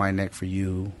stick out my neck for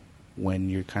you when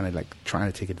you're kind of like trying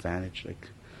to take advantage? Like,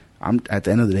 I'm at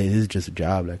the end of the day, this is just a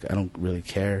job. Like, I don't really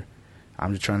care.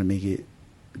 I'm just trying to make it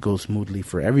go smoothly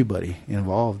for everybody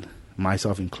involved,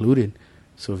 myself included.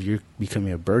 So if you're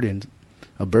becoming a burden,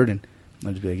 I'll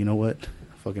just be like, you know what?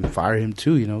 Fucking fire him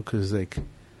too, because like,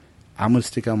 I'm going to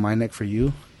stick out my neck for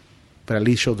you, but at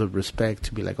least show the respect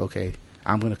to be like, okay,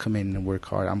 I'm going to come in and work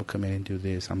hard. I'm going to come in and do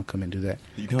this. I'm going to come in and do that.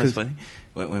 You know what's funny?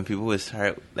 When people would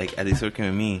start, like, at least working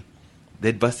with me,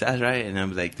 they'd bust ass, right? And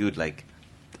I'm like, dude, like,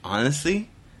 honestly,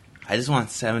 I just want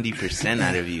 70%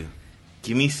 out of you.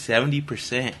 Give me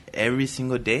 70% every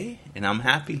single day, and I'm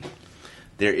happy.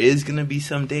 There is going to be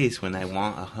some days when I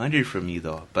want 100 from you,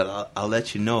 though. But I'll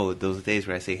let you know those days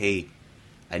where I say, hey,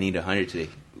 I need 100 today.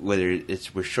 Whether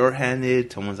we're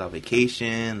shorthanded, someone's on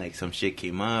vacation, like some shit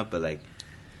came up, but like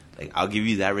I'll give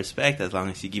you that respect as long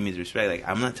as you give me the respect. Like,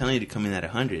 I'm not telling you to come in at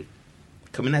 100.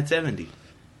 Come in at 70.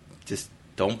 Just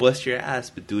don't bust your ass,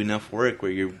 but do enough work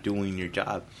where you're doing your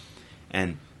job.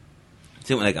 And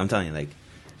so, like, I'm telling you, like,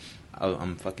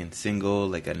 I'm fucking single.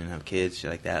 Like, I didn't have kids, shit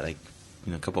like that. Like,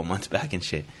 a couple of months back and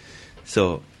shit.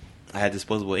 So I had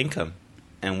disposable income,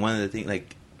 and one of the things,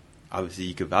 like, obviously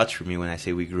you could vouch for me when I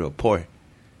say we grew up poor,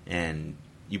 and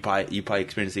you probably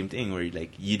experienced the same thing where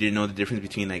you didn't know the difference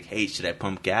between like, hey, should I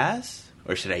pump gas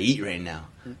or should I eat right now?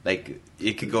 Like,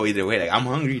 it could go either way. Like, I'm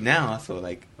hungry now, so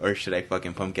like, or should I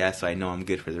fucking pump gas so I know I'm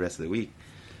good for the rest of the week?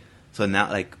 So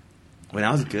now, like, when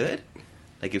I was good,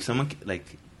 like, if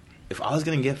I was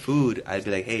gonna get food, I'd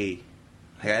be like, hey,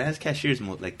 like, I asked cashiers,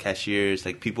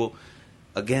 like people,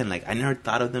 again, like, I never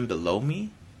thought of them below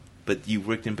me, but you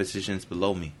worked in positions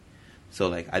below me. So,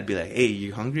 like, I'd be like, hey,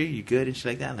 you hungry? You good? And shit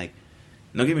like that. Like,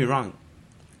 don't get me wrong.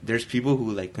 There's people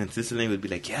who, like, consistently would be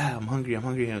like, yeah, I'm hungry.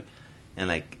 And,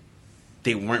 like,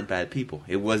 they weren't bad people.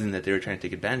 It wasn't that they were trying to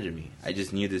take advantage of me. I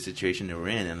just knew the situation they were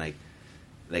in. And,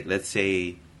 like let's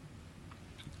say,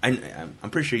 I'm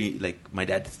pretty sure, like, my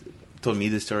dad told me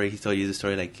this story. He told you this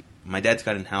story. Like, my dad's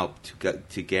gotten help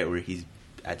to get where he's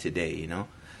at today,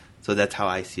 So that's how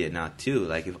I see it now, too.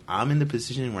 Like, if I'm in the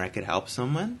position where I could help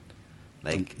someone,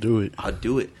 like, I'll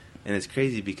do it. And it's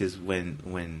crazy because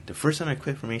when the first time I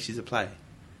quit from HC Supply,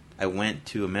 I went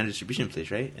to a metal distribution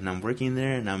place, right? And I'm working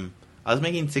there, and I was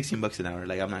making $16 an hour.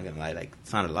 Like, I'm not gonna lie, like,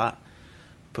 it's not a lot,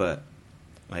 but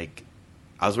like,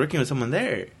 I was working with someone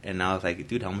there, and I was like,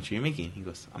 dude, how much are you making? He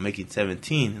goes, I'm making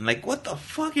 17. And like, what the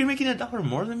fuck? You're making $1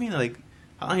 more than me? Like,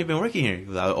 how long have you been working here? He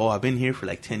goes, oh, I've been here for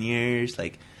like 10 years.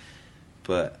 Like,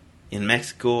 but in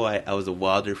Mexico, I was a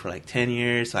welder for like 10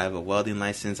 years, so I have a welding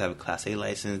license, I have a Class A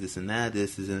license, this and that,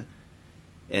 this isn't.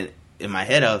 And in my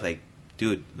head, I was like,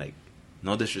 dude, like,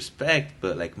 no disrespect,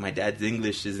 but like, my dad's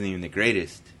English isn't even the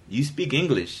greatest. You speak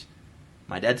English.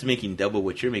 My dad's making double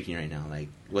what you're making right now. Like,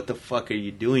 what the fuck are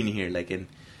you doing here? Like, and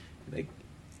like,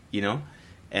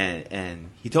 And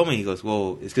he told me, he goes,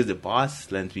 well, it's because the boss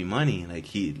lends me money. Like,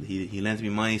 he lends me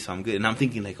money, so I'm good. And I'm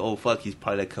thinking, like, oh, fuck, he's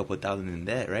probably like a couple $1,000 in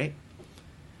debt, right?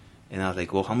 And I was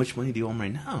like, well, how much money do you owe him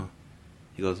right now?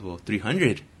 He goes, well,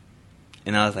 $300.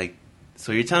 And I was like,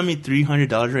 so you're telling me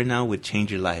 $300 right now would change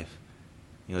your life?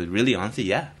 He goes, really, honestly,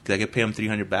 yeah. Because I could pay him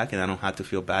 $300 back, and I don't have to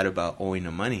feel bad about owing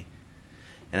him money.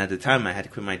 And at the time, I had to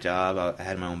quit my job. I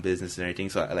had my own business and everything.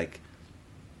 So,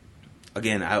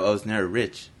 again, I was never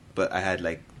rich. But I had,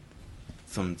 like,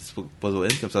 some disposable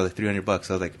income, so I was like, $300.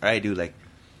 So I was like, all right, dude, like,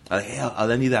 hey, I'll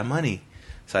lend you that money.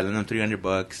 So I lent him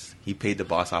 $300. He paid the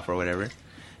boss off or whatever.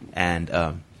 And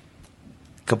a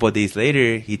couple of days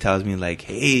later, he tells me, like,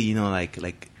 hey,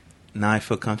 like now I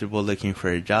feel comfortable looking for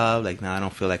a job. Like, now I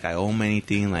don't feel like I owe him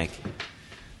anything. Like,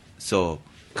 so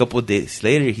a couple of days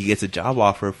later, he gets a job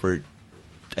offer for,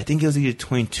 I think it was either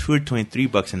 $22 or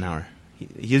 $23 an hour.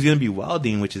 He was going to be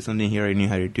welding, which is something he already knew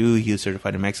how to do. He was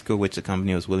certified in Mexico, which the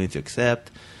company was willing to accept.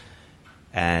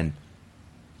 And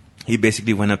he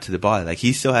basically went up to the boss. Like,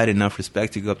 he still had enough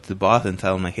respect to go up to the boss and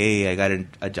tell him, like, hey, I got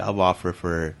a job offer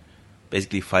for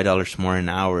basically $5 more an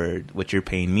hour, what you're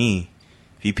paying me.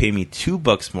 If you pay me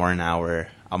 $2 more an hour,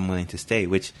 I'm willing to stay.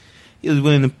 Which he was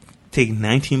willing to take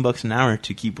 $19 an hour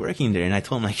to keep working there. And I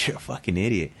told him, like, you're a fucking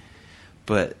idiot.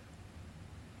 But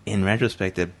in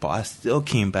retrospect, the boss still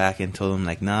came back and told him,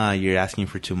 like, nah, you're asking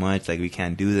for too much. Like, we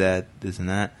can't do that, this and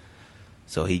that.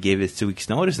 So he gave his 2 weeks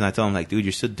notice. And I told him, like, dude,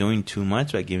 you're still doing too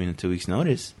much by giving him 2 weeks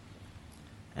notice.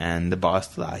 And the boss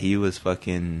thought he was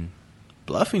fucking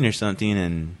bluffing or something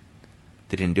and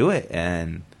didn't do it.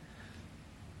 And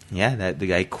yeah, the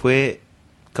guy quit.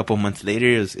 A couple months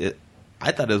later,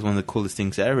 I thought it was one of the coolest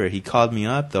things ever. He called me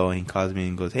up, though. He calls me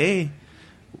and goes, hey,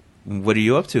 what are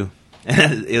you up to?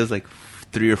 And it was like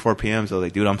 3 or 4 p.m. So I was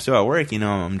like, dude, I'm still at work. You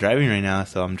know, I'm driving right now.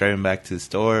 So I'm driving back to the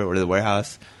store or the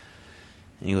warehouse.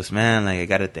 And he goes, man, like, I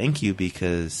got to thank you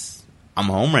because I'm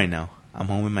home right now. I'm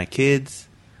home with my kids.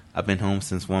 I've been home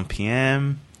since 1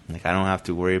 p.m. Like, I don't have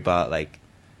to worry about, like,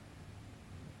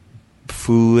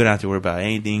 food. I don't have to worry about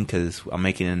anything because I'm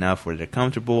making enough where they're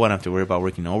comfortable. I don't have to worry about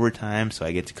working overtime. So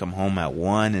I get to come home at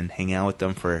 1 and hang out with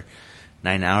them for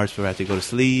 9 hours before I have to go to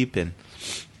sleep. And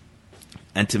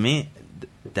to me,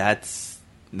 that's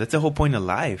the whole point of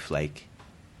life. Like,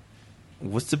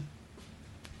 what's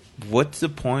the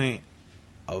point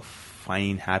of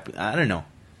finding happy? I don't know.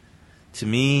 To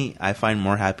me, I find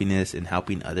more happiness in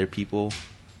helping other people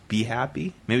be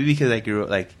happy. Maybe because I grew up,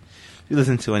 like, if you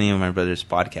listen to any of my brother's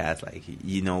podcasts, like,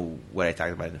 you know what I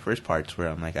talked about in the first parts where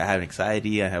I'm like, I have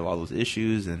anxiety, I have all those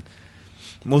issues, and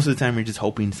most of the time you're just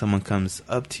hoping someone comes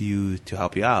up to you to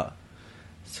help you out.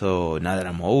 So now that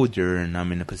I'm older and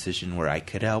I'm in a position where I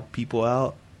could help people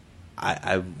out,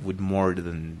 I would more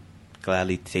than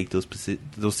gladly take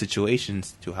those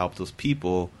situations to help those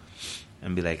people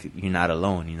and be like, you're not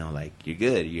alone, you know, like, you're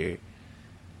good. It's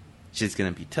just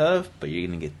going to be tough, but you're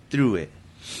going to get through it.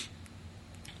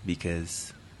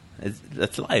 Because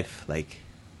that's life. Like,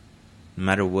 no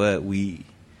matter what, we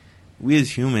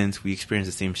as humans, we experience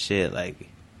the same shit. Like,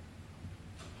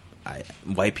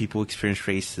 white people experience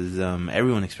racism.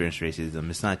 Everyone experiences racism.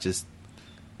 It's not just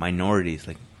minorities.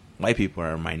 Like, white people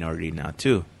are a minority now,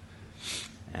 too.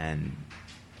 And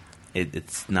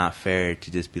it's not fair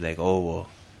to just be like, oh, well,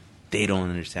 they don't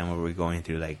understand what we're going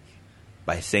through. Like,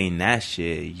 by saying that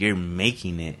shit, you're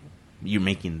making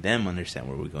them understand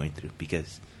what we're going through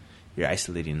because you're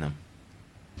isolating them.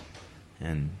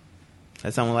 And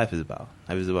that's not what life is about.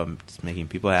 Life is about just making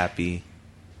people happy,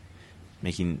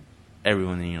 making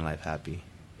everyone in your life happy.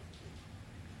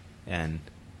 And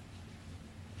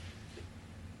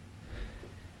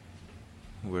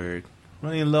we're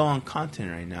running low on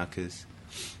content right now because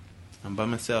I'm by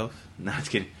myself. No, I'm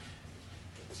just kidding.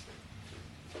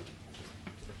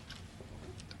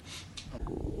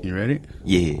 You ready?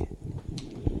 Yeah.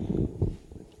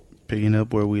 Picking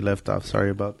up where we left off. Sorry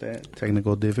about that.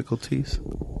 Technical difficulties.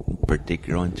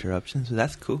 Particular interruptions. So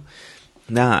that's cool.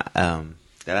 Nah, the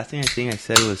last thing I think I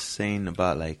said was saying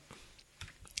about, like,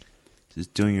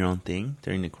 just doing your own thing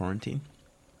during the quarantine.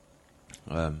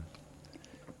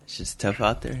 It's just tough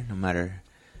out there. No matter,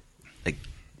 like,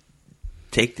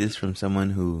 take this from someone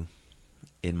who,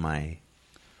 I'm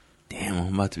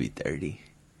about to be 30.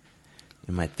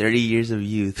 In my 30 years of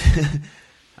youth,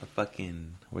 I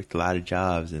fucking worked a lot of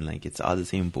jobs, and, like, it's all the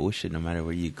same bullshit no matter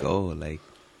where you go. Like,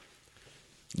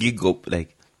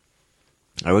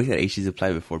 I worked at HC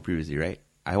Supply before previously, right?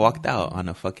 I walked out on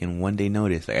a fucking 1-day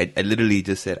notice. Like, I literally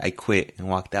just said I quit and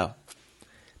walked out.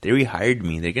 They rehired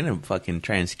me. They're gonna fucking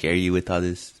try and scare you with all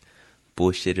this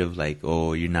bullshit of, like,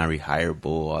 oh, you're not rehirable,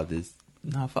 all this.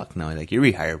 No, fuck no. Like, you're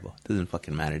rehirable. It doesn't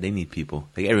fucking matter. They need people.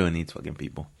 Like, everyone needs fucking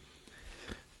people.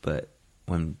 But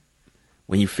when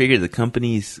you figure the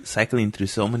company's cycling through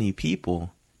so many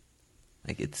people,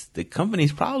 like, it's the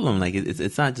company's problem. Like,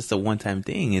 it's not just a one-time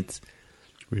thing. It's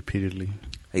repeatedly.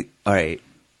 Like, all right,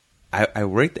 I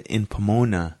worked in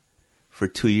Pomona for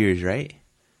 2 years, right?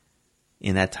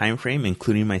 In that time frame,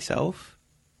 including myself,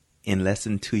 in less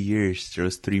than 2 years, there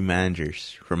was 3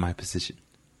 managers for my position.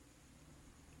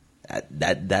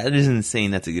 That isn't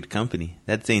saying that's a good company.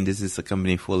 That's saying this is a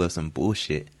company full of some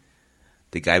bullshit.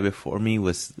 The guy before me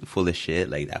was full of shit.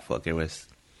 Like, that fucker was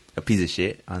a piece of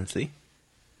shit, honestly.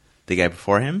 The guy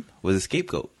before him was a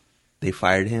scapegoat. They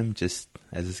fired him just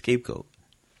as a scapegoat.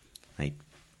 Like,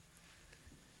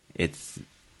 it's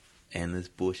endless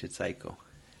bullshit cycle.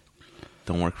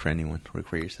 Don't work for anyone. Work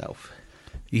for yourself.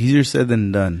 Easier said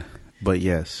than done. But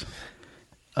yes,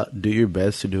 do your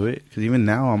best to do it. Because even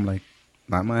now, I'm like,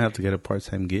 I might have to get a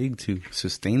part-time gig to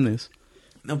sustain this.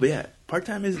 No, but yeah,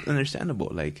 part-time is understandable.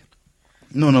 Like,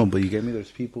 no, but you get me? There's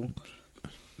people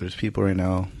right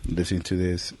now listening to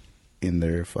this in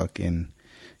their fucking,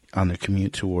 on their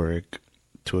commute to work,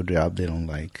 to a job they don't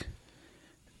like,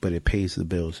 but it pays the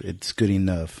bills. It's good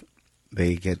enough.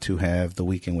 They get to have the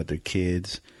weekend with their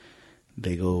kids.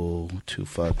 They go to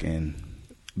fucking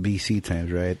BC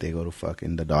times, right? They go to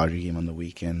fucking the Dodger game on the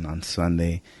weekend. On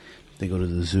Sunday, they go to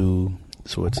the zoo.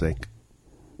 So it's like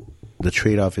the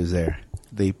trade-off is there.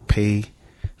 They pay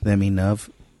them enough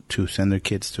to send their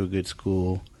kids to a good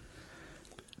school,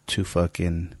 to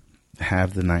fucking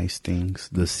have the nice things,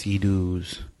 the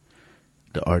Sea-Doos,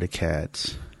 the Arctic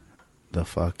Cats, the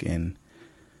fucking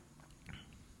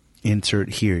insert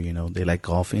here, you know. They like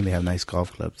golfing, they have nice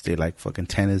golf clubs. They like fucking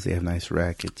tennis, they have nice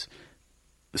rackets.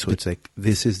 So it's like,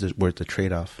 this is worth the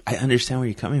trade-off. I understand where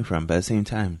you're coming from, but at the same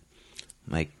time,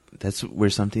 like, that's where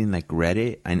something like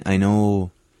Reddit, I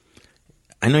know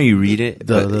you read it.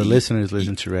 The listeners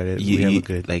listen to Reddit. We have a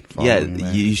good following,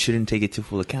 you shouldn't take it to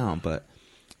full account, but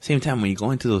at the same time, when you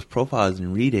go into those profiles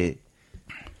and read it,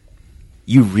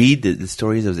 you read the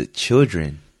stories of the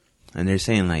children, and they're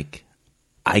saying, like,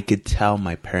 I could tell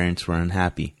my parents were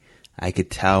unhappy. I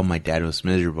could tell my dad was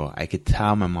miserable. I could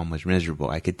tell my mom was miserable.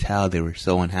 I could tell they were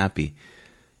so unhappy.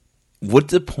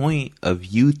 What's the point of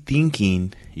you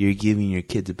thinking you're giving your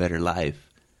kids a better life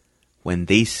when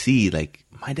they see, like,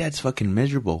 my dad's fucking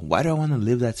miserable. Why do I want to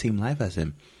live that same life as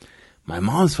him? My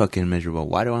mom's fucking miserable.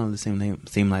 Why do I want to live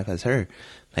the same life as her?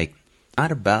 Like,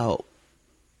 not about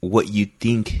what you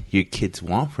think your kids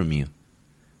want from you.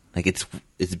 Like, it's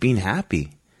being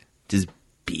happy. Just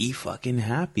be fucking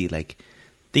happy. Like,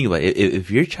 think about it.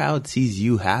 If your child sees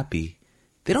you happy,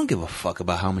 they don't give a fuck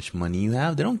about how much money you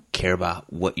have. They don't care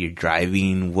about what you're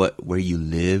driving, where you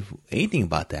live, anything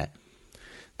about that.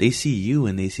 They see you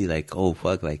and they see, like, oh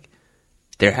fuck, like,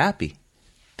 they're happy.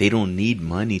 They don't need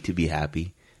money to be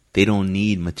happy. They don't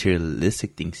need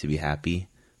materialistic things to be happy.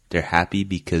 They're happy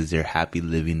because they're happy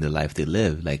living the life they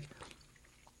live. Like,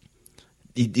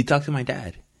 you talk to my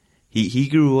dad. He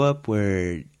grew up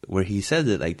where he says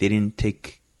it, like, they didn't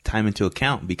take time into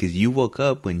account because you woke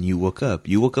up when you woke up.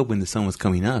 You woke up when the sun was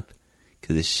coming up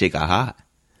because the shit got hot.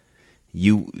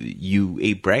 You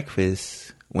ate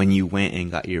breakfast when you went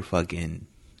and got your fucking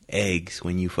eggs,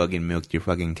 when you fucking milked your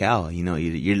fucking cow. You know,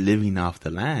 you're living off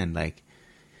the land. Like,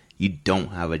 you don't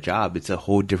have a job. It's a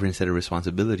whole different set of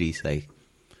responsibilities. Like,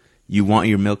 you want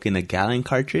your milk in a gallon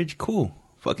cartridge? Cool.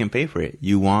 Fucking pay for it.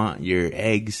 You want your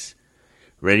eggs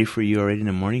ready for you already in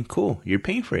the morning? Cool. You're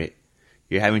paying for it.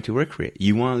 You're having to work for it.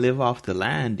 You want to live off the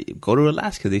land? Go to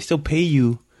Alaska. They still pay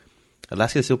you.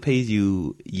 Alaska still pays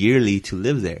you yearly to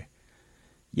live there.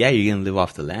 Yeah, you're going to live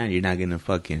off the land. You're not going to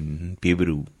fucking be able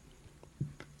to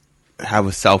have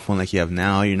a cell phone like you have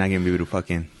now. You're not going to be able to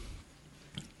fucking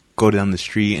go down the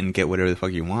street and get whatever the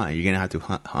fuck you want. You're going to have to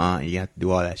hunt. You have to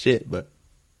do all that shit. But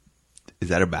is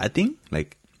that a bad thing?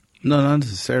 Like, no, not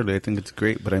necessarily. I think it's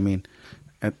great. But I mean,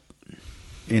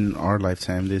 in our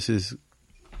lifetime, this is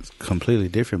completely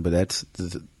different. But that's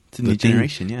the new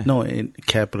generation, yeah. No, in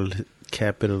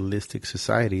capitalistic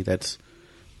society, that's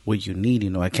what you need.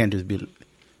 You know, I can't just be.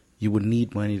 You would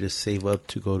need money to save up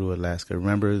to go to Alaska.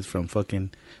 Remember, it's from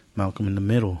fucking Malcolm in the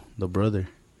Middle, the brother.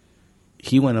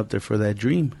 He went up there for that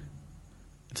dream.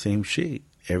 Same shit.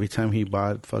 Every time he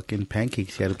bought fucking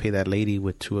pancakes, he had to pay that lady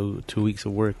with two weeks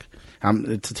of work.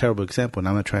 It's a terrible example, and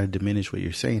I'm not trying to diminish what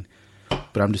you're saying,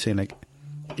 but I'm just saying, like,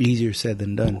 easier said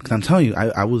than done. Because I'm telling you,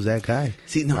 I was that guy.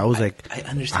 See, no, I was like, I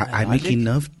understand. I make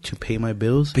enough to pay my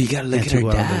bills, but you gotta look at our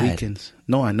go dad. out on the weekends.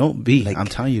 No, I know. Like, I'm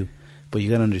telling you, but you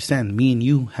gotta understand. Me and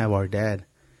you have our dad.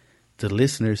 The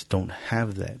listeners don't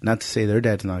have that. Not to say their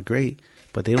dad's not great,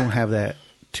 but they don't have that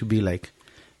to be like,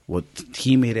 well,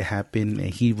 he made it happen, and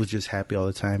he was just happy all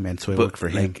the time, and so it worked for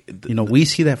him. You know, we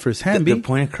see that firsthand. The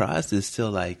point across is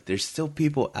still, like, there's still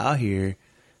people out here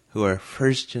who are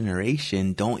first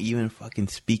generation, don't even fucking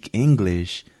speak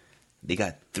English. They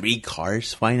got 3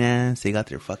 cars financed. They got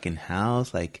their fucking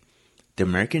house. Like, the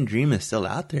American dream is still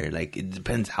out there. Like, it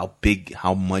depends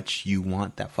how much you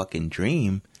want that fucking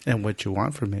dream. And what you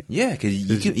want from it. Yeah, because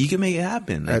you can make it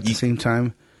happen. Like, at the same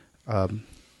time,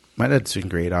 my dad's been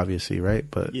great, obviously, right?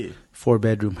 But yeah.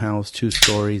 4-bedroom house, 2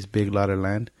 stories, big lot of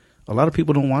land. A lot of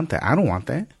people don't want that. I don't want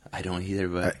that. I don't either,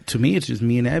 but to me, it's just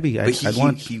me and Abby.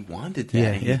 He wanted that,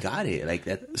 and he got it. Like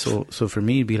that. So for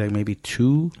me, it'd be like maybe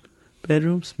 2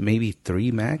 bedrooms, maybe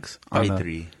 3 max. Probably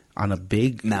 3 on a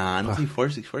big. Nah, I don't think 4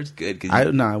 is good. I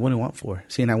wouldn't want 4.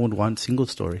 See, and I would want single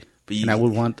story, and I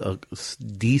would want a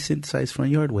decent sized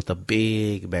front yard with a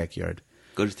big backyard.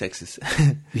 Go to Texas.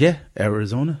 Yeah,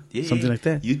 Arizona, something like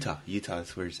that. Utah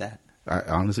is where it's at.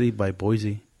 Honestly, by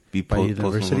Boise, Be by Post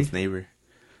University. Malone's neighbor.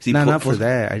 See, not for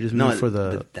that. I just mean for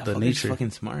that the nature.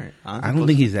 Fucking smart. I don't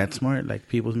think he's that smart. Like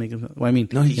people's making. Well, I mean,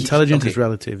 no, intelligence is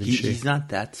relative and shit. He's not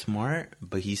that smart,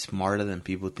 but he's smarter than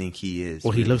people think he is.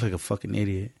 Well, he looks like a fucking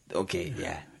idiot. Okay,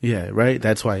 yeah. Yeah, right.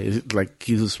 That's why. Like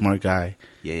he's a smart guy.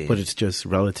 Yeah. But it's just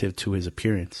relative to his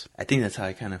appearance. I think that's how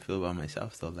I kind of feel about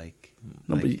myself, though. No,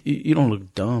 but you don't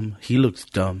look dumb. He looks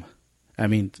dumb. I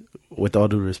mean, with all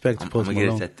due respect, I'm gonna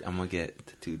get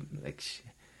tattooed. Like,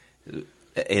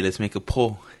 hey, let's make a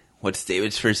poll. What's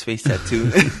David's first face tattoo?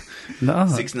 No,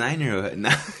 6'9" or what?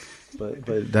 Nah.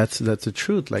 But that's the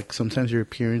truth. Like sometimes your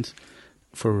appearance,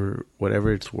 for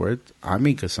whatever it's worth, I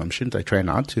make assumptions. I try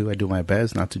not to. I do my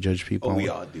best not to judge people. Oh, we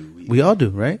all do. We all do,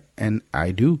 right? And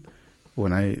I do.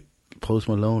 When I Post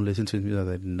Malone, listen to his music,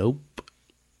 I'm like, nope,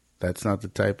 that's not the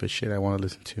type of shit I want to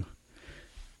listen to.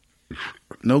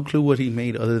 No clue what he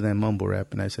made other than mumble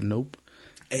rap, and I said nope.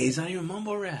 Hey, it's not even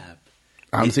mumble rap.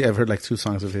 Honestly, I've heard like 2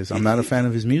 songs of his. I'm not a fan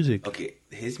of his music. Okay,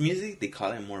 his music, they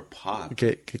call it more pop.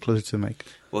 Get closer to the mic.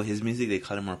 Well, his music, they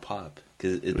call it more pop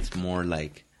because it's more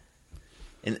like.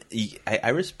 And I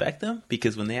respect him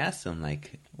because when they asked him,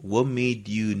 like, what made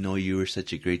you know you were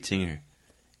such a great singer?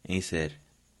 And he said,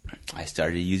 I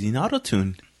started using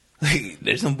autotune. Like,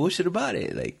 there's some bullshit about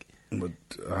it. Like, but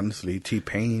honestly,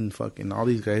 T-Pain, fucking all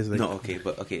these guys. Like, no, okay.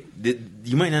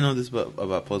 You might not know this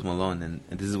about Post Malone,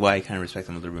 and this is why I kind of respect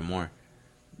him a little bit more.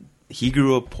 He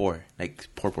grew up poor, like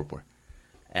poor,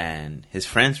 and his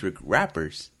friends were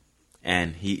rappers,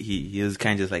 and he was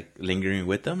kind of just like lingering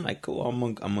with them, like, cool,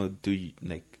 I'm gonna do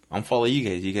like I'm follow you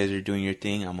guys. You guys are doing your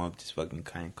thing. I'm gonna just fucking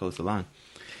kind of coast along.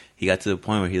 He got to the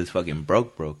point where he was fucking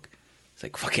broke. It's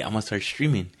like, fuck it, I'm gonna start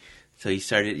streaming. So he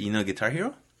started, Guitar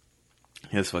Hero.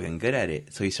 He was fucking good at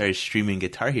it, so he started streaming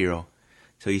Guitar Hero.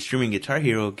 So he's streaming Guitar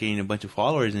Hero, getting a bunch of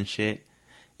followers and shit.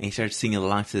 And he started singing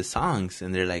along to the songs,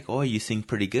 and they're like, "Oh, you sing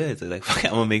pretty good." So like, "Fuck,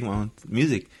 I'm gonna make my own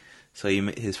music." So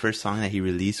his first song that he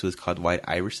released was called "White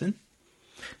Iverson,"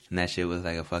 and that shit was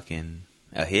like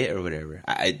a hit or whatever.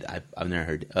 I've never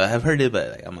heard it. I've heard it,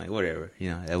 but like, I'm like, whatever,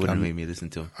 that wouldn't have made me listen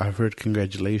to him. I've heard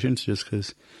 "Congratulations" just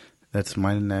because that's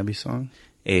mine and Abby's song.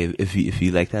 Hey, if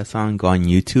you like that song, go on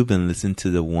YouTube and listen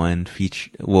to the one feature.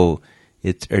 Well,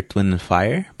 it's Earth, Wind, and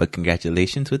Fire, but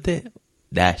 "Congratulations" with it.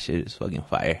 That shit is fucking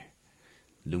fire.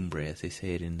 Lumbre, as they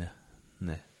say it in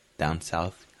the down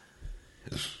south.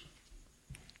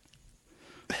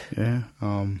 Yeah,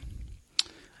 I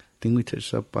think we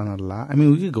touched up on a lot. I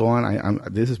mean, we could go on.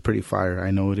 This is pretty fire.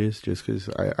 I know it is, just because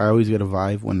I always get a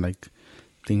vibe when like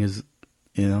thing is,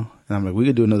 and I'm like, we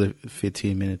could do another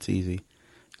 15 minutes easy,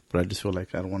 but I just feel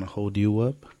like I don't want to hold you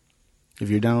up.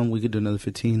 If you're down, we could do another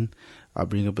 15. I'll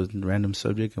bring up a random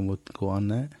subject and we'll go on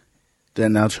that.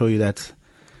 Then I'll show you that's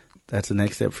the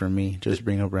next step for me. Just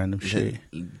bring up random shit.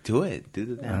 Do it. Do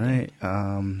the damn All right.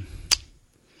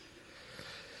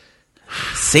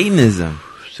 Satanism.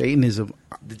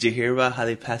 Did you hear about how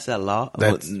they passed that law?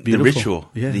 That's the ritual.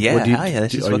 Yeah.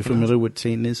 That's are you familiar with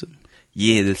Satanism?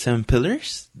 Yeah, the 7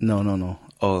 pillars? No.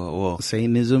 Oh, well.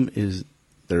 Satanism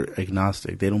they're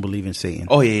agnostic. They don't believe in Satan.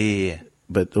 Oh, yeah.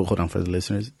 But hold on, for the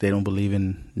listeners, they don't believe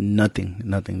in nothing.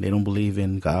 They don't believe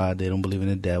in God. They don't believe in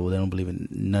the devil. They don't believe in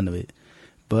none of it.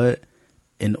 But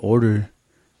in order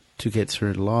to get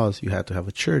certain laws, you have to have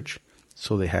a church.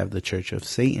 So they have the Church of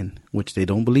Satan, which they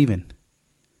don't believe in.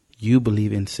 You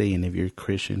believe in Satan if you're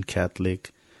Christian,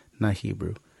 Catholic, not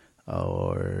Hebrew,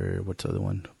 or what's the other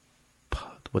one?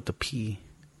 With the P,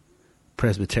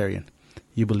 Presbyterian.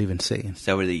 You believe in Satan. Is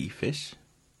that where they eat fish?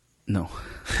 No,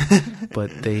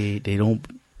 but they don't.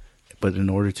 But in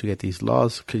order to get these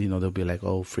laws, because they'll be like,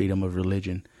 oh, freedom of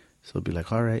religion. So they'll be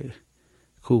like, all right,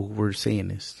 cool, we're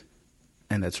Satanists,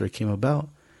 and that's where it came about,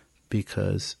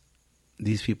 because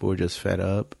these people were just fed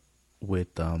up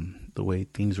with the way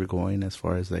things were going as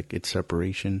far as like its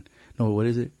separation. No, what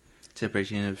is it?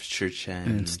 Separation of church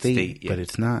and state, yeah. But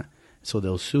it's not. So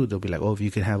they'll sue. They'll be like, oh, if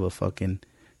you can have a fucking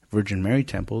Virgin Mary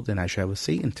temple, then I should have a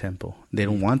Satan temple. They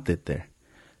don't want it there.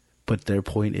 But their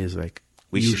point is like,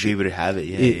 we should be able to have it.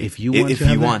 Yeah. If you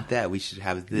want that, we should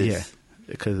have this. Yeah,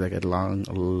 because like a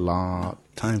long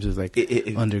times it's like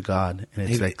under God, and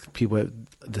it's like people.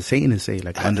 The Satanists say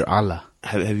like under Allah.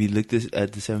 Have you looked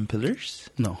at the 7 pillars?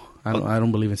 No, I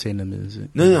don't believe in Satanism.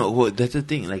 No. Well, that's the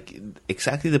thing. Like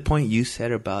exactly the point you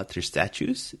said about their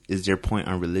statues is their point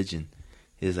on religion.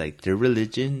 Is like their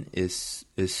religion is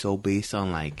so based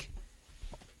on like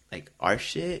our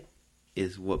shit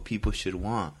is what people should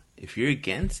want. If you're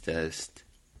against us,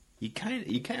 you kind of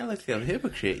look like a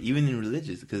hypocrite, even in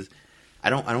religious. Because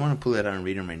I don't want to pull it out and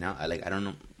read them right now. I don't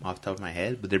know off the top of my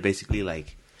head, but they're basically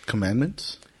like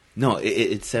commandments. No,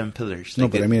 it's 7 pillars. No,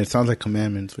 but I mean, it sounds like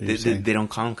commandments. What they don't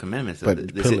call them commandments.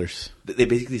 But pillars. They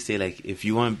basically say, like, if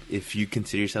you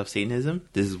consider yourself Satanism,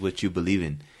 this is what you believe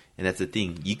in. And that's the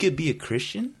thing. You could be a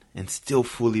Christian and still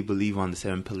fully believe on the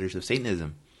 7 pillars of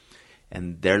Satanism.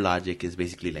 And their logic is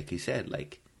basically, like you said,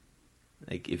 like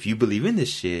if you believe in this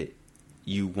shit,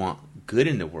 you want good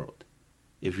in the world.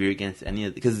 If you're against any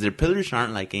of... Because their pillars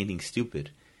aren't like anything stupid.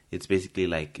 It's basically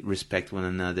like respect one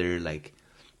another, like...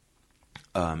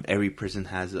 every person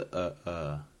has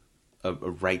a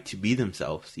right to be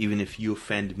themselves. Even if you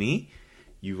offend me,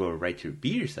 you have a right to be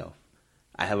yourself.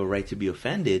 I have a right to be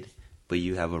offended, but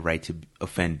you have a right to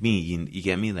offend me. You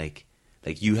get me? Like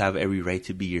you have every right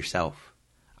to be yourself.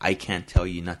 I can't tell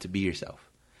you not to be yourself.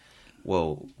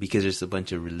 Well, because there's a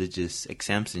bunch of religious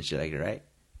exempts and shit like that, right?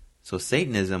 So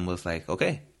Satanism was like,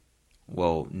 okay,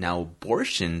 well, now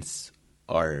abortions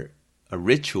are a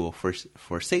ritual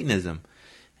for Satanism.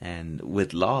 And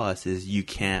with laws is you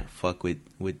can't fuck with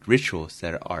rituals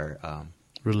that are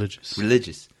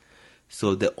religious.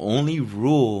 So the only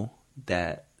rule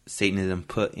that Satanism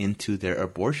put into their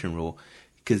abortion rule,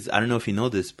 because I don't know if you know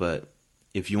this, but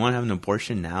if you want to have an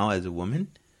abortion now as a woman,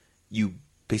 you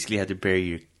basically have to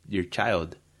bury your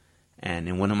child. And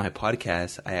in one of my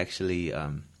podcasts, I actually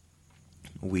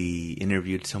we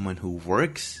interviewed someone who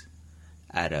works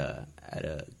at a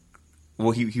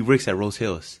he works at Rose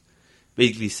Hills.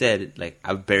 Basically said, like,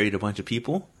 I've buried a bunch of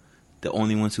people. The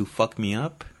only ones who fuck me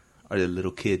up are the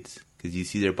little kids. Because you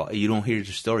see you don't hear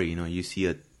their story. You know, you see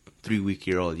a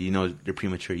 3-week-old. You know they're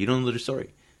premature. You don't know their story.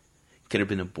 Could have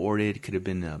been aborted. Could have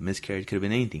been a miscarriage. Could have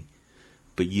been anything.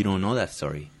 But you don't know that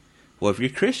story. Well, if you're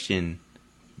Christian,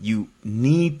 you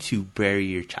need to bury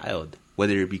your child.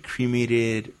 Whether it be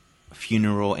cremated,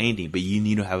 funeral, anything. But you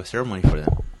need to have a ceremony for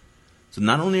them. So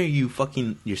not only are you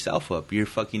fucking yourself up, you're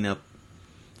fucking up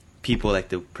people like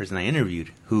the person I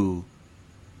interviewed, who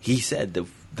he said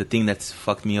the thing that's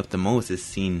fucked me up the most is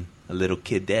seeing a little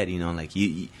kid dead. You know, like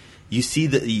you see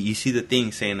the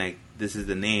thing saying like this is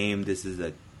the name, this is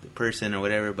the person or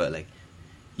whatever, but like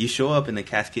you show up and the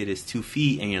casket is 2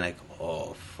 feet and you're like,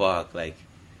 oh fuck, like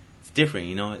it's different,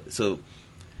 you know. So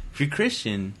if you're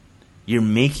Christian, you're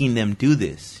making them do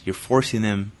this. You're forcing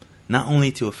them not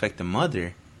only to affect the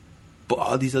mother, but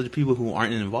all these other people who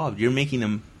aren't involved. You're making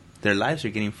them. Their lives are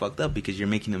getting fucked up because you're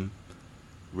making them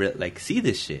see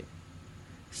this shit.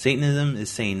 Satanism is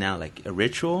saying now, like, a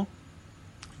ritual.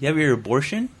 You have your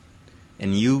abortion,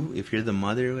 and if you're the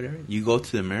mother or whatever, you go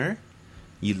to the mirror,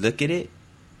 you look at it.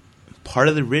 Part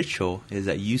of the ritual is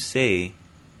that you say,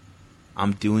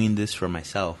 I'm doing this for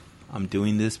myself. I'm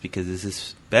doing this because this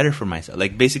is better for myself.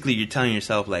 Like, basically, you're telling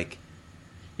yourself, like,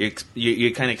 you're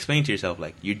kind of explaining to yourself,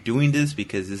 like, you're doing this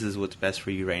because this is what's best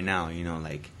for you right now, you know,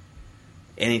 like,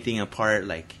 anything apart,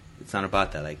 like, it's not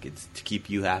about that. Like, it's to keep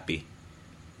you happy.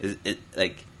 It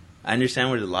like, I understand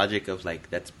where the logic of, like,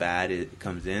 that's bad, it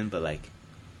comes in, but, like,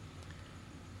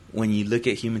 when you look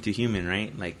at human to human,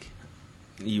 right? Like,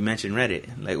 you mentioned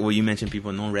Reddit. Like, well, you mentioned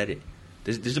people know Reddit.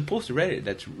 There's a post to Reddit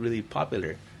that's really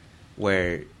popular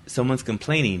where someone's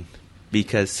complaining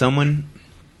because someone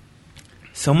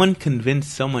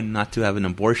convinced someone not to have an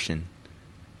abortion,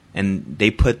 and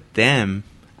they put them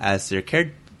as their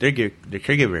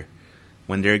caregiver.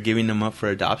 When they're giving them up for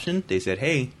adoption, they said,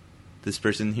 hey, this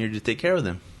person here to take care of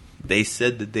them. They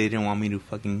said that they didn't want me to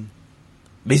fucking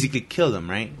basically kill them,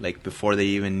 right? Like, before they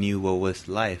even knew what was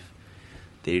life.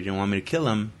 They didn't want me to kill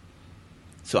them,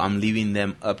 so I'm leaving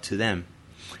them up to them.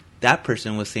 That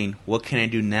person was saying, what can I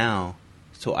do now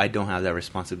so I don't have that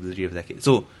responsibility of that kid?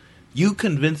 So you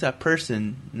convince that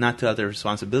person not to have the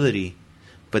responsibility,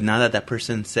 but now that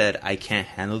person said, I can't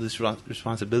handle this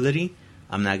responsibility,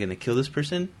 I'm not going to kill this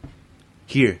person.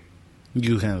 Here.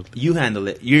 You handle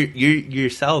it. You're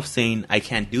yourself saying, I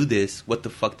can't do this. What the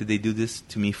fuck did they do this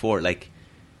to me for? Like,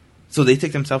 so they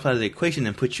take themselves out of the equation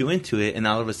and put you into it, and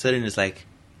all of a sudden it's like,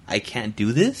 I can't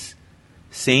do this?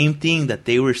 Same thing that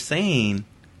they were saying,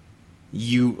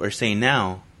 you are saying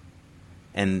now.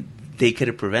 And they could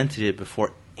have prevented it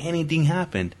before anything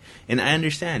happened. And I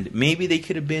understand. Maybe they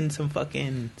could have been some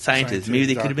fucking scientists. Maybe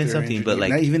they could have been something, but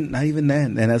like not even that.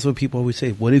 And that's what people always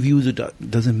say. What if he was a doctor?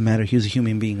 Doesn't matter. He was a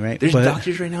human being, right? There's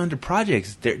doctors right now into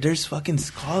projects. There's fucking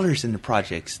scholars in the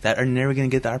projects that are never going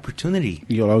to get the opportunity.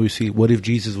 You'll always see. What if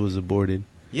Jesus was aborted?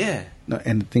 Yeah. No,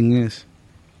 and the thing is,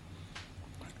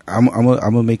 I'm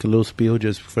gonna make a little spiel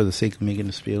just for the sake of making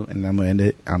a spiel, and I'm gonna end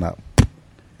it on that. And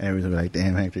everyone's gonna be like,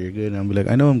 "Damn, Hector, you're good." And I'm gonna be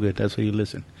like, "I know I'm good. That's why you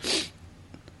listen."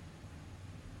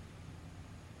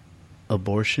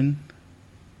 Abortion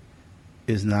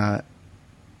is not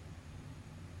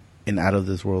an out of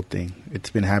this world thing. It's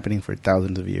been happening for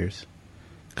thousands of years.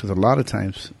 Because a lot of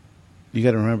times you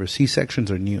got to remember,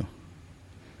 C-sections are new.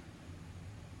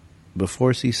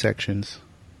 Before C-sections,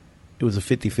 it was a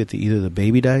 50-50. Either the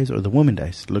baby dies or the woman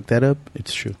dies. Look that up.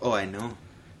 It's true. Oh, I know.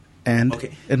 And,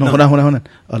 okay. No, hold on.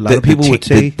 A lot of people would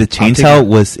say... The chainsaw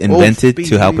was invented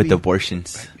to help with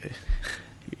abortions.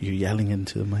 You're yelling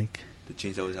into the mic. The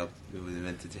chainsaw was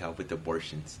invented to help with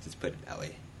abortions. Just put it that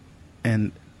way.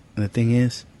 And the thing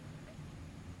is,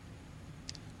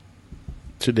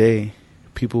 today,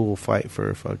 people will fight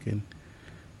for fucking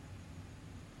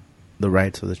the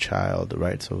rights of the child, the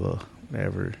rights of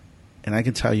whatever. And I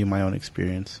can tell you my own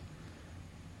experience.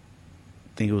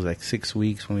 I think it was like 6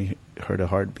 weeks when we heard a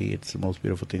heartbeat. It's the most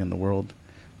beautiful thing in the world.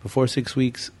 Before 6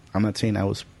 weeks, I'm not saying I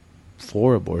was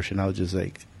for abortion. I was just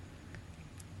like,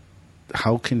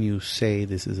 how can you say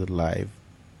this is a live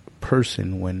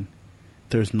person when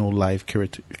there's no live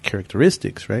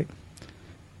characteristics, right?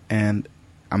 And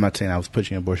I'm not saying I was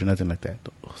pushing abortion, nothing like that.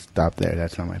 Stop there.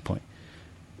 That's not my point.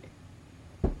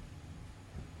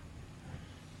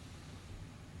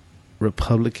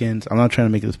 Republicans, I'm not trying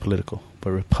to make this political,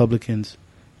 but Republicans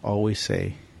always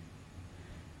say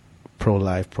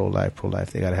pro-life, pro-life,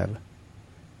 pro-life. They gotta have it.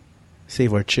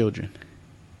 Save our children.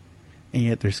 And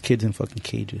yet there's kids in fucking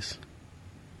cages.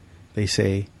 They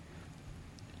say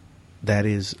that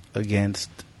is against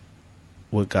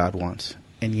what God wants.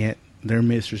 And yet their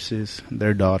mistresses,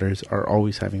 their daughters are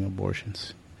always having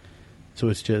abortions. So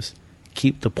it's just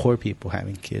keep the poor people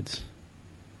having kids.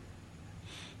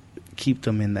 Keep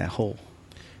them in that hole.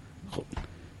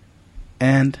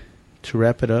 And to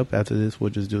wrap it up, after this, we'll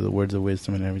just do the words of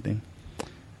wisdom and everything.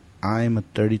 I'm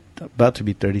about to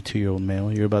be 32-year-old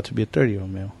male. You're about to be a 30-year-old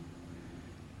male.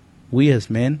 We as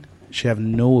men should have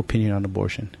no opinion on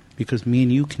abortion because me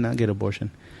and you cannot get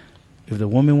abortion. If the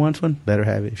woman wants one, let her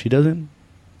have it. If she doesn't,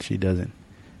 she doesn't,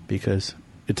 because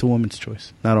it's a woman's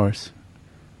choice, not ours.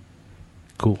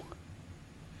 Cool.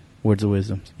 Words of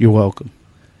wisdom. You're welcome.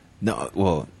 No,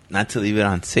 well, not to leave it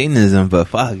on Satanism, but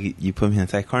fuck, you put me in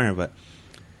that corner. But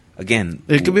again,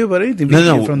 it could be about anything.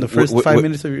 No, from the first 5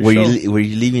 minutes of your show. Where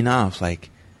you leaving off, like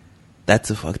that's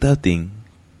a fucked up thing.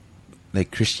 Like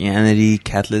Christianity,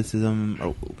 Catholicism,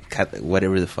 or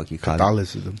whatever the fuck you call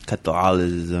Catholicism. it.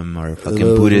 Catholicism, or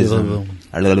fucking Buddhism, or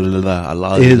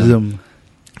Allahism.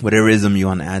 Whatever ism you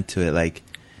want to add to it. Like,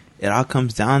 it all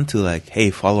comes down to, like, hey,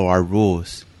 follow our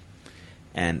rules.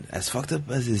 And as fucked up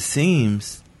as it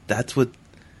seems, that's what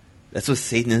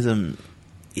Satanism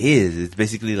is. It's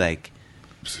basically like,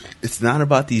 it's not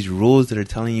about these rules that are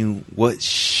telling you what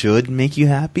should make you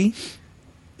happy.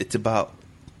 It's about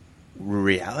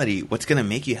reality, what's gonna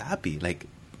make you happy, like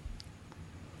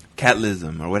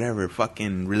Catholicism or whatever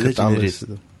fucking religion it is.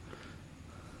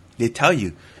 They tell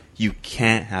you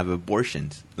can't have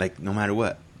abortions, like no matter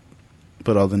what.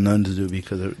 But all the nuns do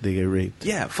because they get raped.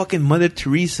 Yeah, fucking Mother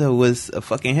Teresa was a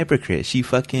fucking hypocrite. She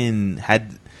fucking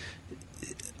had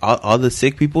all the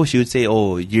sick people. She would say,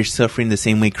 "Oh, you're suffering the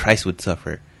same way Christ would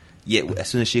suffer." Yet as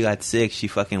soon as she got sick, she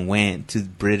fucking went to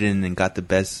Britain and got the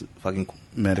best fucking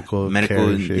medical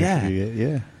care,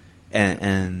 yeah.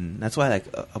 And that's why, like,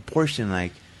 abortion,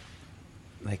 like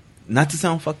not to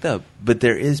sound fucked up, but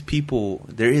there is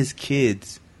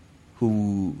kids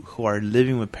who are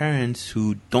living with parents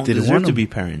who don't deserve to be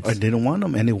parents, or they don't want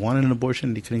them, and they wanted an abortion,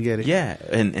 and they couldn't get it. Yeah,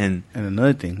 and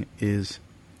another thing is,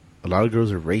 a lot of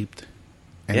girls are raped,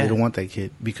 and they don't want that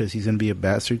kid because he's gonna be a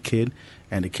bastard kid.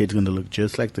 And the kid's going to look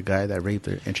just like the guy that raped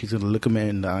her. And she's going to look him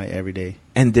in the eye every day.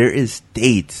 And there is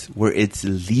states where it's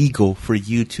legal for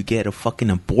you to get a fucking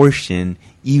abortion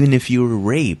even if you were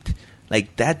raped.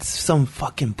 Like, that's some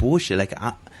fucking bullshit. Like,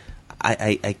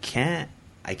 I can't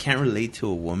relate to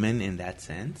a woman in that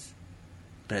sense.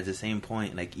 But at the same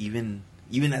point, like, even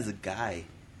as a guy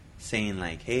saying,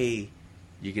 like, hey,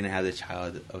 you're going to have the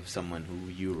child of someone who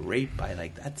you were raped by.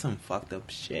 Like, that's some fucked up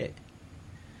shit.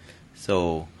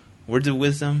 So... words of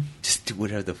wisdom, just do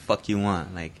whatever the fuck you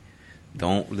want. Like,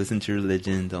 don't listen to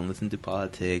religion, don't listen to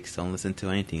politics, don't listen to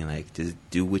anything. Like, just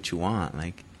do what you want.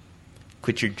 Like,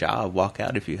 quit your job, walk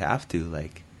out if you have to.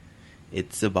 Like,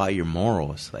 it's about your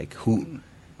morals. Like,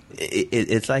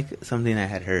 it's like something I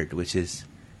had heard, which is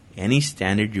any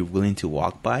standard you're willing to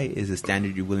walk by is a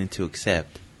standard you're willing to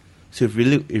accept. So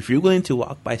if you're willing to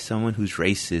walk by someone who's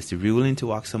racist, if you're willing to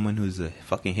walk someone who's a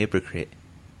fucking hypocrite,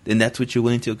 then that's what you're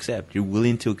willing to accept. You're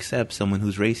willing to accept someone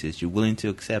who's racist. You're willing to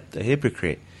accept a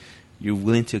hypocrite. You're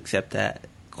willing to accept that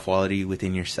quality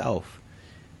within yourself.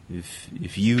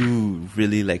 If you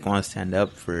really like want to stand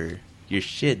up for your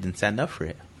shit, then stand up for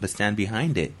it. But stand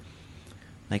behind it.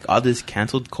 Like, all this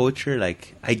canceled culture,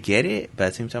 like, I get it, but at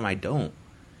the same time, I don't.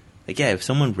 Like, yeah, if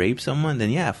someone rapes someone, then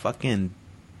yeah, fucking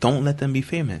don't let them be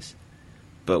famous.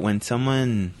 But when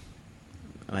someone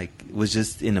like was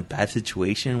just in a bad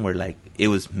situation where like it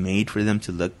was made for them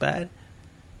to look bad,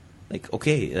 like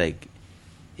okay, like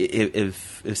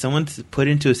if someone's put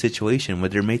into a situation where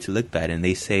they're made to look bad and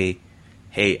they say,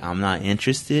 hey, I'm not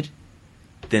interested,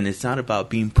 then it's not about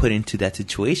being put into that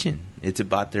situation. It's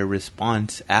about their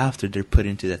response after they're put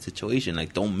into that situation.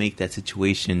 Like, don't make that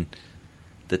situation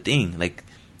the thing. Like,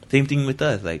 same thing with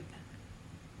us. Like,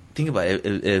 think about it.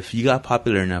 If you got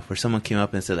popular enough where someone came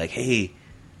up and said, like, hey,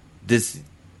 this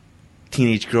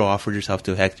teenage girl offered herself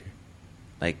to Hector.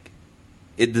 Like,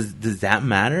 does that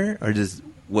matter? Or does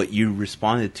what you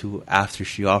responded to after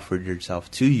she offered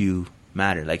herself to you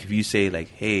matter? Like, if you say, like,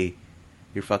 hey,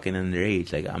 you're fucking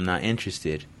underage, like, I'm not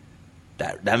interested,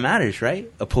 that matters,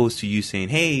 right? Opposed to you saying,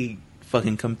 hey,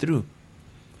 fucking come through.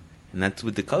 And that's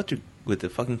with the culture, with the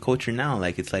fucking culture now.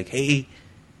 Like, it's like, hey,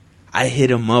 I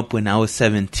hit him up when I was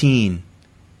 17.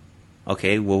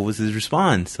 Okay, what was his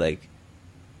response? Like,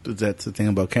 that's the thing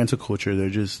about cancel culture.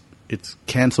 It's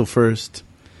cancel first,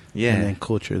 yeah, and then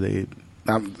culture.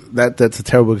 That's a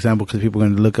terrible example because people are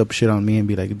going to look up shit on me and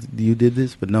be like, you did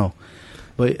this? But no.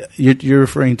 But you're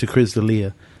referring to Chris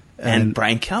D'Elia. And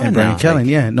Brian Callen. And Brian Callen,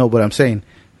 yeah. No, but I'm saying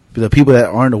the people that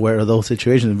aren't aware of those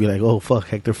situations would be like, oh, fuck,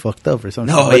 Hector fucked up or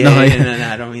something. No, no,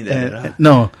 I don't mean that at all.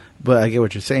 No, but I get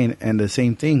what you're saying. And the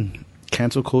same thing,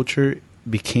 cancel culture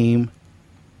became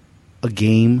a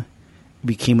game,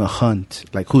 became a hunt.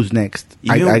 Like, who's next?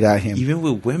 I got him. Even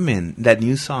with women, that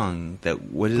new song,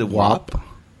 what is it, WAP?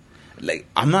 Like,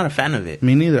 I'm not a fan of it.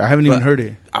 Me neither. I haven't even heard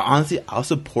it. Honestly, I'll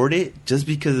support it just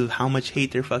because of how much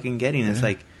hate they're fucking getting. Yeah. It's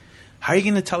like, how are you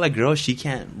going to tell a girl she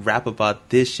can't rap about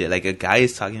this shit? Like, a guy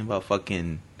is talking about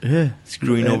fucking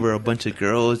screwing over a bunch of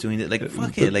girls, doing it. Like,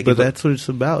 fuck it. Like, but that's what it's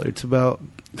about. It's about...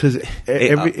 Because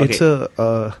it's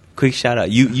a... Quick shout out.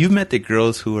 You've met the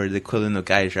girls who are the equivalent of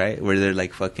guys, right? Where they're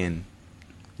like fucking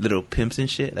little pimps and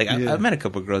shit. Like, I've met a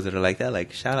couple of girls that are like that.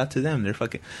 Like, shout out to them. They're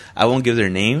fucking... I won't give their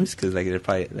names because, like, they're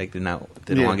probably... Like, they don't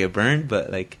want to get burned.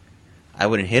 But, like, I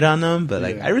wouldn't hit on them. But,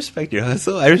 like, I respect your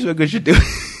hustle. I respect what you're doing.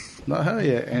 No, hell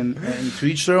yeah. And to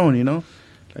each their own, you know?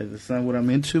 Like, that's not what I'm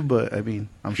into, but, I mean...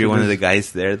 If you're one of the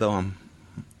guys there, though, I'm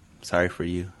sorry for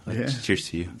you. Like, cheers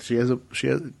to you. She has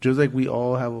just like we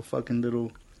all have a fucking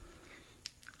little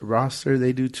roster,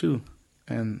 they do too.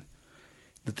 And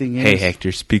the thing is... Hey,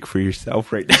 Hector, speak for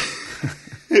yourself right now.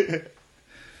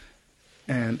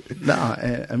 And,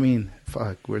 I mean,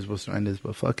 fuck, we're supposed to end this,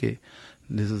 but fuck it.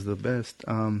 This is the best.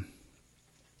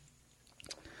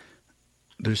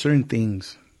 There's certain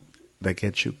things that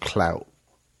get you clout.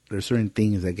 There's certain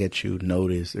things that get you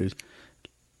noticed. There's...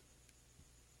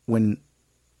 When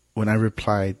I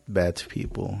replied bad to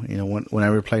people, you know, when I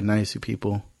replied nice to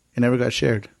people, it never got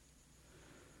shared.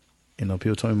 You know,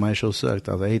 people told me my show sucked.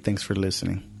 I was like, hey, thanks for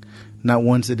listening. Not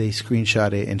once did they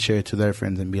screenshot it and share it to their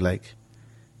friends and be like,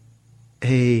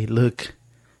 hey, look,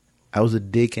 I was a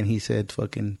dick and he said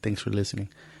fucking thanks for listening.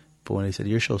 But when they said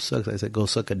your show sucks, I said go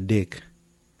suck a dick.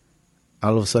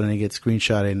 All of a sudden it gets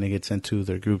screenshotted and it gets sent to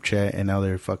their group chat and now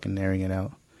they're fucking airing it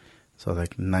out. So I was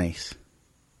like, nice.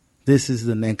 This is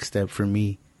the next step for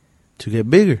me to get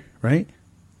bigger, right?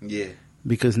 Yeah.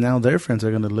 Because now their friends are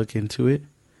going to look into it,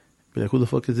 be like, who the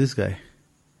fuck is this guy?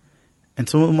 And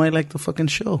some of them might like the fucking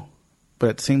show. But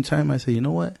at the same time, I say, you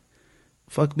know what?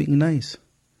 Fuck being nice.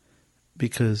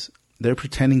 Because they're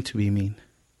pretending to be mean.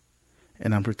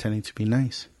 And I'm pretending to be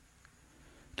nice.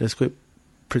 Just quit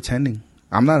pretending.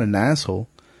 I'm not an asshole.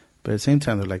 But at the same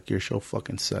time, they're like, your show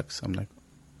fucking sucks. I'm like,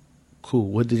 cool.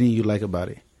 What didn't you like about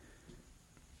it?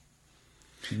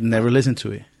 Never listen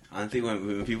to it. Honestly,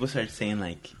 when people start saying,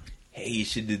 like, hey, you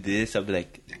should do this, I'll be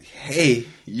like, hey,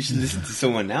 you should listen to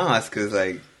someone else. Because,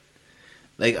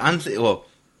 like, honestly, well,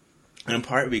 in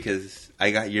part because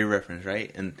I got your reference,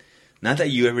 right? And not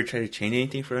that you ever try to change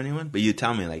anything for anyone, but you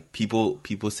tell me, like, people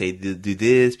say do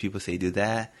this, people say do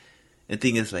that. And the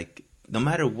thing is, like, no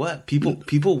matter what,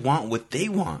 people want what they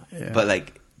want. Yeah. But,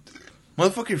 like,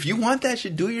 motherfucker, if you want that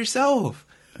shit, do it yourself.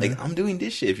 Like, I'm doing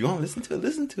this shit. If you want to listen to it,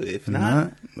 listen to it. If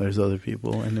not, there's other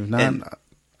people. And if not,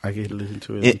 I get to listen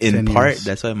to it. In part,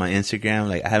 that's why my Instagram,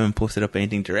 like, I haven't posted up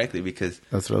anything directly because...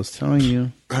 That's what I was telling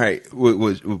you. All right.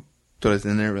 We'll throw this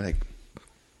in there. Like,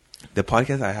 the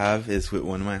podcast I have is with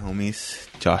one of my homies,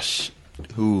 Josh,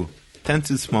 who tends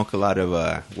to smoke a lot of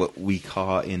what we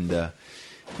call in the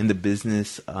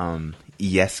business,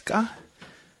 Yeska.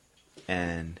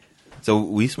 And so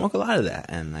we smoke a lot of that.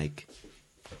 And, like...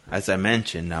 As I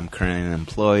mentioned, I'm currently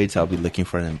unemployed, so I'll be looking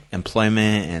for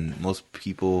employment, and most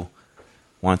people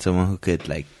want someone who could,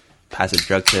 like, pass a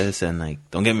drug test, and, like,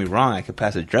 don't get me wrong, I could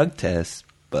pass a drug test,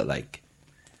 but, like,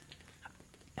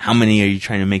 how many are you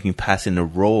trying to make me pass in a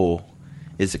role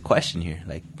is the question here.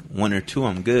 Like, 1 or 2,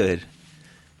 I'm good.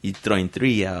 You throwing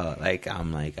 3 out, like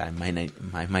I'm like I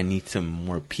might need some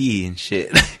more pee and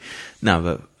shit. No,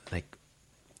 but like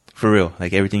for real,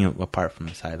 like everything apart from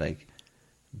the side, like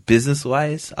business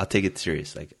wise, I'll take it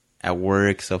serious. Like at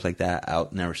work, stuff like that, I'll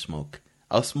never smoke.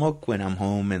 I'll smoke when I'm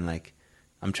home and like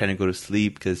I'm trying to go to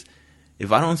sleep, because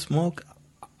if I don't smoke,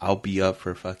 I'll be up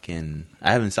for fucking.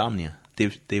 I have insomnia.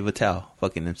 Dave Attell,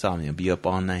 fucking insomnia. Be up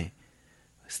all night,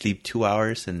 sleep 2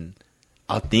 hours, and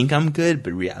I'll think I'm good,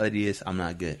 but reality is I'm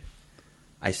not good.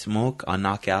 I smoke, I'll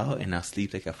knock out, and I'll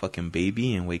sleep like a fucking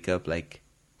baby and wake up like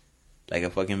a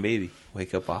fucking baby.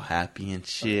 Wake up all happy and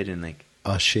shit, and like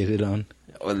I'll shit it on.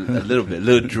 A little bit,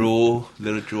 little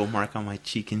drool mark on my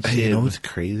cheek and shit. You know what's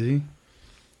crazy?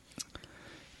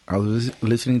 I was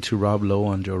listening to Rob Lowe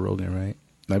on Joe Rogan, right?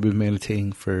 I've been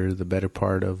meditating for the better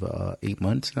part of 8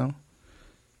 months now.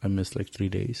 I missed like 3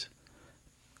 days.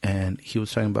 And he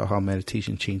was talking about how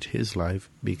meditation changed his life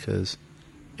because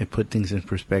it put things in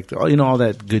perspective. Oh, you know, all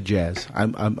that good jazz.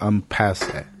 I'm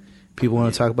past that. People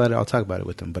want to talk about it, I'll talk about it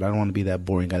with them. But I don't want to be that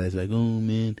boring guy that's like, oh,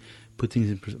 man, put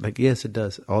things in perspective. Like, yes, it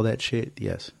does. All that shit,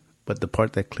 yes. But the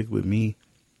part that clicked with me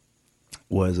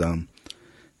was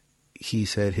he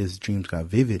said his dreams got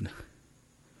vivid.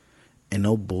 And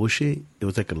no bullshit, it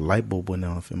was like a light bulb went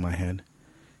off in my head.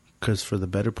 Because for the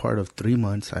better part of 3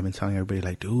 months, I've been telling everybody,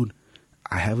 like, dude,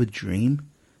 I have a dream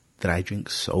that I drink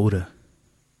soda.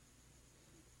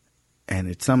 And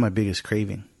it's not my biggest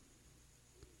craving.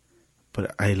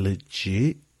 But I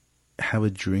legit have a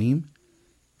dream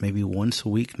maybe once a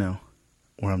week now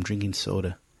where I'm drinking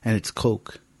soda. And it's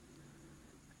Coke.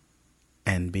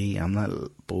 And B, I'm not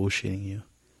bullshitting you.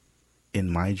 In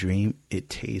my dream, it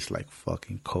tastes like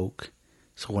fucking Coke.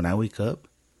 So when I wake up,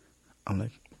 I'm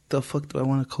like, the fuck do I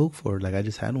want a Coke for? Like, I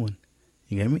just had one.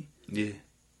 You get me? Yeah.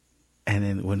 And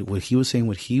then what he was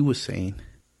saying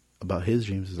about his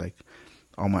dreams is like,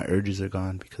 all my urges are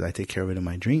gone because I take care of it in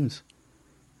my dreams.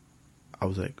 I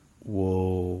was like,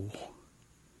 whoa.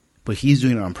 But he's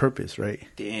doing it on purpose, right?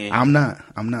 Damn. I'm not.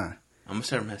 I'm gonna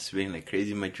start masturbating like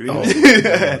crazy in my dreams.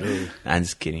 Oh, dude. I'm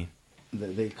just kidding.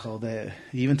 They call that.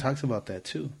 He even talks about that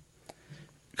too.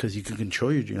 Because you can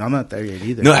control your dream. I'm not there yet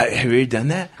either. No, have you ever done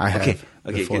that? I have.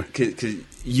 Okay, because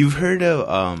you've heard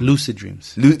of lucid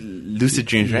dreams. Lucid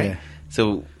dreams, right? Yeah.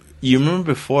 So you remember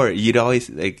before you'd always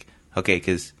like, okay,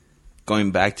 because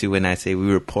going back to when I say we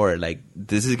were poor, like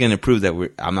this is gonna prove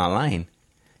that I'm not lying.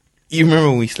 You remember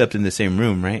when we slept in the same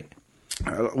room, right?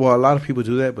 Well, a lot of people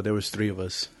do that, but there was 3 of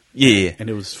us. Yeah. And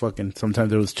it was fucking, sometimes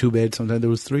there was 2 beds, sometimes there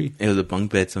was 3. It was a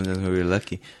bunk bed, sometimes we were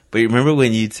lucky. But you remember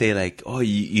when you'd say like, oh,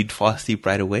 you'd fall asleep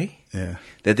right away? Yeah.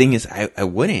 The thing is, I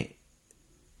wouldn't.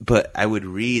 But I would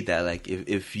read that like,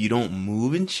 if you don't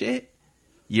move and shit,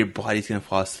 your body's going to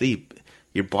fall asleep.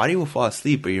 Your body will fall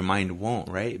asleep, but your mind won't,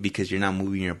 right? Because you're not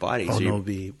moving your body. Oh, so no,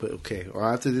 B. But okay. Well,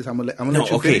 after this, I'm gonna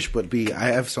let you finish. But B,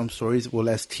 I have some stories. We'll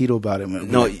ask Tito about it.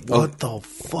 No, like, what the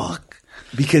fuck?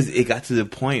 Because it got to the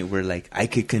point where like I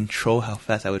could control how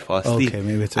fast I would fall asleep. Okay,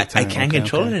 maybe it's I can't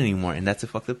control it anymore, and that's a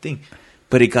fucked up thing.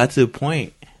 But it got to the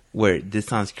point where this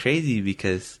sounds crazy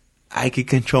because I could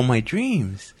control my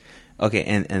dreams. Okay,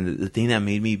 and the thing that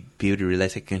made me be able to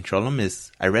realize I could control them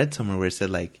is I read somewhere where it said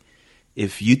like,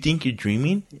 if you think you're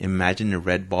dreaming, imagine a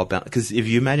red ball bounce. Because if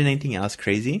you imagine anything else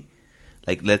crazy,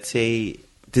 like let's say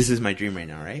this is my dream right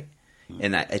now, right?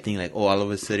 And I think like, oh, all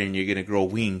of a sudden you're gonna grow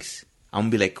wings. I'm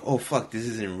gonna be like, oh fuck, this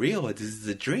isn't real. This is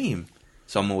a dream.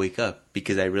 So I'm gonna wake up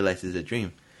because I realize it's a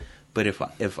dream. But if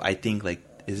I think like,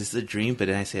 is this a dream? But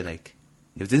then I say like,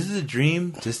 if this is a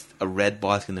dream, just a red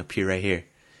ball is gonna appear right here,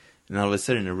 and all of a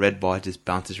sudden a red ball just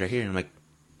bounces right here, and I'm like,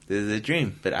 this is a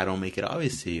dream. But I don't make it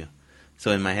obvious to you. So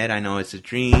in my head, I know it's a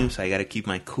dream, so I gotta keep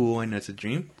my cool. I know it's a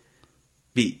dream.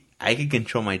 I can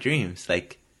control my dreams,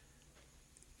 like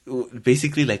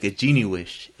basically like a genie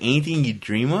wish. Anything you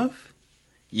dream of,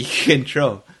 you can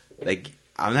control. Like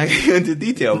I'm not gonna go into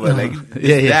detail, but like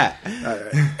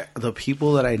that. The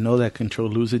people that I know that control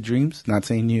lucid dreams, not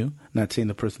saying you, not saying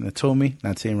the person that told me,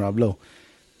 not saying Rob Lowe,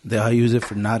 they all use it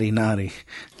for naughty.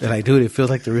 They're like, dude, it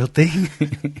feels like the real thing.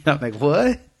 I'm like,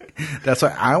 what? That's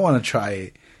why I want to try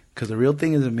it. Because the real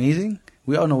thing is amazing.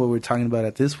 We all know what we're talking about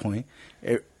at this point.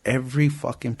 Every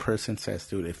fucking person says,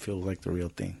 dude, it feels like the real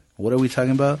thing. What are we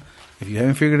talking about? If you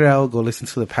haven't figured it out, go listen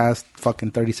to the past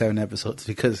fucking 37 episodes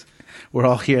because we're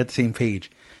all here at the same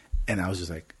page. And I was just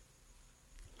like,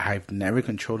 I've never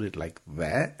controlled it like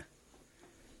that.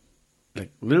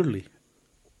 Like, literally,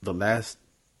 the last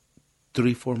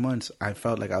 3-4 months, I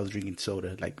felt like I was drinking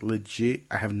soda. Like, legit,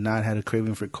 I have not had a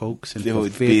craving for Coke since it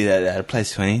would be that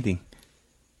applies to anything.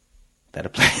 That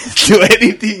applies to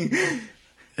anything.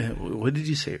 What did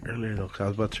you say earlier, though? 'Cause I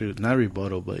was about to, not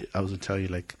rebuttal, but I was going to tell you,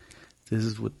 like, this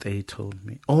is what they told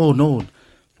me. Oh, no.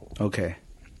 Okay.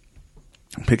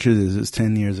 Picture this. It's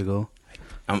 10 years ago.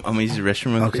 I'm going to use the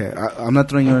restroom real quick. Okay. I'm not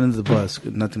throwing you under the bus.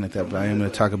 Nothing like that, but I am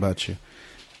going to talk about you.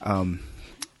 10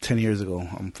 years ago,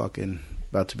 I'm fucking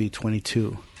about to be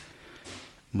 22.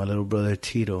 My little brother,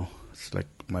 Tito, it's like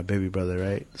my baby brother,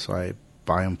 right? So I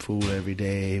buy him food every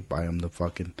day, buy him the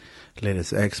fucking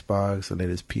latest Xbox, the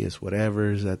latest PS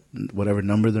whatever's, that whatever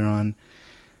number they're on.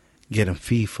 Get him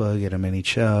FIFA, get him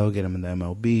NHL, get him in the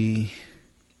MLB.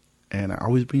 And I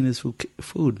always bring this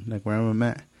food, like wherever I'm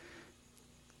at.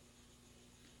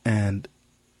 And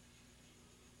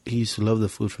he used to love the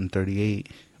food from 38,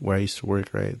 where I used to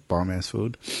work, right? Bomb-ass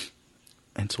food.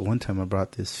 And so one time I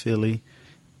brought this Philly,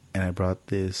 and I brought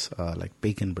this like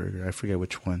bacon burger. I forget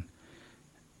which one.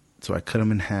 So I cut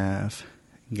them in half,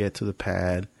 get to the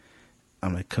pad.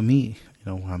 I'm like, come eat.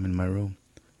 You know, I'm in my room.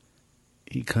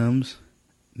 He comes.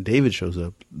 David shows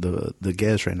up. The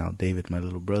guest right now, David, my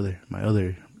little brother. My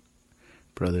other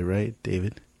brother, right?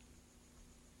 David.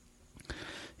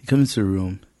 He comes to the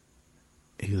room.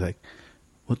 He's like,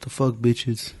 what the fuck,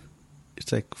 bitches?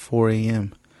 It's like 4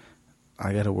 a.m.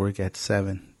 I gotta work at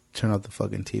 7. Turn off the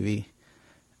fucking TV.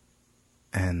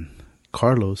 And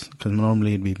Carlos, because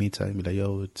normally it'd be me time, be like,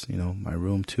 yo, it's, you know, my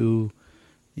room too.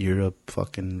 You're up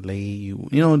fucking late. You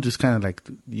know, just kind of like,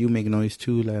 you make noise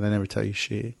too. Like, I never tell you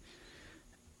shit.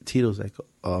 Tito's like,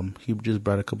 he just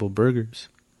brought a couple burgers.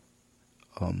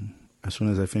 As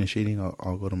soon as I finish eating,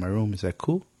 I'll go to my room. Is that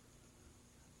cool?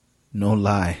 No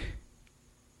lie.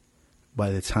 By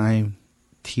the time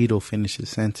Tito finished his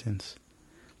sentence,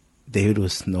 David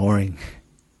was snoring.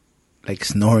 Like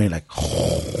snoring, like.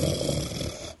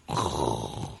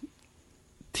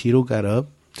 Tito got up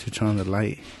to turn on the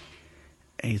light.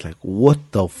 And he's like,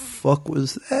 what the fuck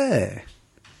was that?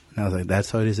 And I was like,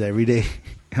 that's how it is every day.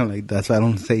 I'm like, that's why I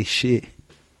don't say shit.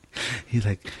 He's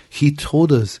like, he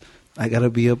told us I gotta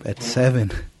be up at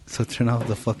 7, so turn off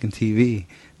the fucking TV.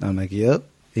 And I'm like, yep.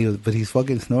 He goes, but he's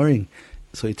fucking snoring.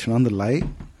 So he turned on the light,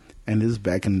 and this is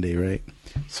back in the day, right?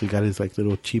 So he got his like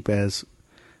little cheap ass,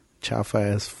 chafa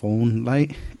ass phone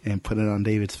light and put it on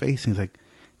David's face. And he's like,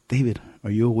 David,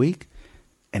 are you awake?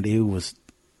 And David was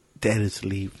dead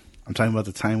asleep. I'm talking about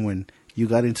the time when you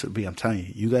got into, I'm telling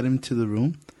you, you got into the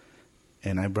room,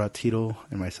 and I brought Tito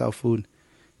and myself food,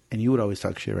 and you would always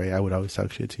talk shit, right? I would always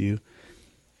talk shit to you.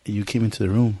 And you came into the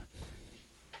room,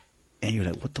 and you're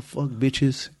like, what the fuck,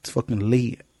 bitches? It's fucking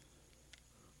late.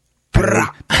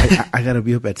 I gotta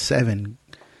be up at 7.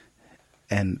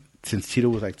 And since Tito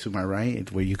was like to my right,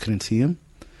 where you couldn't see him,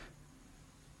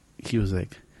 he was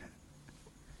like,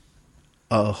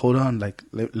 hold on, like,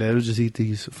 let us just eat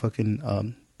these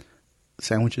fucking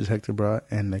sandwiches Hector brought,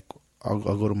 and like, I'll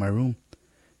go to my room.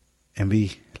 And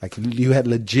be like, you had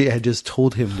legit, I just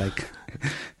told him, like,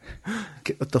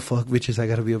 what the fuck, bitches, I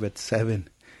gotta be up at 7.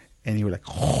 And you were like,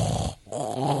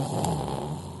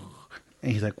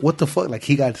 and he's like, what the fuck? Like,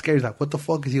 he got scared. He's like, what the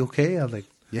fuck? Is he okay? I was like,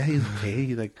 yeah, he's okay.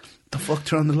 He's like, the fuck,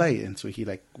 turn on the light. And so he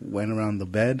like went around the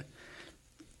bed,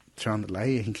 turned on the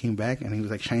light, and he came back, and he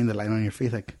was like shining the light on your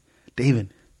face, like,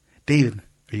 David,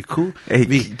 are you cool? Hey,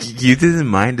 you didn't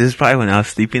mind? This is probably when I was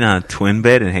sleeping on a twin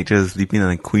bed and Hector was sleeping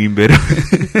on a queen bed.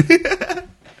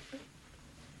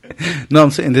 No,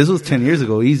 I'm saying this was 10 years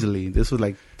ago, easily. This was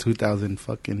like 2000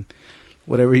 fucking,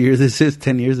 whatever year this is,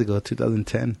 10 years ago,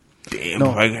 2010. Damn,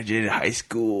 no. I graduated high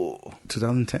school.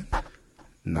 2010?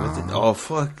 No. Oh,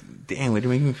 fuck. Damn, what do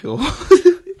you make me feel?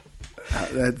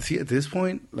 See, at this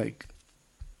point, like,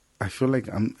 I feel like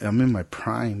I'm in my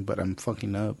prime, but I'm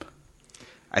fucking up.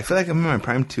 I feel like I'm in my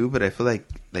prime too, but I feel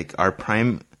like our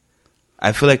prime,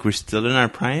 I feel like we're still in our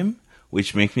prime,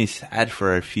 which makes me sad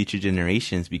for our future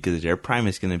generations because their prime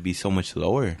is going to be so much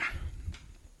lower.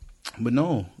 But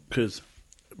no, because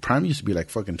prime used to be like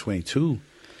fucking 22.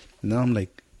 Now I'm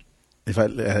like, if I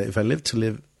live to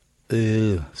live,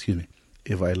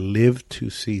 if I live to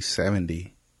see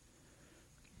 70,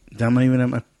 then I'm not even at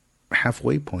my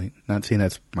halfway point. Not saying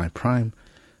that's my prime,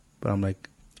 but I'm like,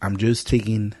 I'm just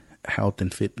taking health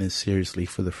and fitness seriously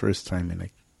for the first time in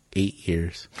like 8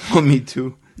 years. Oh, me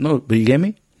too. No, but you get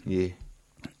me? Yeah.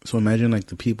 So imagine like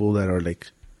the people that are like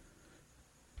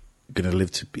gonna live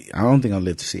to be, I don't think I'll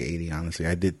live to see 80, honestly.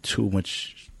 I did too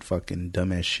much fucking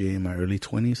dumbass shit in my early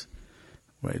 20s.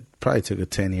 Right, probably took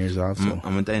 10 years off. So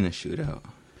I'm gonna die in a shootout.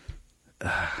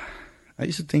 I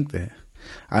used to think that.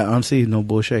 I honestly, no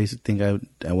bullshit, I used to think I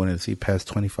wanted to see past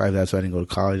 25. That's why I didn't go to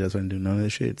college. That's why I didn't do none of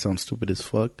this shit. It sounds stupid as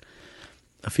fuck.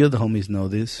 I feel the homies know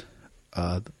this.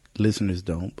 The listeners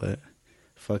don't, but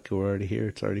fuck it, we're already here.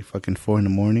 It's already fucking 4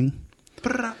 a.m.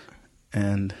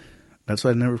 And That's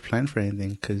why I never planned for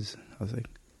anything, because I was like,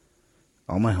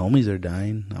 all my homies are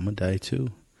dying. I'm going to die too.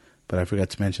 But I forgot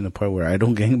to mention the part where I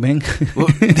don't gangbang. Well,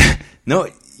 no,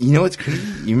 you know what's crazy?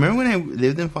 You remember when I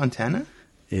lived in Fontana?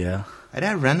 Yeah. I'd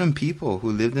have random people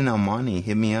who lived in Almani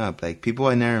hit me up, like people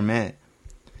I never met,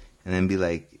 and then be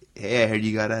like, "Hey, I heard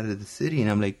you got out of the city,"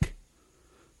 and I'm like,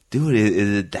 "Dude,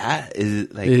 is it that? Is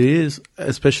it like?" It is,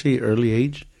 especially early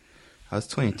age. I was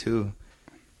 22.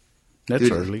 That's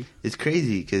Dude, early. It's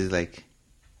crazy because like,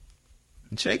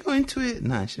 should I go into it?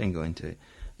 Nah, I shouldn't go into it.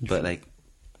 But like,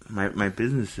 my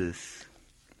businesses,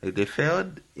 like they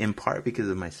failed in part because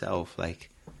of myself. Like,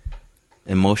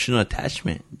 emotional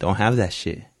attachment. Don't have that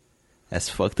shit. As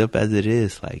fucked up as it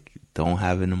is, like, don't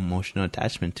have an emotional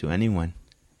attachment to anyone,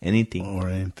 anything. Or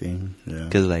anything, yeah.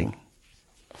 Because, like,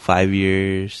 5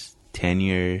 years, 10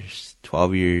 years,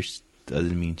 12 years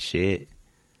doesn't mean shit.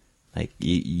 Like,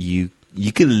 you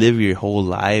could live your whole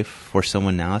life for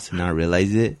someone else and not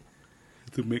realize it.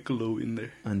 To make a low in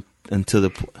there. Until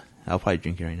I'll probably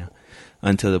drink it right now.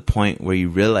 Until the point where you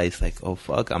realize, like, oh,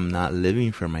 fuck, I'm not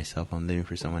living for myself. I'm living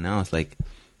for someone else. Like,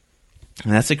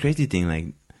 and that's the crazy thing, like,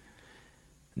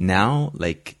 now,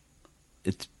 like,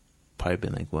 it's probably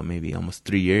been, like, what, maybe almost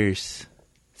 3 years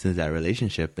since that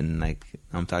relationship, and, like,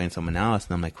 I'm talking to someone else,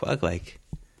 and I'm like, fuck, like,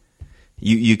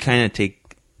 you kind of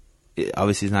take,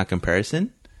 obviously it's not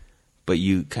comparison, but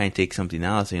you kind of take something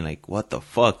else, and you're like, what the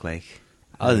fuck, like,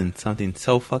 I was in something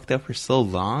so fucked up for so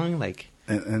long, like.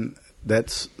 And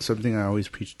that's something I always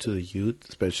preach to the youth,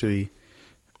 especially,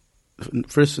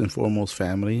 first and foremost,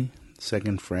 family,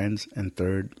 second, friends, and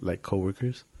third, like,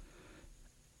 coworkers.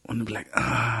 When they be like,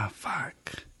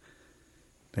 fuck.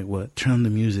 Like, what? Turn on the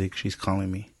music. She's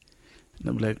calling me. And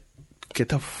I'll be like,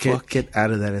 get out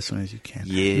of that as soon as you can.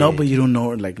 Yeah. No, but you don't know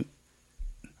her. Like,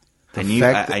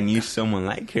 I knew someone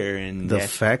like her. And the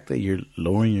fact that you're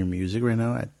lowering your music right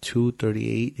now at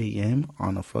 2:38 a.m.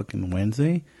 on a fucking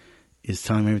Wednesday is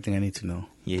telling me everything I need to know.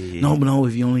 Yeah. No,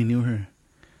 if you only knew her.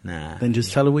 Nah. Then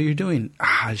just tell her what you're doing.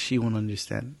 She won't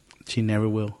understand. She never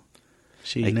will.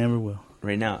 She never will.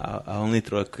 Right now, I'll only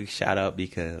throw a quick shout out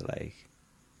because, like,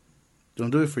 don't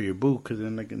do it for your boo, because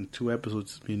then, like, in 2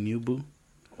 episodes, it'll be a new boo.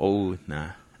 Oh,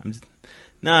 nah.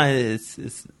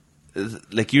 It's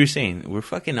like you were saying, we're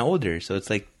fucking older, so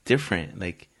it's, like, different.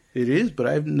 Like, it is, but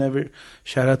I've never,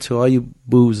 shout out to all you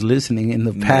boos listening in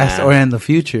the past or in the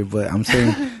future, but I'm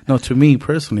saying, no, to me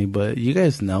personally, but you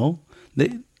guys know,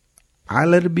 I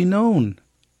let it be known.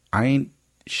 I ain't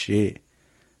shit.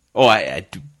 Oh, I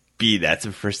do. That's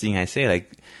the first thing I say.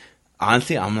 Like,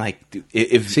 honestly, I'm like, dude,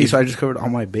 so I just covered all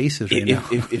my bases right now.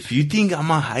 If you think I'm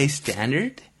a high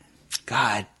standard,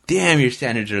 god damn, your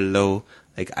standards are low.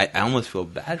 Like, I almost feel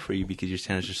bad for you because your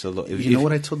standards are so low. You know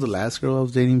what I told the last girl I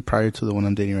was dating prior to the one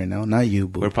I'm dating right now? Not you,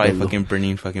 boo. We're probably fucking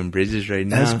burning fucking bridges right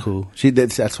now. That's cool.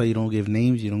 That's why you don't give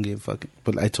names. You don't give fucking.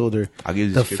 But I told her, I'll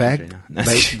give the fact, right now.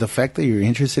 Like, the fact that you're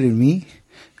interested in me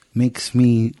makes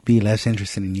me be less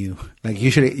interested in you. Like, you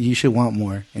should want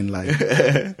more in life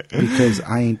because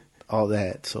I ain't all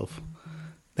that. So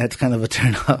that's kind of a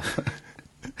turn off.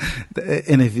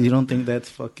 And if you don't think that's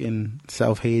fucking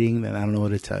self-hating, then I don't know what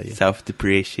to tell you.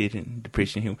 Depreciating.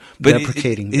 But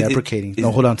deprecating.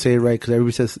 No, hold on, say it right, because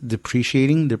everybody says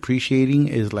depreciating. Depreciating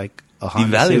is like a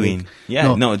Honda devaluing. Civic.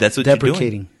 Yeah, no, that's what you're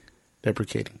doing.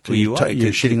 Deprecating. Well,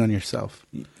 you're shitting on yourself.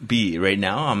 Right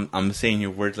now, I'm saying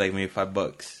your words like maybe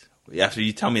 $5. After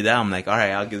you tell me that, I'm like, all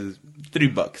right, I'll give this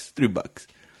 $3.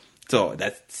 So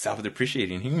that's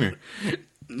self-depreciating humor.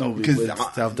 No, because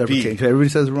it's self-deprecating. Because everybody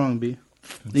says it wrong, B.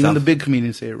 Even the big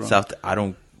comedians say it wrong.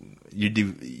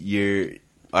 You're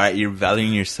all right. You're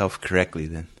valuing yourself correctly.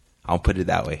 Then I'll put it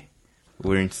that way.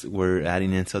 We're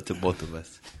adding insult to both of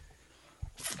us.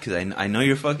 Because I know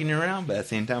you're fucking around, but at the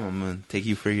same time, I'm gonna take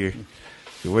you for your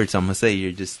words. I'm gonna say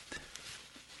you're just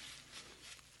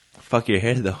fuck your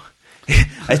hair though.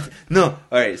 No,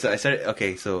 all right. So I started.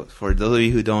 Okay, so for those of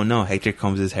you who don't know, Hector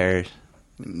combs his hair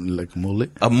like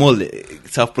mullet. A mullet,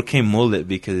 self-proclaimed mullet,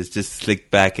 because it's just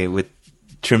slicked back and with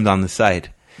trimmed on the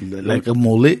side. Like a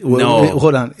mullet? No, wait,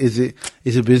 hold on. Is it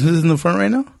business in the front right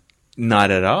now?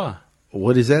 Not at all.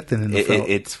 What is that then in the front?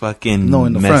 It's fucking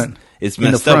in the front. It's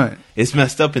messed up. It's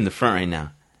messed up in the front right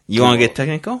now. You want to get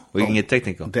technical? We can get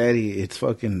technical. Daddy, it's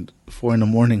fucking 4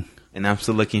 a.m. And I'm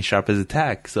still looking sharp as a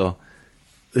tack, so.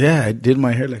 Yeah, I did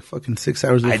my hair like fucking 6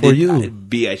 hours before you.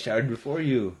 I showered before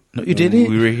you. No, you didn't?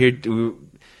 We were here.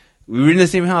 We were in the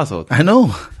same household. I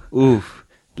know. Oof.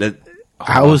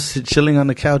 I was chilling on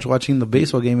the couch watching the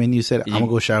baseball game, and you said, I'm going to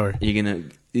go shower.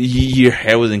 Your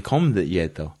hair wasn't combed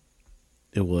yet, though.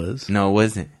 It was. No, it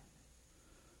wasn't.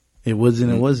 It wasn't.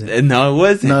 No, it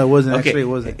wasn't. No, it wasn't. Okay. Actually, it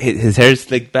wasn't. His hair is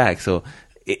slicked back, so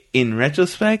in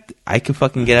retrospect, I could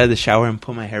fucking get out of the shower and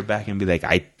put my hair back and be like,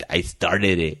 I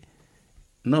started it.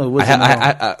 No, it wasn't.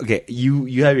 Okay,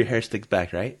 you have your hair slicked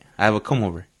back, right? I have a comb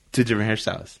over. 2 different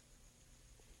hairstyles.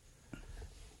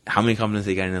 How many compliments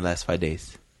they got in the last 5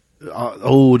 days?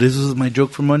 This is my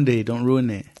joke for Monday. Don't ruin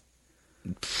it.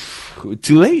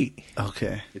 Too late.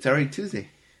 Okay. It's already Tuesday.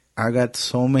 I got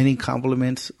so many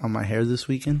compliments on my hair this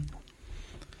weekend.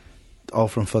 All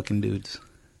from fucking dudes.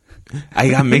 I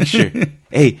got mixture.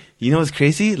 Hey, you know what's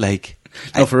crazy? Like,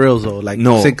 no, for real though. Like,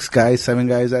 no. 6 guys, 7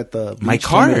 guys at the my beach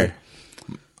car. somewhere.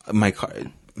 My car.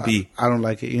 B. I don't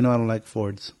like it. You know I don't like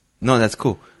Fords. No, that's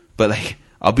cool. But like,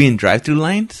 I'll be in drive-through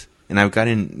lines, and I've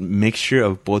gotten mixture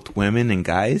of both women and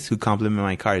guys who compliment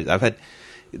my cars. I've had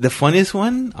the funniest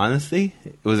one, honestly.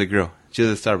 It was a girl. She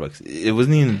was at Starbucks. It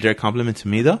wasn't even a direct compliment to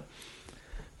me though.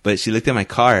 But she looked at my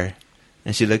car,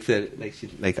 and she looked at it, she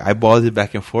eyeballed it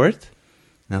back and forth.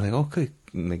 And I was like, oh, good.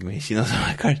 Like, maybe she knows about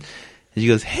my cars. And she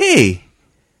goes, hey,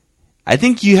 I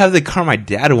think you have the car my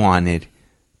dad wanted,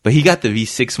 but he got the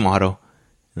V6 model.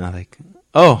 And I was like,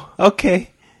 oh, okay.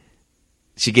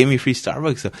 She gave me free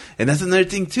Starbucks. So, and that's another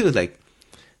thing too. Like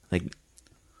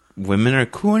women are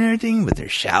cool and everything, but they're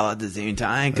shallow at the same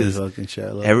time. Because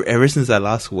ever since I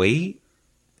lost weight,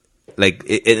 like,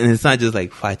 and it's not just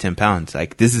like 5-10 pounds.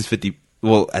 Like, this is 50.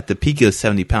 Well, at the peak it was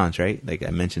 70 pounds, right? Like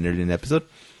I mentioned earlier in the episode.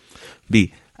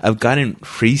 B, I've gotten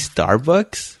free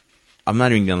Starbucks. I'm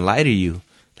not even gonna lie to you.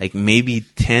 Like maybe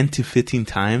 10 to 15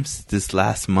 times this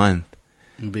last month.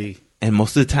 B. And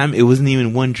most of the time, it wasn't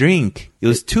even 1 drink. It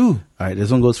was 2. All right, this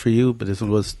one goes for you, but this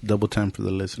one goes double time for the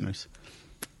listeners.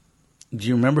 Do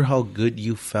you remember how good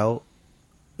you felt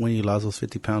when you lost those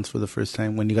 50 pounds for the first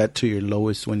time? When you got to your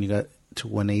lowest, when you got to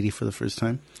 180 for the first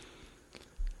time?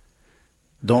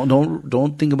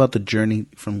 Don't think about the journey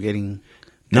from getting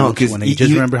down to 180.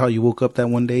 Just remember how you woke up that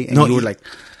one day and you were like...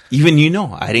 Even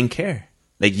I didn't care.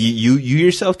 Like, you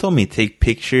yourself told me, take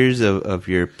pictures of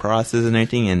your process and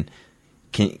everything, and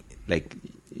like,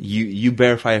 you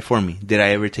verify it for me. Did I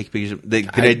ever take pictures? Did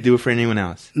I do it for anyone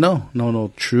else? No.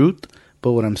 Truth.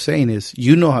 But what I'm saying is,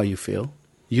 you know how you feel.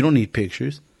 You don't need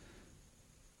pictures.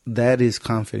 That is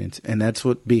confidence. And that's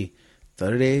what B. The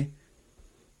other day,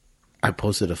 I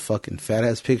posted a fucking fat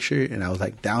ass picture, and I was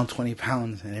like down 20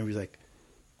 pounds, and everybody's like,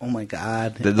 oh my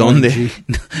God.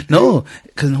 No,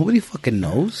 because nobody fucking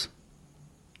knows.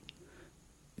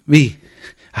 B.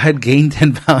 I had gained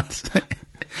 10 pounds.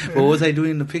 What was I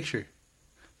doing in the picture?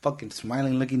 Fucking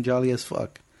smiling, looking jolly as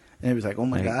fuck. And it was like, oh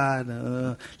my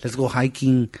God, let's go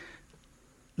hiking.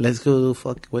 Let's go,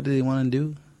 what do they want to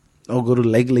do? Oh, go to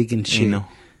Lake and shit.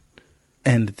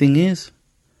 And the thing is,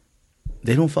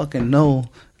 they don't fucking know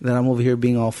that I'm over here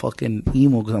being all fucking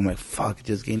emo because I'm like, fuck,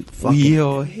 just gained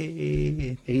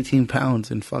fucking 18 pounds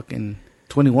and fucking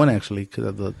 21 actually because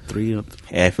of the 3.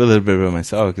 Yeah, I feel a little bit about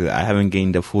myself because I haven't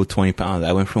gained the full 20 pounds.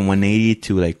 I went from 180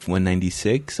 to like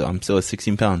 196, so I'm still at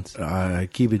 16 pounds. I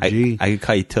keep it G. I could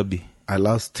call you Tubby. I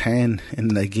lost 10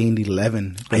 and I gained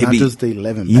 11. But not just the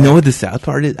 11. You know what the sad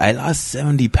part is? I lost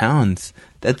 70 pounds.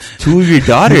 That's 2 of your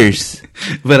daughters.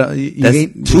 But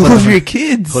that's 2 of your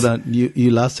kids. Hold on.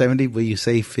 You lost 70, but you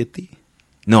say 50?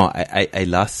 No, I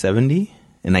lost 70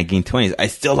 and I gained 20. I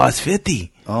still lost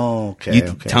 50. Oh, okay.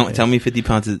 Tell me 50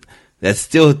 pounds. That's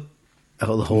still the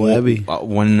whole Abby.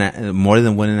 More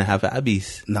than 1.5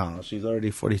 Abby's. No, she's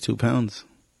already 42 pounds.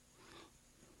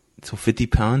 So 50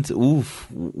 pounds? Oof.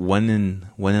 One in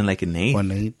like an 8?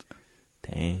 1/8.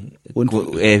 Dang.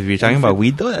 If you're talking about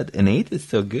weed though, an 8 is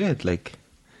still good. Like,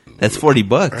 that's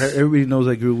 $40. Everybody knows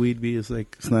I grew weed. It's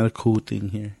like, it's not a cool thing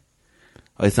here.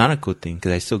 Oh, it's not a cool thing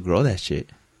because I still grow that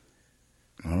shit.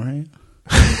 All right.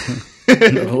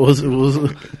 We'll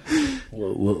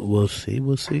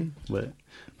see. But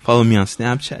follow me on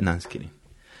Snapchat. No, I'm just kidding.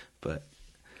 But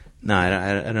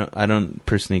no, I don't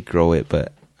personally grow it,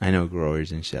 but I know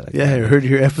growers and shit like that. Yeah, I heard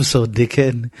your episode,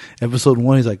 dickhead. Episode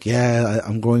 1, he's like, yeah,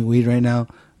 I'm growing weed right now.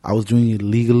 I was doing it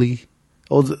legally.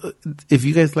 Oh, if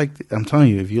you guys like, I'm telling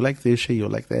you, if you like this shit,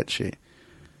 you'll like that shit.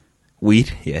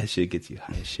 Weed? Yeah, shit gets you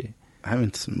high as shit. I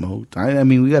haven't smoked. I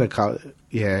mean, we got to call it.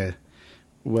 Yeah.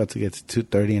 We're about to get to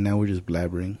 2:30 and now we're just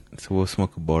blabbering. So we'll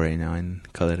smoke a bowl right now and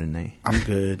call it a night. I'm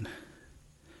good.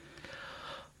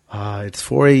 It's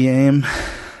 4 a.m.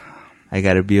 I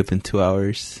got to be up in 2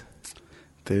 hours.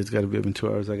 David's got to be up in 2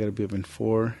 hours. I got to be up in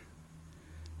 4.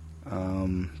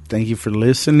 Thank you for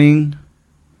listening.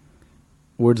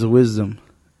 Words of wisdom.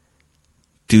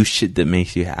 Do shit that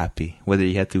makes you happy. Whether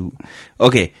you have to...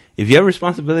 Okay, if you have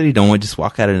responsibility, don't just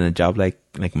walk out in a job like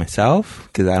myself.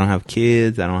 Because I don't have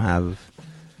kids. I don't have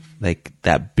like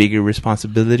that bigger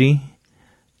responsibility.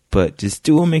 But just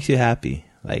do what makes you happy.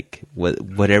 Like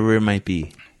whatever it might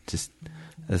be, just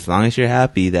as long as you're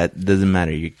happy, that doesn't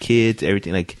matter. Your kids,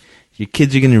 everything, like your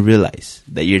kids are gonna realize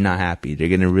that you're not happy. They're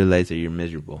gonna realize that you're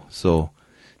miserable. So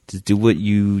just do what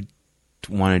you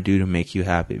want to do to make you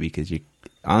happy, because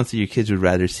honestly, your kids would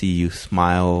rather see you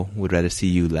smile, would rather see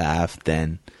you laugh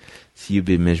than see you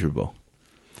be miserable.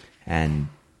 And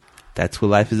that's what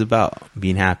life is about,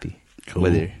 being happy. Cool.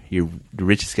 Whether you're the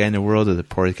richest guy in the world or the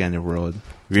poorest guy in the world,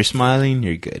 if you're smiling,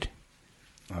 you're good.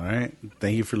 All right.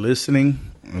 Thank you for listening.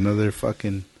 Another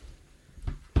fucking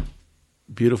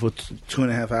beautiful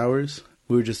 2.5 hours.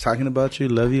 We were just talking about you.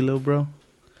 Love you, little bro.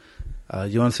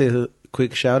 You want to say a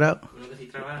quick shout out?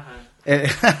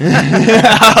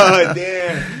 Oh,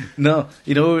 damn. No,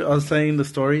 you know, I was saying the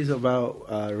stories about,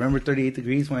 remember 38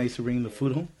 Degrees when I used to bring the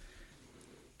food home?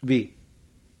 B,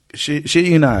 shit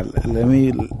you not. Let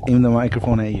me aim the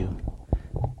microphone at you.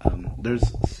 There's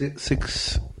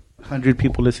 600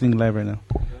 people listening live right now.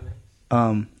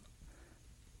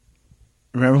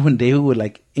 Remember when David would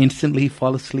like instantly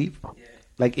fall asleep? Yeah.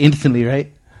 Like instantly,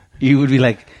 right? You would be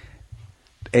like,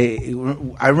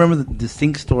 I remember the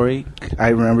distinct story. I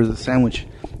remember the sandwich.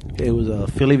 It was a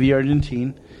Philly v.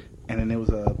 Argentine, and then it was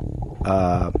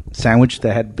a sandwich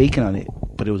that had bacon on it,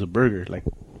 but it was a burger, like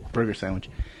burger sandwich.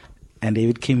 And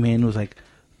David came in, it was like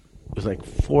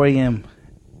 4 a.m.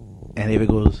 And David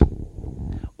goes,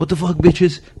 "What the fuck,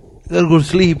 bitches? I gotta go to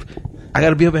sleep. I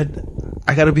gotta be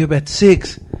up at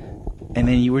 6. And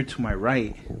then you were to my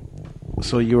right,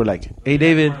 so you were like, "Hey,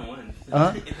 David."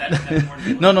 Huh?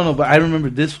 No. But I remember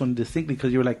this one distinctly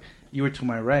because you were to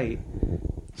my right,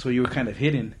 so you were kind of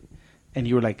hidden, and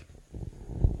you were like,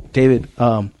 "David,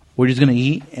 we're just gonna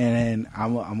eat, and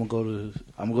I'm gonna go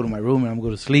to my room, and I'm gonna go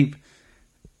to sleep."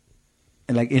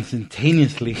 And like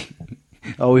instantaneously,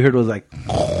 all we heard was like,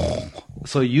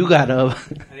 so you got up.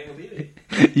 I didn't believe it.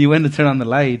 You went to turn on the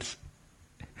lights,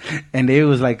 and David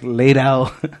was like laid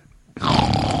out,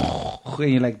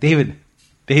 and you're like, David.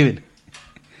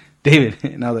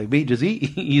 And I was like, "B, just eat.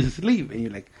 He's asleep." And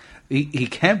you're like, he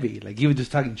can't be. Like, you were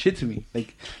just talking shit to me.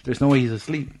 Like, there's no way he's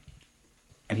asleep.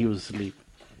 And he was asleep.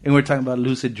 And we're talking about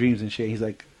lucid dreams and shit. He's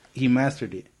like, he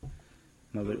mastered it. And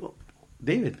I was like, "Oh,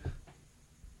 David,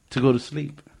 to go to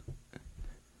sleep."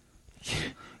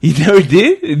 You never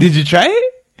did? Did you try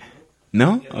it?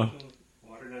 No? Oh.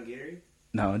 Water, no Gatorade?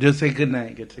 No, just say good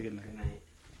night. Good night. Good night.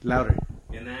 Louder.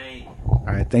 Good night. All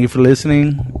right, thank you for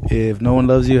listening. If no one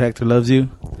loves you, Hector loves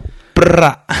you.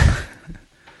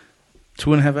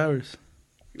 2.5 hours.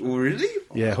 Really?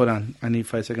 Yeah, hold on. I need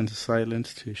 5 seconds of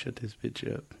silence to shut this bitch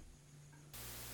up.